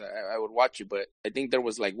Campeones. I would watch it, but I think there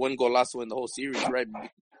was like one golazo in the whole series, right?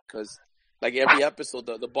 Because like every episode,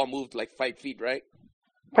 the ball moved like 5 feet, right?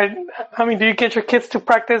 But I mean, do you get your kids to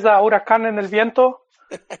practice Huracán en el Viento?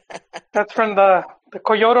 That's from the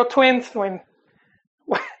Coyote twins when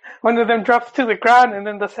one of them drops to the ground and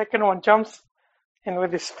then the second one jumps, and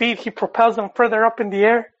with his feet he propels them further up in the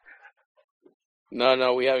air.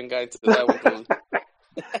 No, we haven't gotten to that one.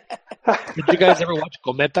 Did you guys ever watch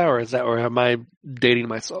Cometa, or am I dating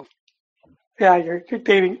myself? Yeah, you're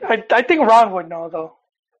dating. I think Ron would know though.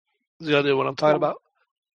 You know what I'm talking about?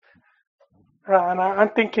 And I'm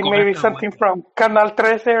thinking Go maybe back something on from Canal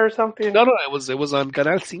 13 or something. No, it was on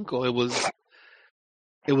Canal 5.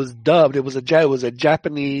 It was dubbed. It was a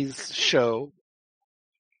Japanese show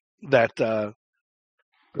that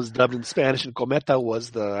was dubbed in Spanish, and Cometa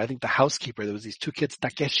was I think the housekeeper. There was these two kids,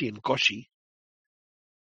 Takeshi and Koshi,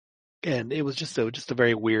 and it was just a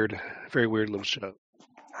very weird little show.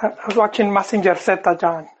 I was watching Messenger Z,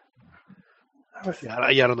 John. Yeah,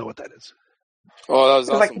 I don't know what that is. Oh, that was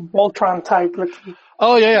It was like a awesome. Voltron type looking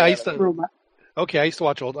Oh yeah, I Yeah. used to. robot. Okay, I used to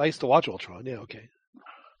watch Ultron. Yeah, okay.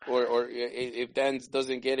 Or if Dan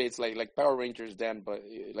doesn't get it, it's like Power Rangers, Dan, but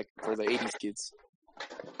like for the 80s kids.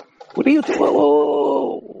 What are you?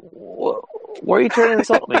 Whoa. Why are you trying to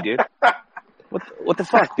insult me, dude? What the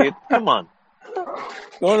fuck, dude? Come on.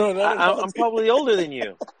 No, I'm probably older than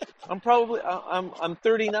you. I'm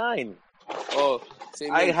 39. Oh,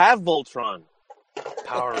 same I age. have Voltron.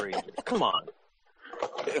 Power Rangers. Come on.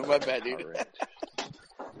 My bad, dude. Power Rangers.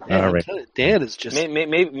 Man, All I'm right. telling you, Dan is just.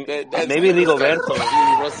 Maybe That's Rigoberto.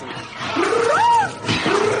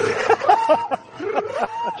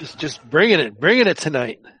 Just bringing it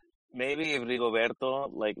tonight. Maybe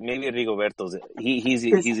Rigoberto's he's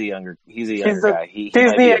a younger the guy. He might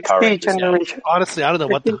Disney be a Power XD Rangers guy. generation. Honestly, I don't know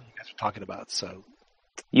what the hell you guys are talking about. So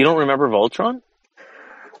You don't remember Voltron?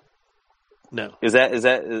 no. Was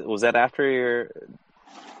that after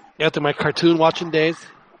After my cartoon watching days,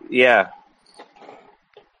 yeah.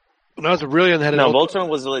 when I was really young, I had an No, old- Voltron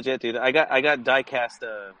was legit, dude. I got die cast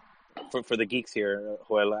for the geeks here,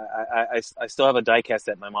 Joel. I still have a die cast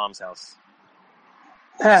at my mom's house.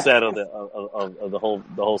 Set of the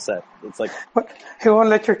whole set. It's like What? You won't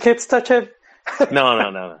let your kids touch it?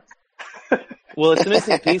 no. Well, it's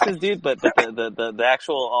missing pieces, dude. But the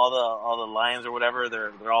actual all the lines or whatever,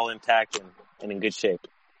 they're all intact and in good shape.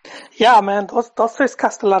 Yeah, man, those toys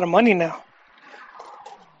cost a lot of money now.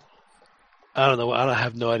 I don't know. I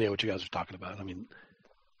have no idea what you guys are talking about. I mean,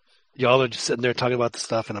 y'all are just sitting there talking about the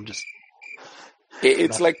stuff, and I'm just.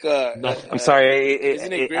 It's like I'm sorry.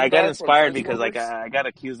 isn't it I got Grimdark inspired from because Transformers? I got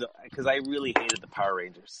accused because I really hated the Power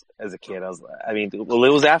Rangers as a kid. It was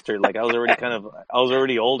after I was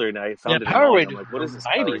already older and I found it Power annoying. Rangers. I'm like, what is this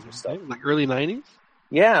Power 90s, Ranger stuff? like early 90s.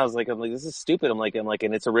 Yeah, I was like, this is stupid. I'm like, and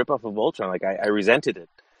it's a ripoff of Voltron. Like, I resented it.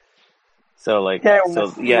 So I got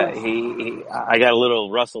a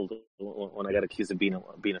little rustled when I got accused of being a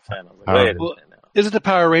fan. I was like, wait a minute now. Isn't the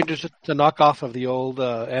Power Rangers a knockoff of the old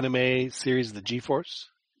anime series, the G-Force?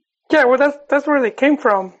 Yeah, well, that's where they came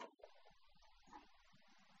from.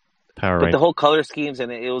 Power But the Rangers. whole color schemes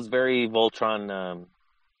and it was very Voltron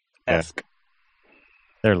esque.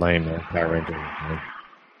 They're lame, man. Power Rangers. Man.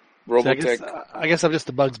 Robotech. I guess I'm just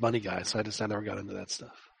a Bugs Bunny guy, so I never got into that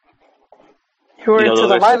stuff. You were You know, into the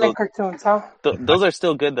those are violent still- cartoons, huh? Those are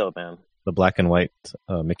still good though, man. The black and white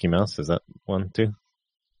Mickey Mouse, is that one too?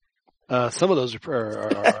 Some of those are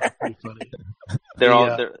pretty funny. They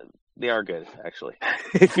are good actually.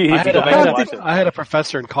 if you I go back and watch them. had a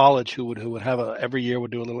professor in college who would have every year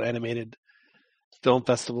would do a little animated film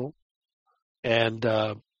festival, and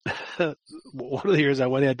one of the years I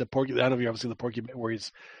went at the Porky. I don't know if you ever seen the Porky Bit where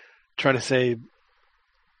he's trying to say,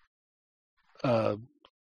 son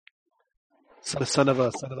of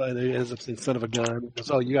a, and he ends up saying son of a gun. He goes,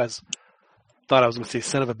 oh, you guys thought I was going to say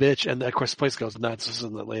son of a bitch, and of course the place goes nuts. This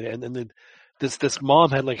isn't that lady, and then this mom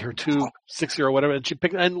had like her 2 6-year-old whatever, and she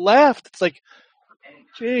picked and left. It's like,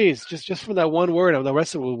 geez, just from that one word, and the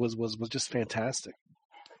rest of it was just fantastic.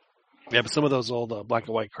 Yeah, but some of those old black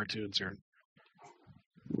and white cartoons are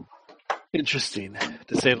interesting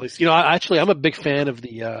to say the least. You know, I'm a big fan of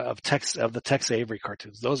the Tex Avery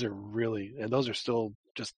cartoons. Those are still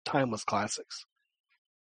just timeless classics.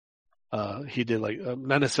 He did like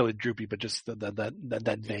not necessarily droopy, but just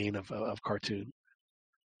that vein of cartoon.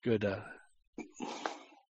 Good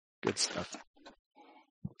stuff.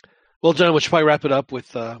 Well, John, we should probably wrap it up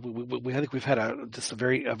with I think we've had just a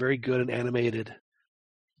very good and animated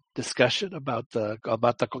discussion about the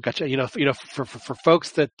Conca. You know, for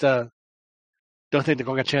folks that don't think the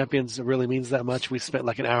Conca Champions really means that much, we spent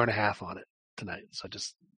like an hour and a half on it tonight. So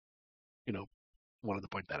just wanted to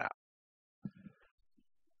point that out.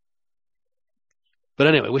 But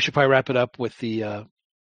anyway, we should probably wrap it up with the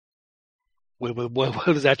what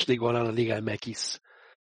is actually going on in Liga MX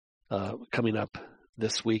coming up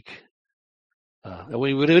this week. And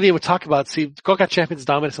we didn't even talk about, Conca Champions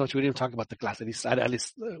dominated so much, we didn't even talk about the Clásico, at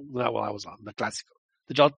least not while I was on, the Clásico.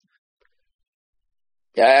 Did y'all?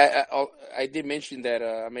 Yeah, I did mention that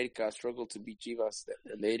America struggled to beat Chivas. That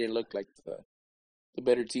they didn't look like the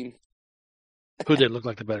better team. Who did look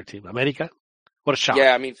like the better team? America? What a shock.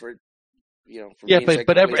 Yeah, I mean, for For Yeah, being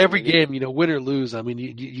but second place every in the league. game, win or lose, I mean,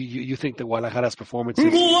 you think that Guadalajara's performance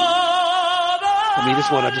is. I mean,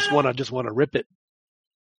 just want to rip it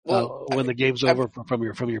when the game's over from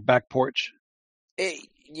your back porch. Hey,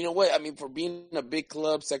 you know what? I mean, for being a big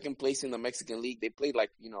club, second place in the Mexican League, they played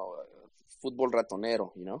like football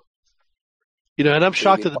ratonero. And I'm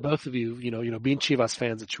shocked that the both of you, being Chivas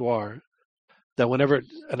fans that you are, that whenever,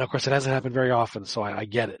 and of course it hasn't happened very often, so I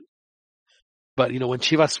get it. But when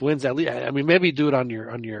Chivas wins, at least, I mean, maybe do it on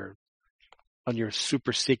your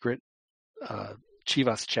super secret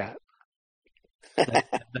Chivas chat that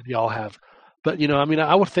y'all have. But I mean,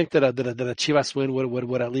 I would think that a Chivas win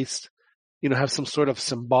would at least have some sort of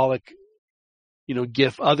symbolic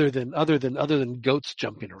gift other than goats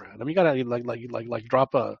jumping around. I mean, you gotta like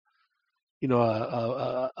drop a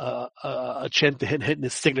Chente hitting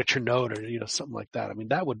his signature note or something like that. I mean,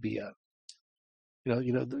 that would be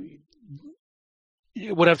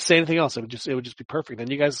you wouldn't have to say anything else. It would just be perfect. And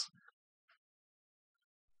you guys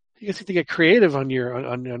need to get creative on your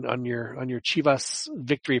Chivas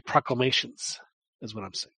victory proclamations, is what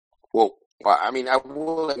I'm saying. Well, I mean, I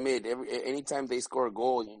will admit, anytime they score a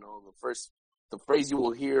goal, the phrase you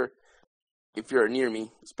will hear if you're near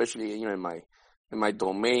me, especially in my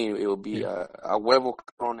domain, it will be a huevo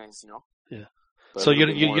cabrones, Yeah. But So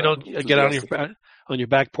you don't get out on your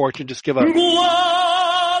back porch and just give a.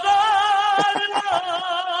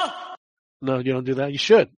 No, you don't do that. You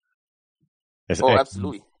should.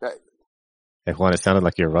 Absolutely. Hey Juan, it sounded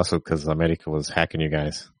like you're Russell because America was hacking you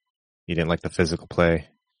guys. You didn't like the physical play.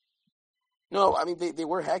 No, I mean they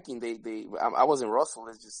were hacking. I wasn't Russell.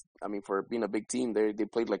 It's just, I mean, for being a big team, they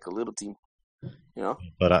played like a little team,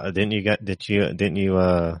 But didn't you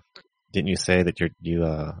say that you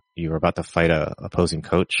were about to fight a opposing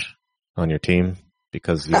coach on your team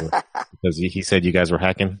because he said you guys were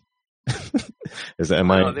hacking? They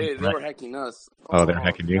were hacking us. Oh, they're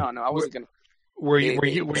hacking you? No, I wasn't gonna. Were you and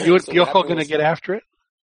Piojo gonna get after it?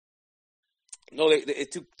 No,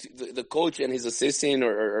 it took the coach and his assistant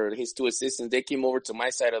or his two assistants. They came over to my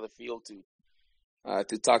side of the field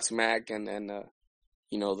to talk smack, and the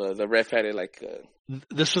ref had it like.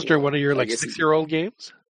 This was during one of your 6-year-old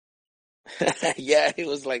games. Yeah, it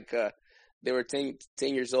was like they were 10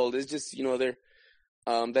 years old. It's just they're.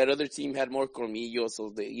 That other team had more colmillo, so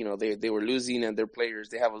they were losing, and their players,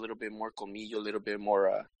 they have a little bit more colmillo, a little bit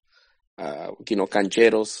more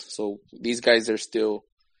cancheros. So these guys are still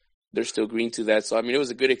green to that. So I mean, it was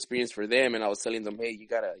a good experience for them, and I was telling them, hey, you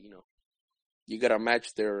gotta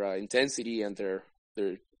match their intensity and their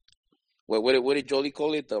what did Jolie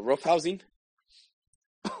call it? The rough housing,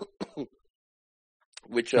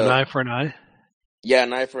 which an eye for an eye. Yeah,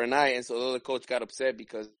 an eye for an eye, and so the other coach got upset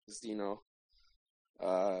because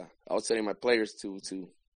I was telling my players to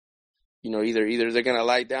either they're gonna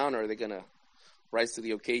lie down or they're gonna rise to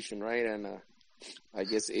the occasion, right? And I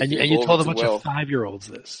guess and you told a bunch of 5-year-olds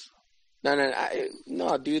this.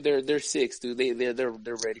 No, dude, they're 6, dude. They're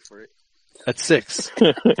ready for it. At 6.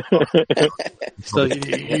 So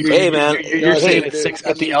hey man, you're saying at 6,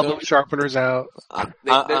 get the elbow sharpeners out. I'm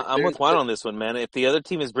with Juan on this one, man. If the other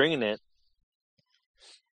team is bringing it.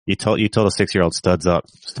 You told a 6-year-old studs up.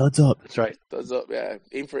 Studs up. That's right. Studs up, yeah.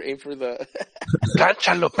 Aim for the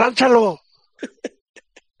planchalo.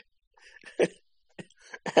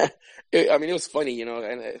 I mean, it was funny,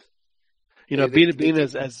 and being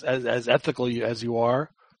as ethical as you are,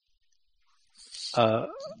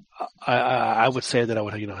 I would say that I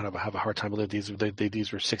would have a hard time with these.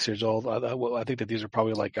 These were 6 years old. I think that these are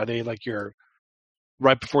probably are they like your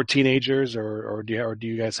right before teenagers, or do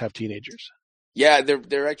you guys have teenagers? Yeah,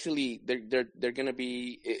 they're actually they're gonna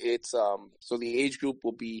be. It's so the age group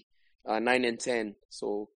will be 9 and 10.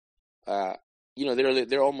 So they're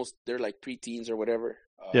like preteens or whatever.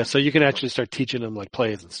 Yeah, so you can actually start teaching them like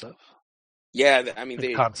plays and stuff. Yeah, I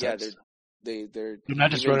mean concepts. They're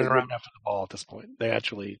not just running around after the ball at this point. They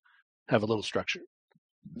actually have a little structure.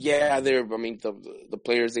 Yeah, the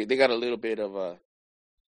players they got a little bit of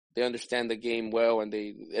they understand the game well, and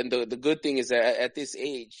the good thing is that at this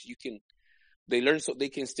age they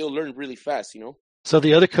can still learn really fast, So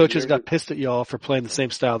the other coaches got pissed at y'all for playing the same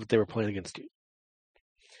style that they were playing against you.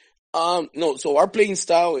 No. So our playing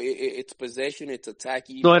style, it's possession, it's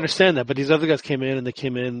attacking. No, I understand that, but these other guys came in,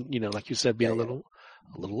 like you said, being a little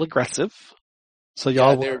aggressive. So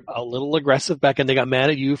y'all were a little aggressive back, and they got mad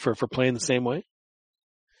at you for playing the same way.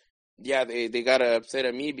 Yeah, they got upset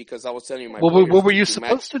at me because I was telling you my. What were you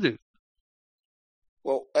supposed to do?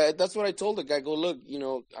 Well, that's what I told the guy. Go look,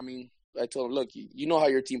 I told him, look, you know how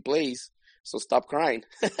your team plays, so stop crying.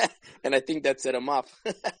 And I think that set him off.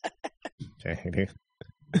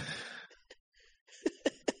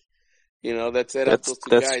 You know, that set up those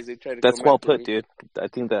two guys. They tried to that's come well after put, me. dude. I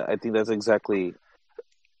think that's exactly.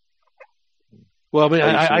 Well, I mean, How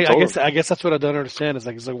you should have I told guess him. I guess that's what I don't understand. Is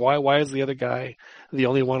like why is the other guy the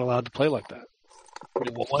only one allowed to play like that? I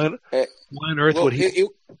mean, why on earth Well, would he?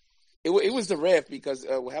 it was the ref because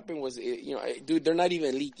what happened was, dude, they're not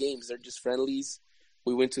even league games. They're just friendlies.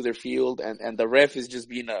 We went to their field, and the ref is just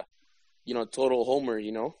being a, total homer,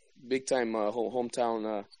 big time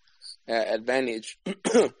hometown advantage.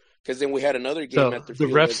 Because then we had another game at their The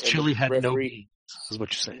field. ref's and chili the had no referee- beans, is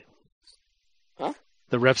what you're saying. Huh?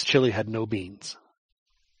 The ref's chili had no beans.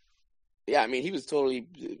 Yeah, I mean, he was totally,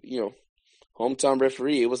 hometown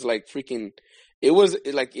referee. It was like freaking. It was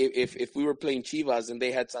like if we were playing Chivas and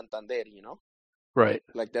they had Santander, Right.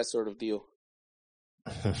 like that sort of deal.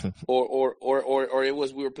 Or it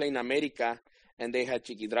was we were playing America and they had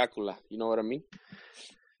Chiqui Dracula. You know what I mean?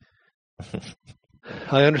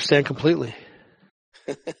 I understand completely.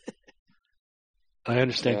 I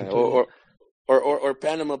understand completely. Or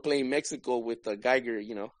Panama playing Mexico with Geiger.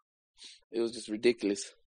 It was just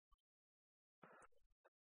ridiculous.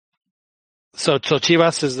 So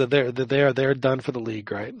Chivas is that they're done for the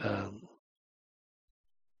league, right?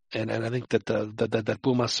 And I think that that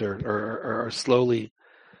Pumas are slowly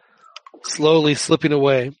slipping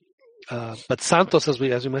away. But Santos, as we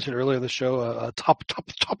mentioned earlier in the show, top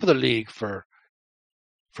of the league for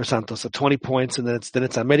Santos at 20 points, and then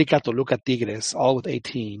it's America, Toluca, Tigres, all with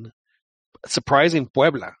 18. Surprising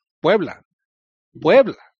Puebla's Puebla's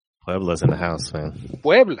in the house, man.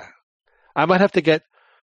 Puebla. I might have to get,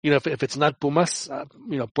 if it's not Pumas,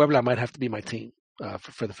 Puebla might have to be my team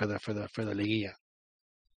for the Liguilla.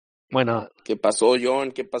 Why not? ¿Qué pasó,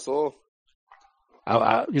 John? ¿Qué pasó?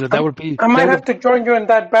 That would be. I might have to join you in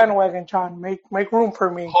that bandwagon, John. Make room for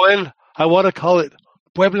me. Joel, I want to call it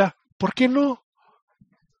Puebla. ¿Por qué no?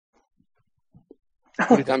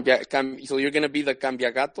 So you're gonna be the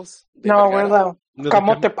Cambiagatos? No, we're the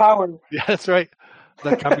Camote Power. Yeah, that's right.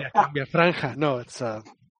 The Cambia Franja. No, it's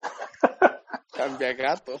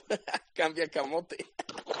Cambiagato. Cambia Camote.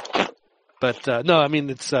 But no, I mean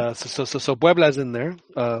it's so Puebla's in there.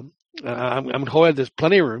 I'm Joel. There's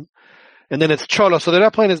plenty of room, and then it's Cholo. So they're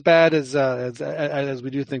not playing as bad as we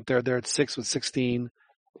do think. They're at 6 with 16,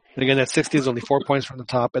 and again that 16 is only 4 points from the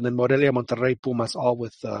top, and then Morelia, Monterrey, Pumas all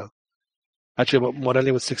with. Actually,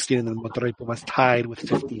 Morelia with 16, and then Monterrey Pumas tied with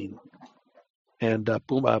 15, and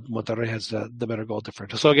Monterrey has the better goal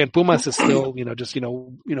differential. So again, Pumas is still just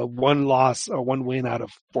one loss or one win out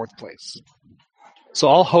of 4th place. So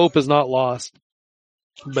all hope is not lost.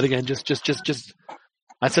 But again, just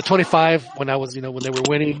I said 25 when I was when they were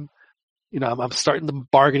winning. I'm starting the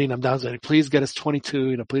bargaining. I'm down to like, please get us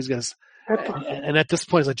 22. Please get us. And at this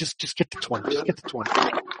point, it's like just get to 20. Just get to 20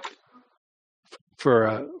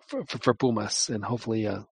 for Pumas, and hopefully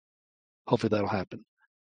that'll happen.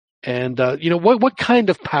 And what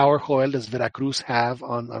kind of power, Joel, does Veracruz have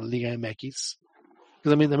on Liga MX?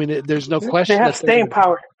 Because I mean, there's no question they have staying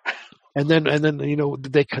power. And then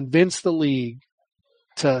did they convince the league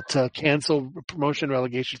to cancel promotion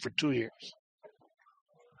relegation for 2 years?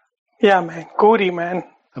 Yeah, man, Goody, man.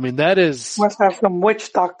 I mean, that is must have some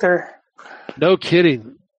witch doctor. No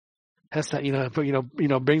kidding. Has that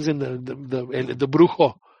brings in the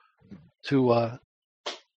brujo to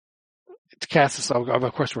cast us.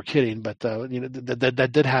 Of course, we're kidding, but that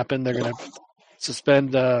did happen. They're going to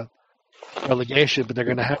suspend relegation, but they're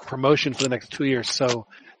going to have promotion for the next 2 years. So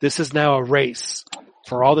this is now a race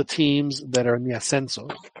for all the teams that are in the ascenso.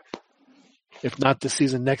 If not this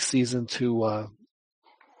season, next season to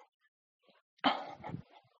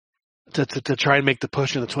try and make the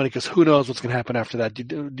push in the 20, because who knows what's going to happen after that. Do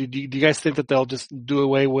you guys think that they'll just do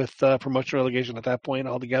away with promotion relegation at that point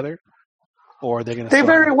altogether, or are they going to? They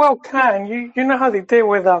very well can. You know how they did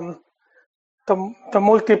with the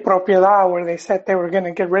multipropiedad, where they said they were going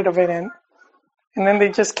to get rid of it, and then they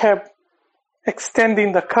just kept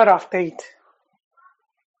extending the cutoff date.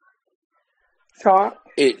 So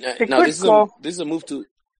this is a move to.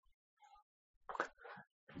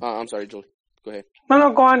 I'm sorry, Joel. Go ahead.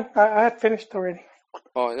 No, go on. I had finished already.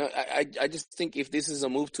 Oh, no, I just think if this is a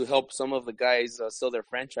move to help some of the guys sell their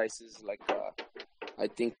franchises, like I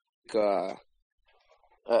think I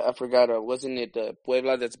forgot, wasn't it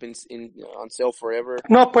Puebla that's been on sale forever?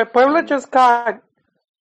 No, Puebla just got.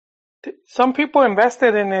 Some people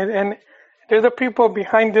invested in it, and they're the people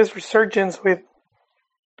behind this resurgence with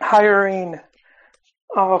hiring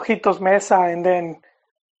Ojitos Mesa and then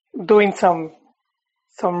doing some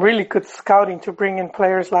really good scouting to bring in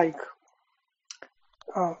players like,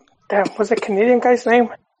 what's the Canadian guy's name?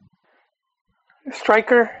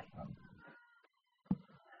 Striker.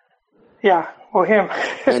 Yeah, well, him.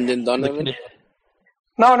 And then Donovan.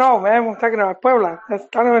 No, man. I'm talking about Puebla. That's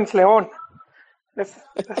Donovan's León. That's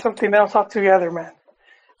something else altogether, man.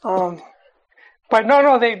 But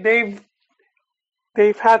no, they did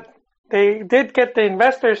get the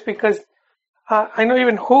investors because I know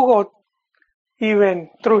even Hugo even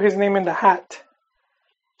threw his name in the hat,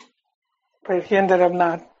 but he ended up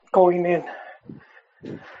not going in.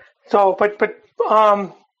 So, but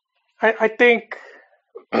I think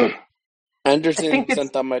Anderson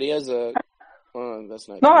Santa Maria is a. Oh, that's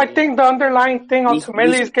not. No, I think the underlying thing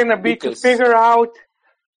ultimately is going to be to figure out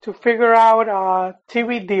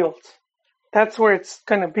TV deals. That's where it's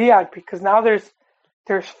going to be at, because now there's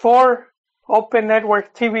 4 open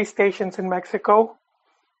network TV stations in Mexico,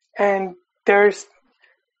 and there's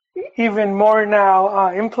even more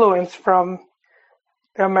now influence from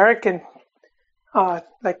the American,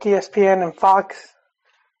 like ESPN and Fox.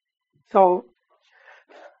 So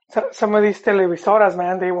some of these televisoras,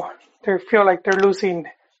 man, they feel like they're losing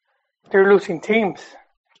teams.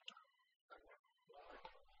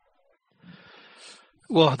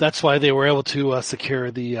 Well, that's why they were able to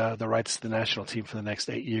secure the rights to the national team for the next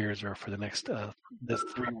 8 years, or for the next this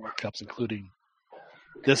 3 World Cups, including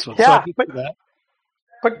this one. Yeah, so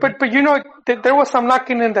but you know, there was some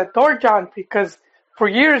knocking in the door, John, because for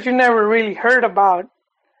years you never really heard about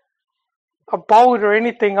a boat or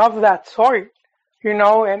anything of that sort, you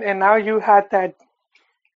know, and now you had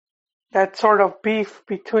that sort of beef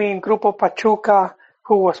between Grupo Pachuca,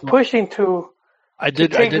 who was pushing to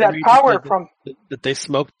take that power from. That they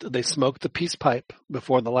smoked the peace pipe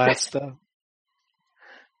before the last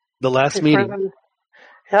meeting.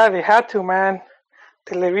 Yeah, they had to, man.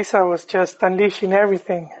 Televisa was just unleashing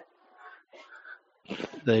everything.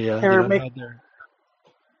 They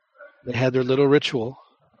had their little ritual,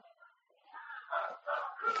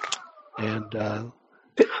 and.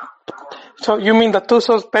 So you mean the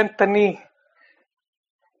Tuzos bent the knee?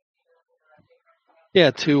 Yeah,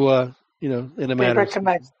 to in a matter.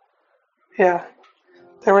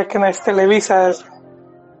 They recognize Televisa as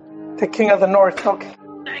the king of the North. Okay.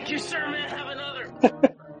 Thank you, sir. May I have another?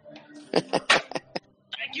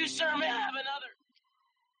 Thank you, sir. May I have another?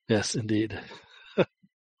 Yes, indeed.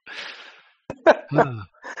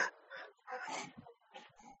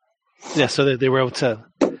 Yeah, so they were able to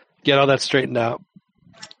get all that straightened out.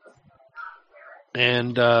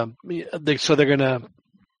 And they're going to,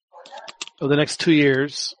 over the next 2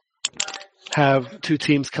 years, have 2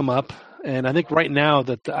 teams come up. And I think right now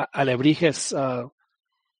that Alebrijes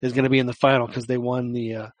is going to be in the final because they won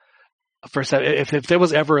the first. If there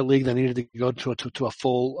was ever a league that needed to go to a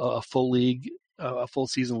full league, a full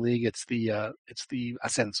season league, it's the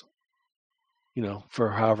Ascenso. You know,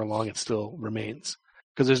 for however long it still remains,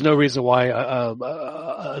 because there's no reason why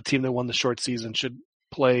a team that won the short season should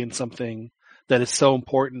play in something that is so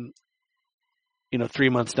important, 3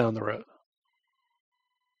 months down the road.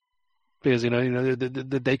 Because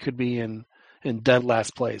they could be in dead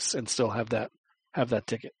last place and still have that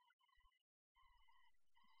ticket.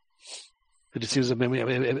 It just seems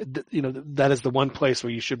that is the one place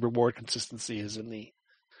where you should reward consistency is in the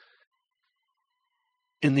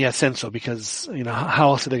Ascenso, because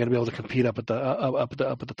how else are they going to be able to compete up at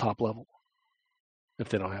the top level if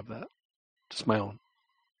they don't have that? Just my own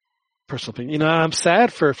personal opinion. I'm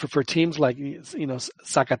sad for teams like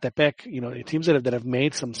Zacatepec, teams that have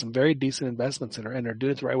made some very decent investments and are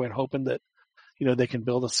doing it the right way and hoping that they can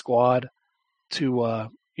build a squad to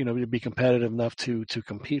be competitive enough to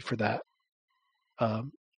compete for that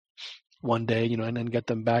one day, and then get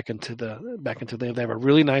them back into they have a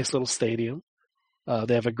really nice little stadium.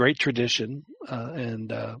 They have a great tradition,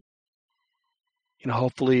 and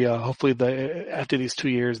hopefully after these 2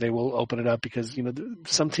 years they will open it up, because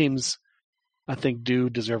some teams I think do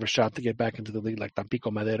deserve a shot to get back into the league, like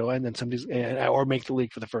Tampico Madero, and then or make the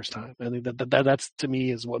league for the first time. I think that's to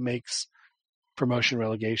me is what makes promotion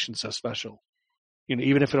relegation so special.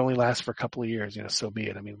 Even if it only lasts for a couple of years, so be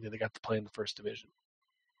it. I mean, they got to play in the first division.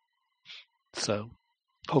 So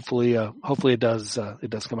hopefully it does come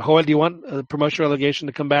back. Joel, do you want promotion relegation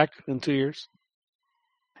to come back in 2 years?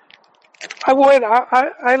 I would.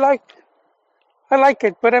 I like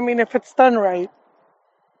it, but I mean, if it's done right,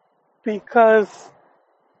 because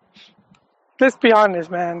let's be honest,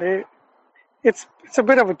 man, it's a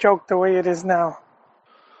bit of a joke the way it is now.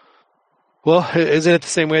 Well, isn't it the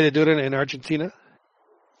same way they do it in Argentina?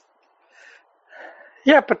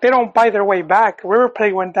 Yeah, but they don't buy their way back. River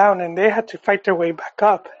Plate went down, and they had to fight their way back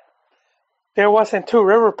up. There wasn't 2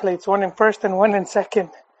 River Plates, one in first and one in second.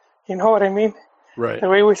 You know what I mean? Right. The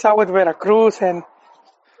way we saw with Veracruz and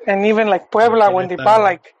even like Puebla when they bought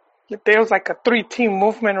like there was like a 3-team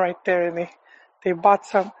movement right there, and they bought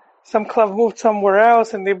some club moved somewhere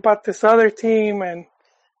else, and they bought this other team, and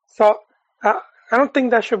so I don't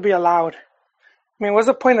think that should be allowed. I mean, what's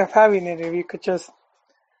the point of having it if you could just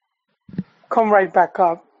come right back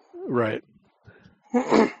up? Right.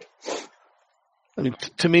 I mean,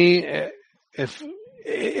 to me,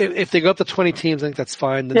 if they go up to 20 teams, I think that's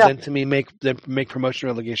fine. Then to me, make promotion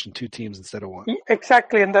relegation 2 teams instead of 1.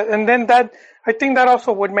 Exactly, and then that I think that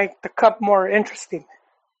also would make the cup more interesting.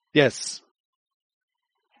 Yes.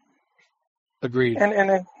 Agreed.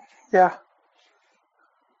 And yeah.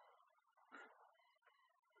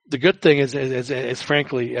 The good thing is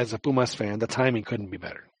frankly, as a Pumas fan, the timing couldn't be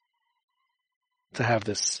better. To have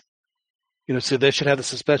this, so they should have the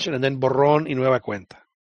suspension and then borrón y nueva cuenta,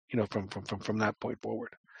 from that point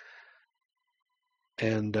forward.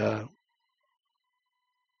 And, then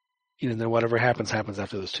whatever happens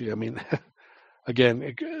after those 2. I mean,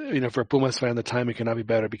 again, for a Pumas fan, the timing cannot be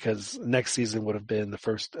better because next season would have been the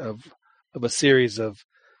first of a series of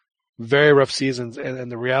very rough seasons.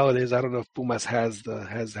 And the reality is, I don't know if Pumas has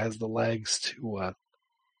the legs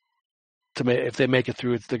to make, if they make it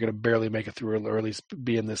through, they're going to barely make it through, or at least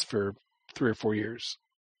be in this for 3 or 4 years,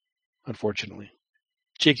 unfortunately.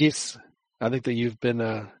 Chiquis, I think that you've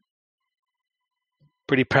been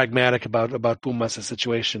pretty pragmatic about Pumas'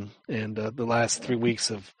 situation, and the last 3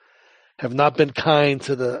 weeks have not been kind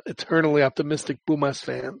to the eternally optimistic Pumas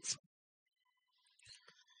fans.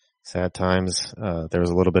 Sad times. There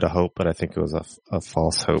was a little bit of hope, but I think it was a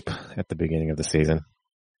false hope at the beginning of the season.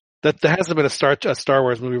 That there hasn't been a Star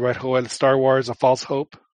Wars movie, right, Joel? Star Wars, A False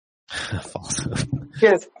Hope? False hope.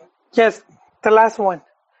 Yes, the last one.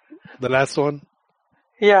 The last one?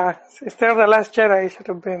 Yeah, instead of The Last Jedi, it should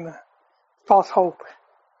have been False Hope.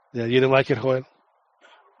 Yeah, you didn't like it, Joel?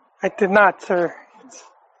 I did not, sir.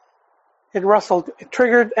 It rustled. It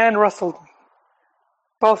triggered and rustled me.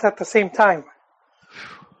 Both at the same time.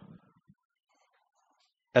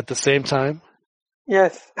 At the same time?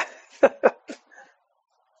 Yes. I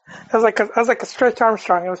was like a Stretch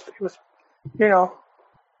Armstrong. It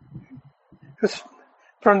was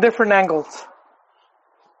from different angles.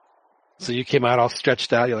 So you came out all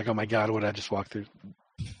stretched out. You're like, oh my God, what did I just walk through?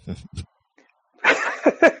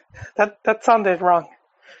 That sounded wrong.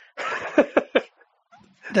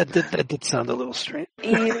 That did sound a little strange.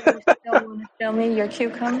 You still want to show me your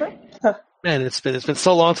cucumber? Man, it's been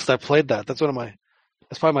so long since I played that. That's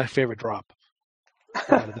probably my favorite drop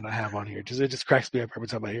that I have on here. It just cracks me up every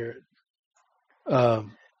time I hear it.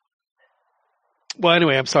 Well,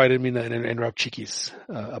 anyway, I'm sorry, I didn't mean to interrupt Chiquis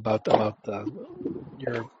about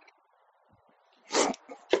your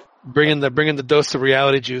bringing the dose of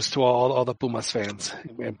reality juice to all the Pumas fans,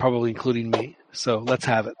 and probably including me. So let's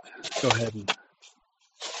have it. Go ahead.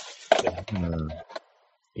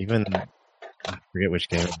 Even I forget which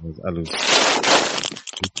game it was. I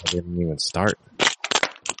didn't even start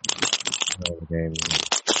the game. I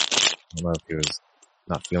don't know if he was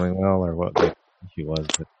not feeling well or what the issue was,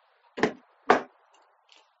 but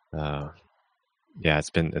yeah, it's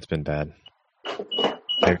been bad.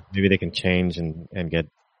 Maybe they can change and get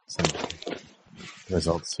some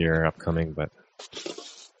results here upcoming, but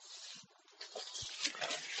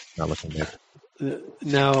not looking good.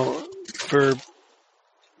 Now, for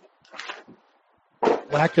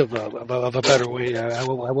lack of a better way, I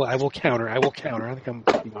will counter. I think I'm,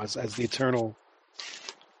 as the eternal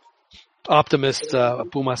optimist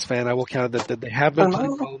Pumas fan, I will counter that they have been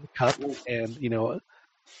playing well in the cup, and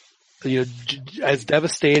as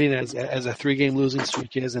devastating as a 3-game losing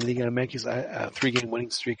streak is, and Liga MX a 3-game winning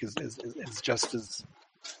streak is just as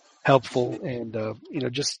helpful, and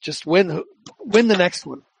just win the next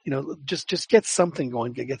one. Just get something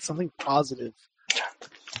going, get something positive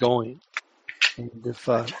going. And if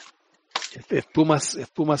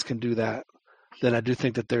Pumas can do that, then I do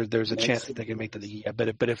think that there's a chance that they can make the Liga.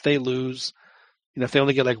 But if they lose, if they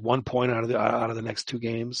only get like 1 point out of the next 2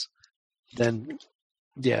 games, then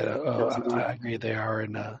yeah, I agree they are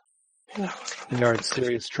in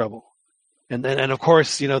serious trouble. And of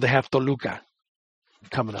course, they have Toluca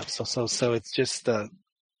coming up. So it's just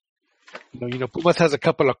Pumas has a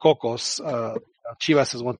couple of cocos.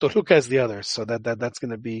 Chivas is one, Toluca is the other. So that's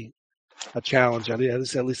going to be a challenge. At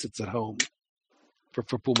least it's at home for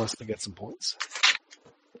Pumas to get some points.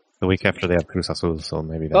 The week after they have Cruz Azul, so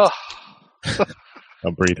maybe that's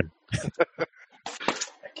a breather.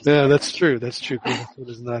 Yeah, that's true. Cruz Azul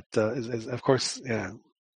is not, is of course, yeah.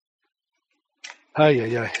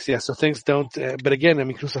 Yeah. So things don't. But again, I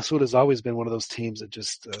mean, Cruz Azul has always been one of those teams that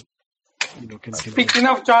just, can. Speaking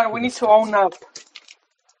of John, we need to own up.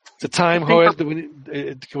 It's a time, Joel.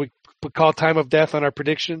 Can we call time of death on our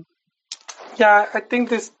prediction? Yeah, I think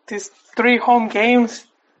these 3 home games,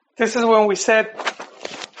 this is when we said,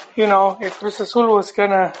 if Cruz Azul was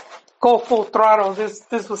gonna go full throttle,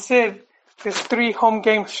 this was it. This 3 home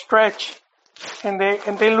game stretch, and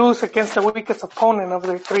they lose against the weakest opponent of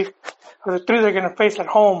the 3 they're gonna face at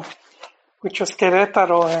home, which was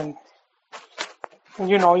Querétaro, and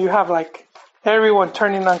you have like everyone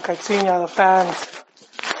turning on Caixinha, the fans,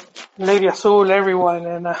 Lady Azul, everyone,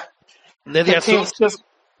 and Lady the Azul, team's just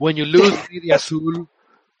when you lose Lady Azul,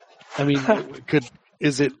 I mean,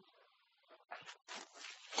 is it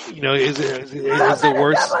the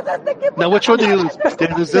worst? Now, which one do you lose?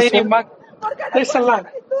 Is this Lady one? There's a lot.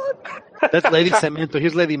 That's Lady Cemento.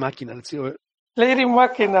 Here's Lady Máquina. Let's see what. Lady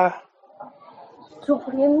Máquina.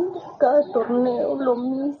 Sufriendo cada torneo lo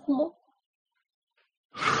mismo.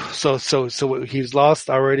 So he's lost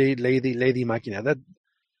already, Lady Máquina.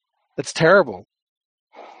 That's terrible.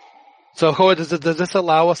 So, Joel, does this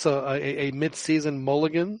allow us a mid-season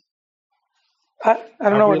mulligan? I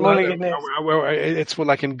don't know what mulligan is. It's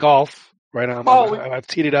like in golf, right? I've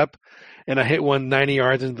teed it up, and I hit one 90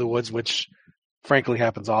 yards into the woods, which frankly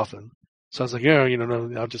happens often. So I was like,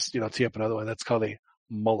 I'll just tee up another one. That's called a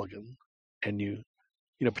mulligan, and you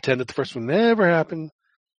pretend that the first one never happened,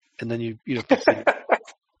 and then you proceed.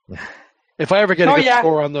 If I ever get a good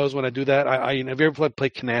score on those when I do that, have you ever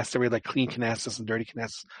played canasta, where you like clean canastas and dirty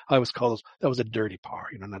canastas? I always call those, that was a dirty par,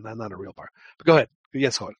 not a real par. But go ahead.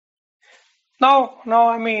 Yes, Joel. No,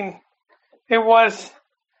 I mean, it was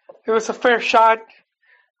a fair shot.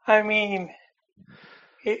 I mean,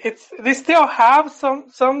 they still have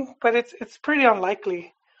some, but it's pretty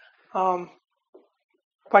unlikely.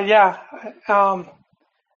 But yeah, time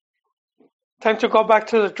to go back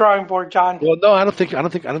to the drawing board, John. Well, no, I don't think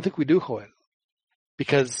we do, Joel.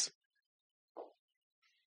 Because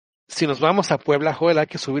si nos vamos a Puebla, Joel, hay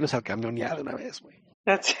que subirnos al camión ya de una vez, güey.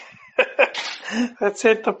 That's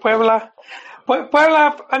it, the Puebla.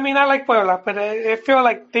 Puebla, I mean, I like Puebla, but I feel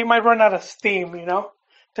like they might run out of steam,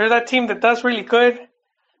 They're that team that does really good.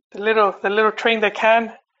 The little train that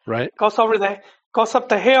can. Right. Goes up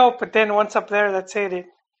the hill, but then once up there, that's it.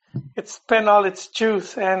 It's spent all its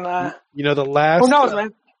juice. And, the last, who knows,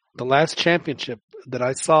 man? The last championship that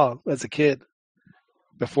I saw as a kid,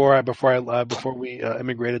 before we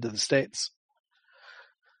immigrated to the States.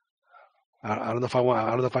 I don't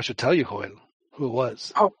know if I should tell you, Joel, who it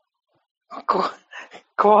was. Oh, go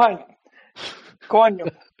on. Go on, yo.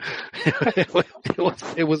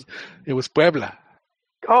 It was Puebla.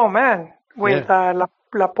 Oh man, with La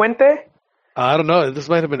Puente. I don't know. This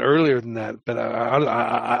might have been earlier than that, but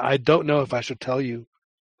I don't know if I should tell you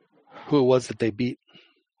who it was that they beat.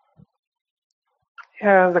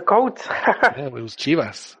 Yeah, the Goats. Yeah, it was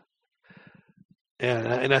Chivas.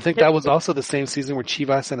 And I think that was also the same season where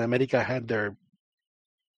Chivas and America had their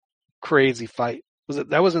crazy fight.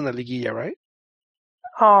 That was in the Liguilla, right?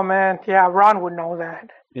 Oh man, yeah, Ron would know that.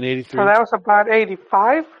 In 83. So that was about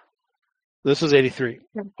 85? This was 83.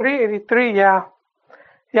 83, yeah.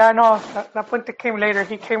 Yeah, no, La Puente came later.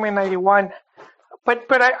 He came in 91. But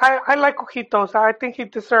I like Ojitos. I think he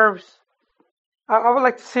deserves. I would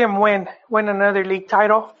like to see him win another league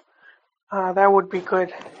title. That would be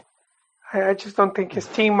good. I just don't think his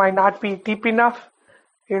team might not be deep enough.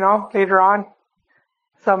 Later on,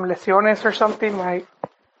 some lesiones or something might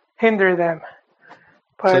hinder them.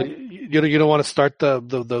 But so you don't want to start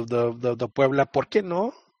the Puebla, ¿por qué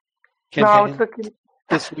no? No, it's looking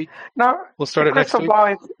this week. No, we'll start it next week.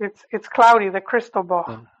 Ball, it's cloudy. The crystal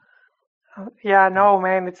ball. Yeah, no,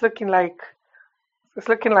 man. It's looking like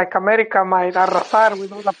America might arrasar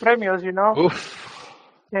with all the premios, Oof.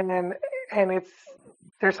 And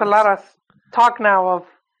there's a lot of talk now of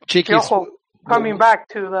Piojo coming back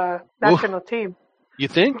to the national team. You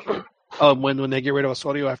think? When they get rid of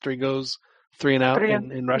Osorio after he goes 3 and out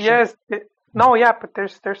in Russia? Yes. But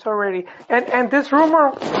there's already and this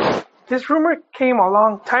rumor came a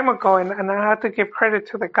long time ago, and I have to give credit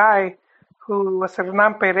to the guy who was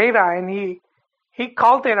Hernan Pereira, and he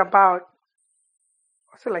called it about,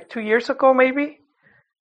 was it like 2 years ago maybe,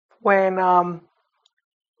 when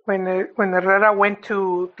Herrera went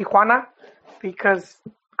to Tijuana, because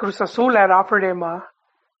Cruz Azul had offered him a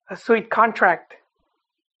sweet contract,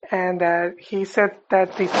 and he said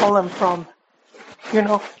that they told him from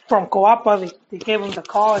Coapa, they gave him the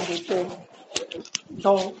call and they said,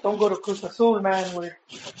 don't go to Cruz Azul, man.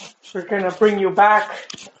 We're gonna bring you back.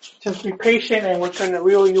 Just be patient, and we're gonna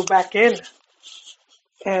reel you back in.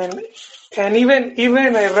 And even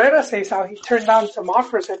Herrera says how he turned down some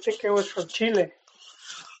offers. I think it was from Chile.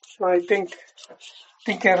 So I think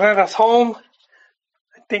Herrera's home.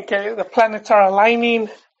 I think the planets are aligning.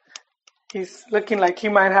 he's looking like he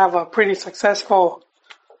might have a pretty successful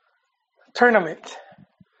tournament.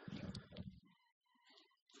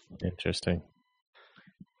 Interesting.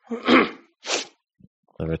 The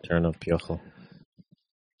return of Piojo.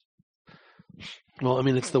 Well, I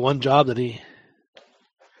mean, it's the one job that he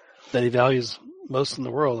values most in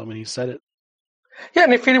the world. I mean, he said it. Yeah,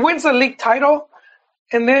 and if he wins the league title,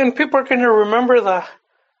 and then people are going to remember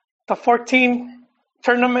the 14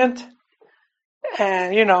 tournament,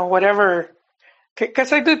 and whatever.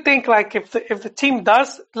 Because I do think like if the team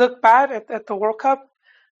does look bad at the World Cup,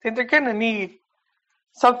 then they're going to need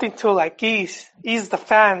something to like ease the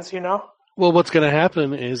fans. Well, what's going to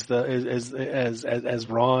happen is as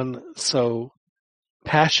Ron so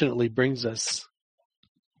passionately brings us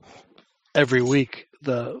every week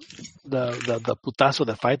the putazo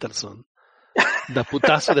de Faitelson, the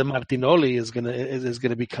putazo de Martinoli is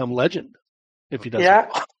gonna become legend if he doesn't. Yeah.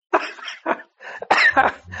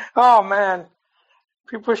 Oh man,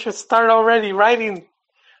 people should start already writing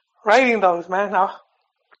those, man.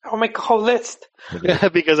 I'll make a whole list. Yeah,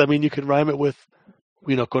 because I mean, you could rhyme it with,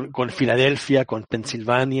 con Philadelphia, con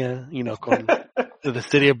Pennsylvania, con the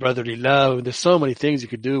city of brotherly love. There's so many things you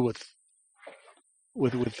could do with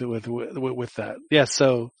that. Yeah.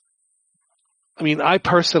 So, I mean, I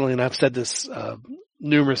personally, and I've said this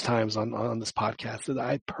numerous times on this podcast, that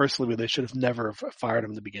I personally believe they should have never fired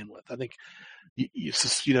him to begin with. I think you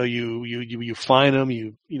fine him,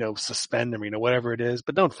 you suspend him, whatever it is,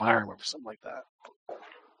 but don't fire him over something like that.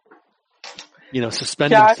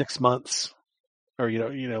 Suspend him 6 months, or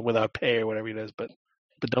without pay or whatever it is, but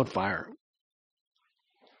don't fire him.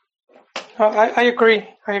 I agree.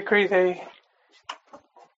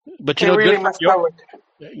 But they really messed up with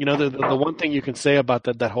it. The one thing you can say about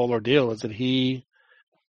that whole ordeal is that he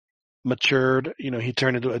matured. He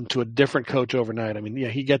turned into a different coach overnight. I mean, yeah,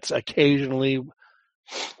 he gets occasionally,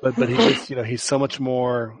 but he just he's so much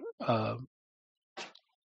more.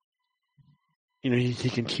 He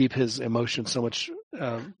can keep his emotions so much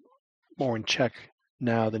more in check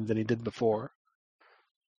now than he did before.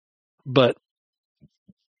 But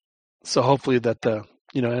so hopefully that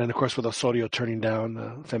and of course with Osorio turning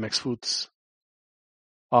down Femex Foods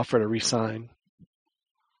offer to re-sign,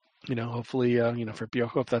 hopefully for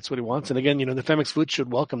Piojo, if that's what he wants. And again, the Femex Foods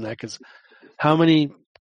should welcome that, because how many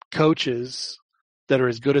coaches that are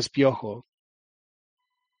as good as Piojo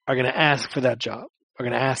are going to ask for that job, are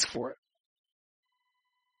going to ask for it?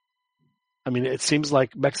 I mean, it seems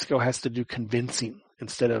like Mexico has to do convincing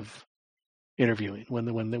instead of interviewing when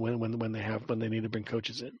they need to bring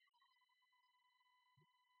coaches in.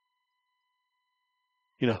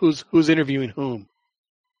 Who's interviewing whom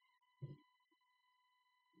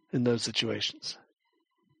in those situations?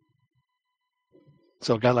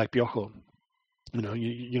 So a guy like Piojo,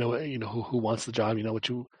 who wants the job,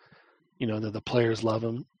 the players love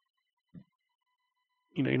him.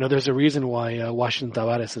 There's a reason why Washington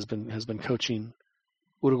Tavares has been coaching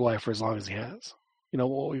Uruguay for as long as he has.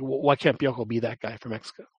 Why can't Piojo be that guy for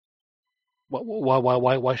Mexico?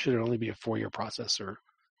 Why should it only be a 4-year process? Or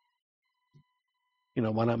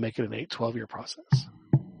why not make it an 8-12-year process?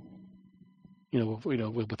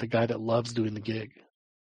 With a guy that loves doing the gig.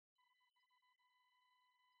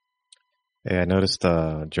 Hey, I noticed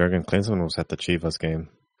Jurgen Klinsmann was at the Chivas game,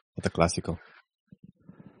 at the Clásico.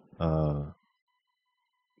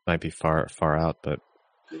 Might be far out, but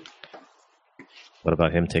what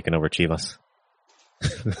about him taking over Chivas?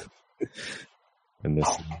 In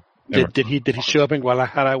this, did he show up in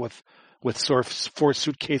Guadalajara with 4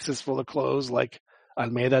 suitcases full of clothes like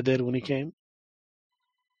Almeida did when he came?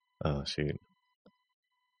 Oh shoot!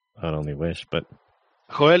 I'd only wish, but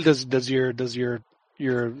Joel, does your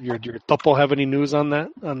topo have any news on that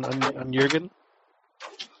on Jurgen?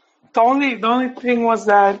 The only thing was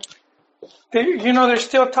that they're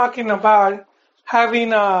still talking about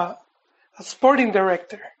having a sporting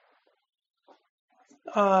director.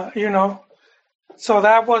 So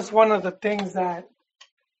that was one of the things that,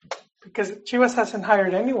 because Chivas hasn't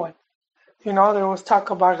hired anyone. There was talk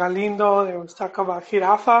about Galindo, there was talk about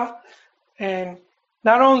Jirafa, and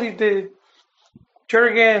not only did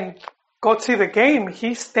Jurgen go see the game,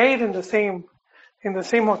 he stayed in the same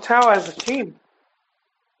hotel as the team.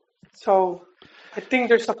 So I think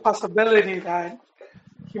there's a possibility that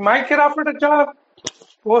he might get offered a job.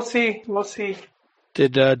 We'll see.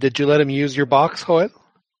 Did you let him use your box, Joel?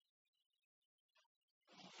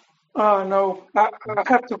 No. I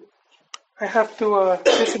have to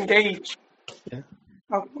disengage. Yeah.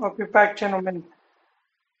 I'll be back, gentlemen.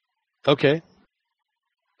 Okay.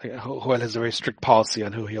 Joel has a very strict policy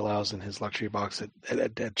on who he allows in his luxury box at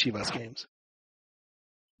Chivas games.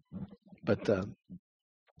 But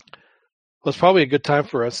it's probably a good time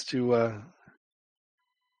for us to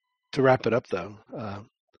wrap it up, though.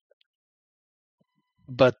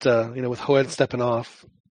 But with Joel stepping off,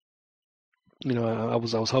 I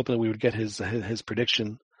was hoping that we would get his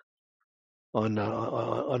prediction on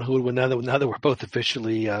who would win. Now that we're both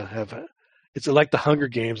officially it's like the Hunger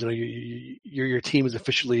Games. Your team is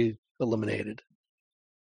officially eliminated.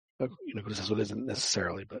 Because that's what it isn't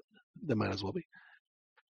necessarily, but they might as well be.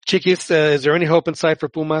 Chiquis, is there any hope in sight for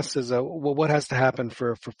Pumas? What has to happen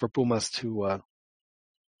for Pumas to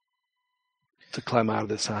climb out of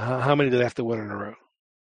this? How many do they have to win in a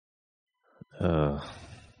row?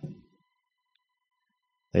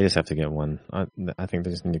 They just have to get one. I think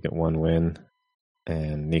they just need to get one win,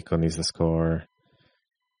 and Nico needs to score.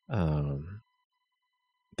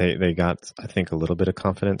 They got, I think, a little bit of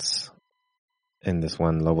confidence in this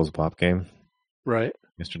one Lobos Bop game, right,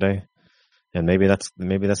 yesterday, and maybe that's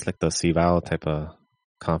like the Cibao type of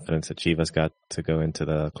confidence that Chivas got to go into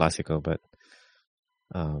the Clásico, but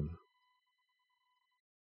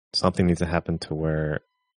something needs to happen to where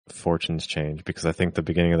fortunes change, because I think the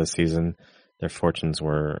beginning of the season their fortunes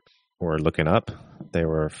were looking up. They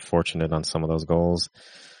were fortunate on some of those goals,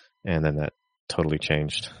 and then that totally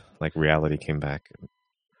changed. Like reality came back.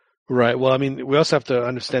 Right. Well, I mean, we also have to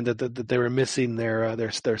understand that they were missing their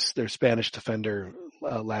Spanish defender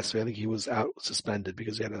last week. I think he was out suspended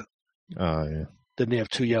because he had didn't he have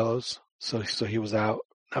 2 yellows? So he was out.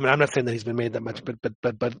 I mean, I'm not saying that he's been made that much, but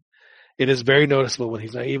it is very noticeable when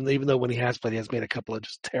he's not, even though when he has played, he has made a couple of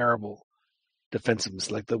just terrible defensive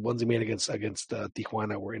mistakes. Like the ones he made against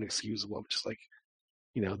Tijuana were inexcusable. I'm just like,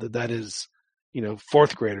 that is,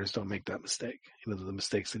 fourth graders don't make that mistake. The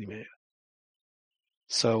mistakes that he made.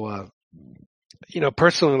 So,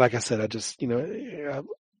 personally, like I said, I just, Toluca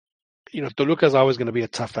is always going to be a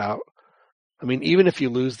tough out. I mean, even if you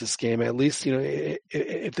lose this game, at least,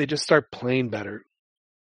 if they just start playing better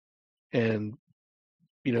and,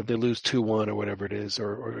 if they lose 2-1 or whatever it is,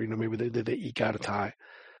 or maybe they eke out a tie,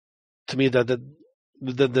 to me,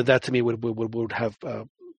 that to me would have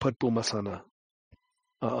put Pumas on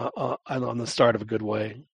the start of a good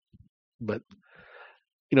way. But,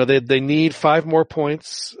 they need 5 more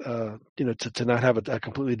points, to not have a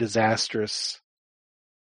completely disastrous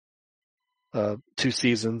 2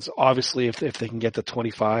 seasons. Obviously, if they can get to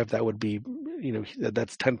 25, that would be,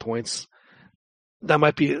 that's 10 points. That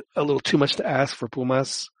might be a little too much to ask for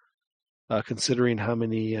Pumas, considering how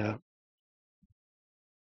many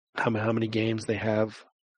games they have.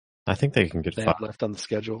 I think they can get 5 left on the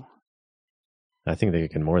schedule. I think they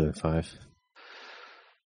can get more than 5.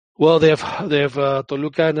 Well, they have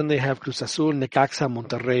Toluca, and then they have Cruz Azul, Necaxa,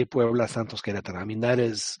 Monterrey, Puebla, Santos, Querétaro. I mean, that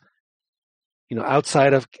is,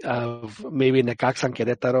 outside of maybe Necaxa and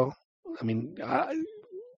Querétaro. I mean,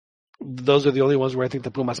 those are the only ones where I think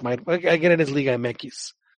the Pumas might. Again, it is Liga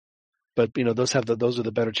MX, but those are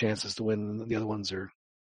the better chances to win. The other ones are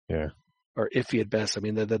iffy at best. I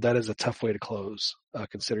mean, that is a tough way to close,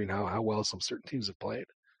 considering how well some certain teams have played.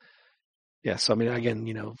 Yeah, so I mean, again,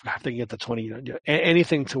 if they can get the 20,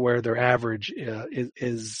 anything to where their average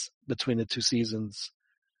is between the 2 seasons,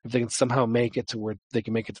 if they can somehow make it to where they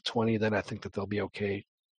can make it to 20, then I think that they'll be okay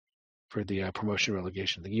for the promotion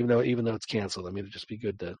relegation thing. Even though it's canceled, I mean, it'd just be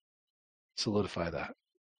good to solidify that.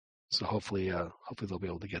 So hopefully they'll be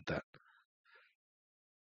able to get that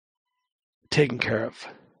taken care of.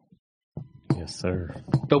 Yes, sir.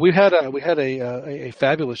 But we had a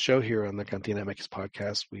fabulous show here on the Cantina MX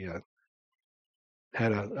podcast. We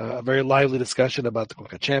had a very lively discussion about the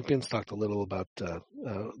CONCACAF champions, talked a little about the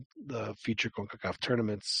future CONCACAF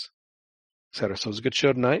tournaments, etc. So it was a good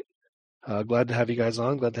show tonight. Glad to have you guys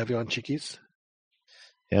on. Glad to have you on, Chiquis.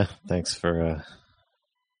 Yeah, thanks for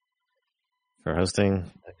hosting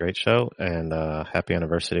a great show, and happy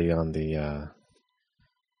anniversary on the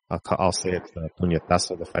I'll say it's the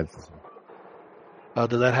Puñetazo de Falsos.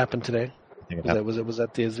 Did that happen today? Was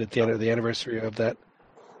that the anniversary of that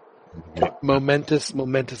momentous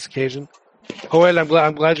occasion? Joel,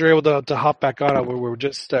 I'm glad you're able to hop back on. We're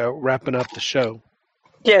just wrapping up the show.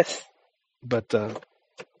 Yes. But so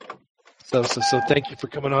thank you for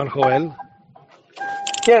coming on, Joel.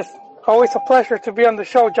 Yes, always a pleasure to be on the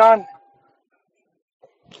show, John.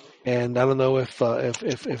 And I don't know if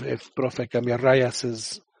Profe Cambiarrayas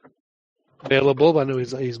is available. I know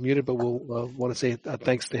he's muted, but we'll want to say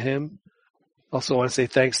thanks to him. Also want to say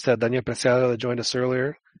thanks to Daniel Preciado that joined us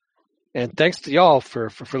earlier. And thanks to y'all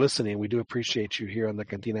for listening. We do appreciate you here on the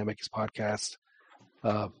Cantina MX podcast.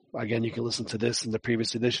 Again, you can listen to this and the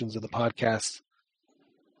previous editions of the podcast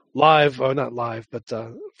live, or not live, but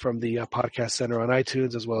from the podcast center on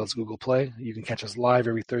iTunes as well as Google Play. You can catch us live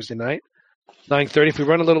every Thursday night. 9:30. If we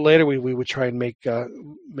run a little later, we would try and make a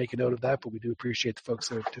note of that. But we do appreciate the folks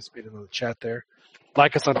that are participating on the chat there.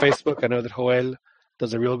 Like us on Facebook. I know that Joel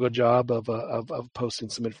does a real good job of posting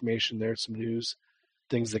some information there, some news,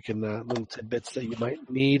 things that can little tidbits that you might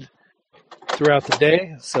need throughout the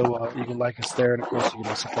day. So you can like us there, and of course you can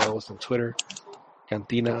also follow us on Twitter,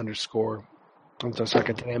 Cantina _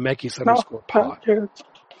 Cantina MX _ pod.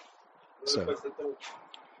 So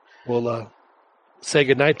we'll say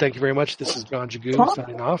goodnight. Thank you very much. This is John Jagu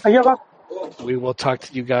signing off. We will talk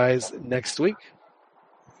to you guys next week.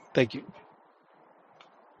 Thank you.